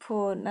how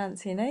poor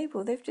Nancy and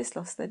Abel, they've just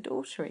lost their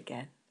daughter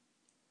again.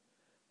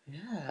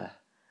 Yeah.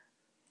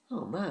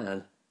 Oh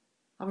man.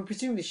 I mean,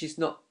 presumably she's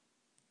not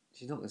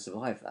going to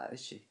survive that,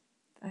 is she?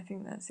 I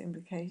think that's the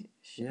implication.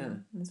 Yeah.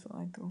 That's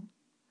what I thought.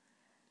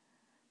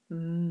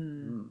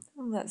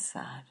 Oh, that's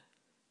sad.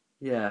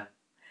 Yeah.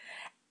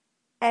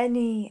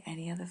 Any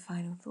other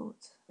final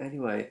thoughts?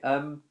 Anyway,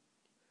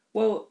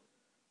 well,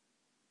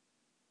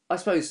 I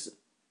suppose,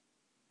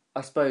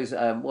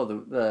 well,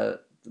 the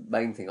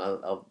main thing I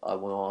want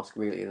to ask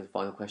really as a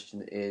final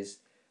question is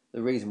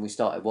the reason we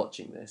started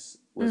watching this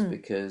was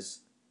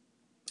because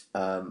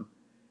our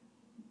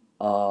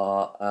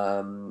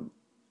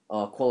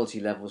quality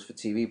levels for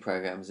TV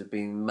programs have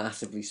been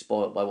massively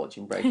spoilt by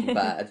watching Breaking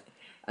Bad.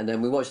 And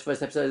then we watched the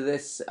first episode of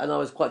this, and I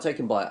was quite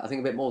taken by it. I think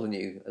a bit more than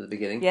you at the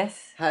beginning.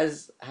 Yes. How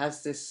is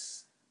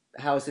this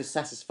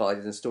satisfied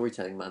in a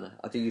storytelling manner?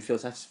 Do you feel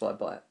satisfied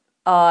by it?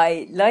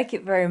 I like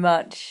it very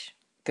much.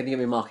 Can you give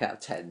me a mark out of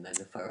 10 then,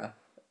 for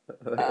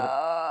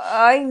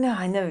I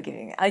never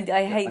giving it.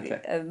 I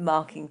hate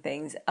marking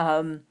things.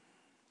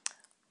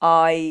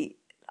 I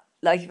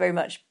like it very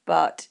much,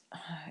 but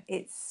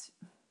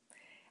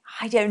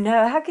I don't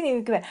know. How can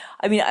you compare?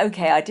 I mean,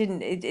 okay,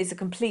 it's a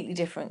completely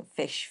different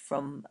fish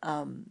from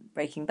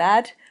Breaking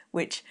Bad,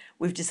 which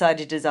we've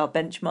decided is our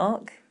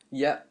benchmark.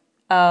 Yeah.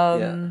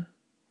 I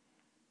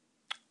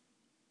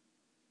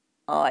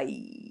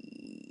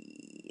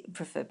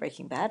prefer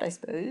Breaking Bad, I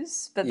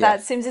suppose, but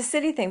that seems a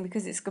silly thing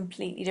because it's a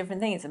completely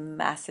different thing. It's a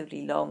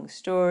massively long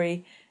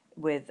story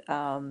with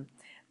a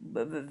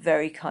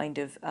very kind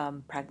of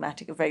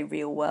pragmatic, a very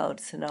real world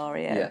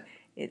scenario. Yeah.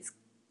 It's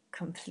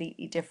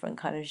completely different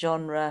kind of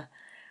genre.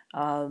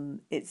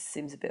 It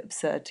seems a bit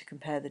absurd to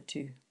compare the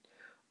two.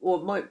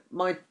 Well,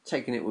 my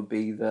take on it would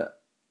be that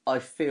I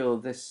feel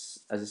this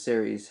as a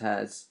series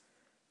has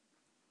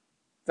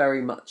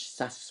very much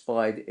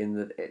satisfied in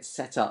that it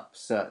set up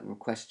certain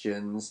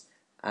questions,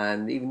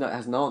 and even though it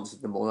hasn't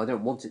answered them all, I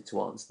don't want it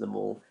to answer them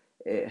all.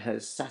 It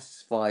has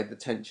satisfied the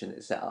tension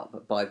it set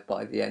up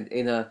by the end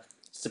in a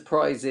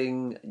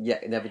surprising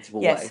yet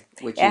inevitable way.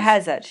 Which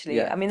has actually.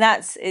 Yeah. I mean,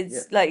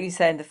 like you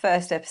said, the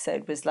first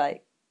episode was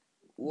like,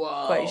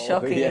 whoa, quite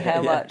shocking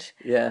how much.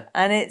 Yeah,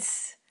 and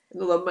it's.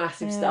 And all the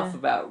massive stuff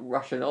about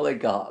Russian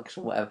oligarchs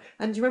and whatever.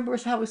 And do you remember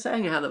how we were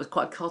saying how that was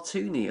quite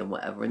cartoony and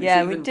whatever? And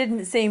it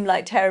didn't seem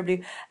like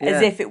terribly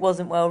as if it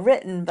wasn't well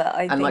written, but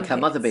I think like her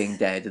mother being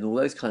dead and all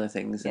those kind of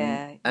things.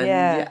 And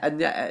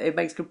it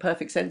makes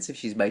perfect sense if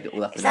she's made it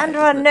all up. It's under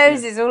our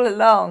noses all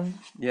along.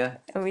 Yeah,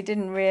 and we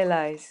didn't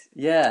realise.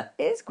 Yeah,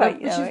 it's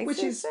quite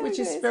which is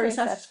very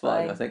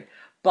satisfying, I think.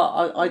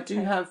 But I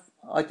do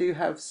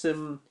have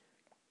some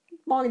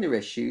minor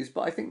issues,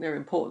 but I think they're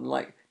important.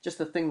 Like just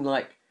a thing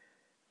like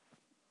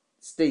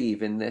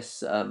Steve in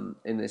this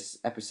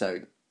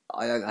episode,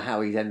 I don't know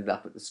how he's ended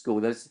up at the school.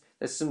 There's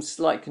some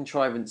slight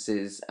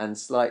contrivances and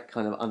slight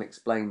kind of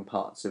unexplained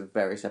parts of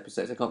various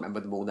episodes. I can't remember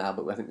them all now,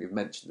 but I think we've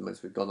mentioned them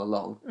as we've gone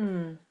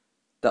along.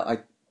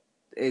 That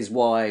is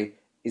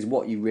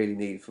what you really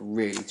need for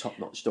really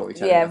top-notch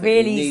storytelling. Yeah,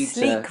 really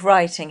sleek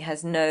writing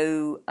has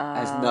no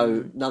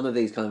none of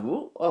these kind of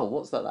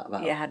what's that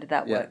about? Yeah, how did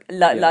that work?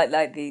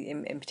 Like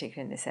in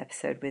particular in this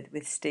episode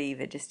with Steve,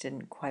 it just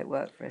didn't quite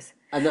work for us.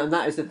 And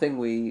that is the thing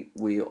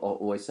we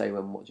always say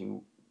when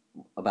watching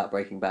about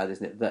Breaking Bad,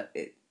 isn't it? That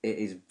it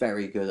is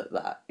very good at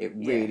that. It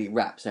really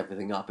wraps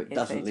everything up. It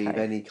doesn't leave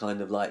any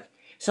kind of like.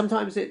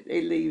 Sometimes it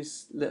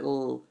leaves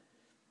little.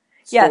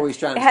 Story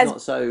strands, it has not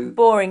so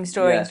boring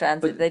story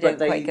strands that they don't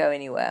quite go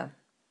anywhere.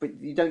 But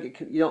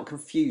you're not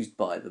confused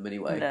by them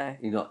anyway. No,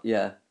 you're not.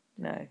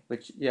 No.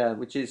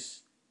 Which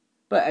is,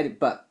 but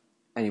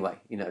anyway,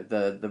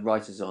 the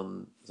writers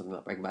on something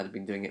like Breaking Bad have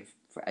been doing it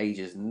for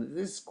ages, and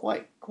there's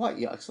quite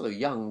sort of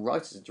young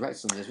writers and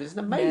directors on this. It's an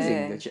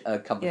amazing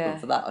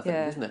accomplishment for that, I think,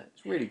 isn't it?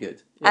 It's really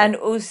good. Yeah. And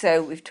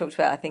also, we've talked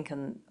about, I think,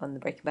 on the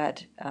Breaking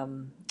Bad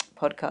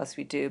podcast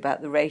we do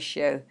about the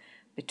ratio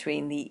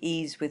between the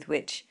ease with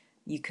which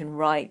you can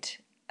write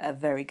a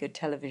very good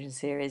television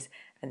series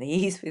and the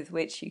ease with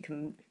which you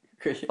can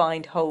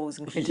find holes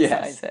and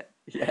criticise it.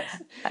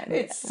 Yes, And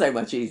it's so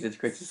much easier to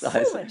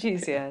criticise. so much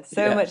easier,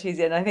 much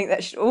easier, and I think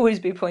that should always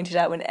be pointed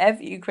out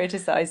whenever you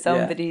criticise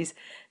somebody's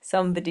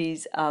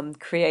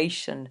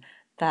creation.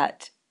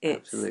 That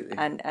it's Absolutely.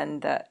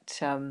 and that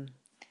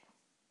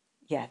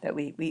that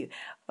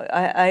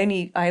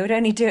I would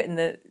only do it in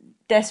the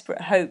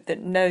desperate hope that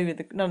none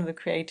of the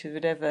creators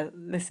would ever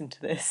listen to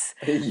this.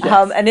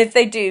 Yes. And if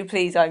they do,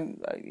 please,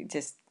 I'm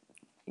just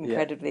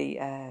incredibly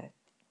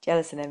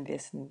jealous and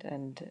envious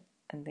and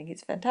think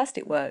it's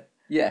fantastic work.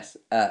 Yes,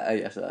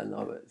 yes, and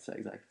I would say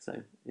exactly the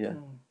same. Yeah.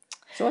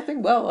 So I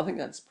think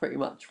that's pretty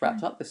much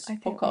wrapped up this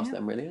podcast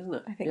then, really, isn't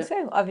it? I think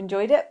so. I've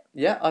enjoyed it.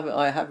 Yeah,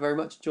 I have very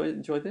much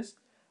enjoyed this.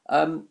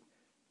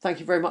 Thank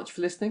you very much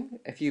for listening.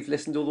 If you've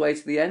listened all the way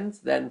to the end,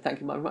 then thank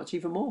you very much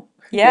even more.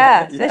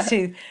 Yeah,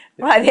 especially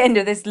right at the end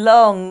of this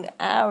long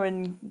hour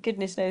and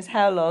goodness knows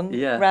how long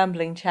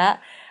rambling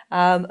chat.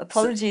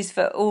 Apologies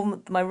for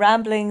all my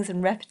ramblings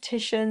and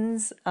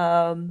repetitions.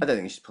 I don't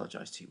think you should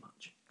apologise too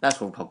much. That's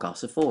what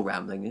podcasts are for,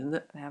 rambling, isn't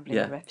it? Rambling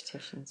and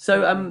repetitions.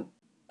 So,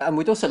 and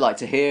we'd also like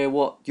to hear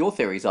what your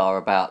theories are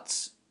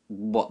about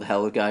what the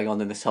hell is going on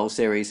in this whole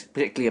series,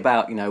 particularly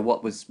about,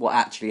 what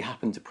actually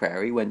happened to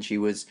Prairie when she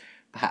was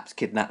perhaps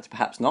kidnapped,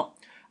 perhaps not.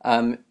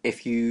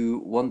 If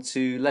you want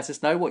to let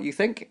us know what you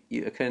think,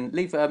 you can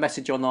leave a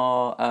message on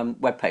our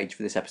webpage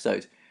for this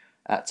episode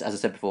at, as I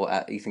said before,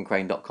 at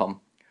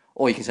ethancrane.com.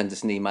 Or you can send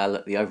us an email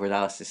at the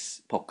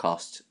Overanalysis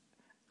podcast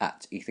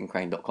at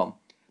ethancrane.com.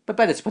 But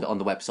better to put it on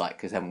the website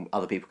because then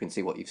other people can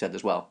see what you've said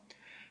as well.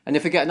 And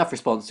if we get enough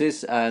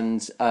responses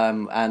and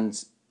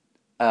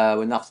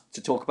enough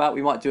to talk about,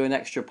 we might do an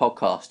extra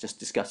podcast just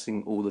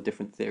discussing all the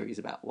different theories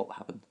about what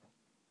happened.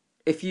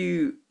 If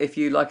you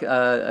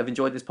have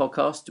enjoyed this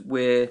podcast,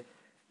 we're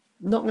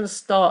not going to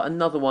start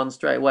another one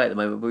straight away at the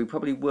moment, but we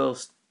probably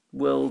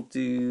will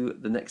do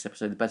the next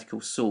episode, the Better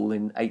Call Saul,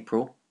 in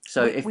April.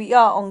 So we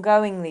are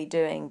ongoingly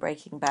doing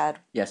Breaking Bad.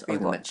 Yes, I was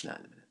going to mention that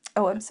in a minute.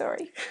 Oh, I'm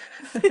sorry.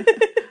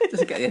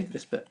 Doesn't get the end of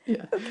this bit.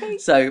 Yeah. Okay.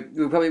 So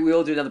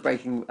we'll do another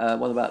breaking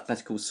one about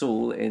Better Call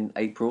Saul in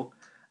April.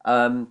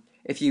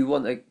 If you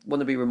want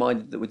to be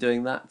reminded that we're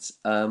doing that,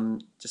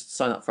 just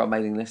sign up for our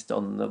mailing list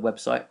on the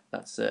website.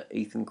 That's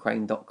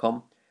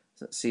ethancrane.com.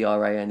 That's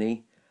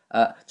CRANE.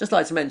 Just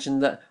like to mention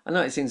that I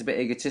know it seems a bit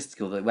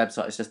egotistical that the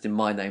website is just in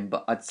my name,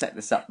 but I'd set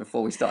this up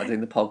before we started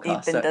doing the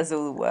podcast. Ethan does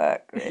all the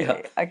work. Really.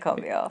 Yeah. I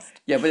can't be asked.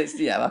 Yeah, but it's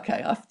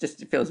okay.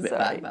 It feels a bit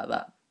bad about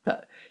that.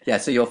 But yeah,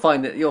 so you'll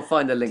find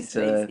a link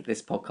to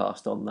this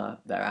podcast on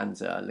there and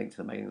a link to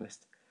the mailing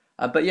list.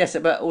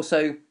 But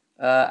also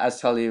as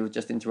Talia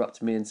just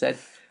interrupted me and said,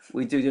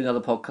 we do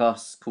another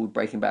podcast called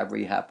Breaking Bad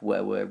Rehab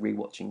where we're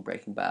rewatching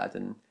Breaking Bad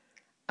and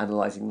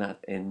analysing that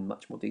in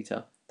much more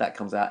detail. That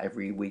comes out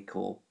every week,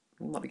 or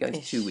we might be going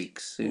to 2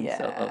 weeks soon. Yeah.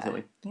 So,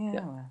 yeah.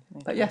 Well,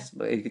 okay. But yes,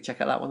 you could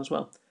check out that one as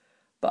well.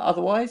 But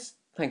otherwise,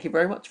 thank you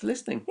very much for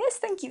listening. Yes,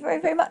 thank you very,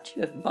 very much.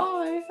 Yes,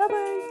 bye.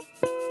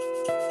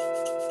 Bye-bye.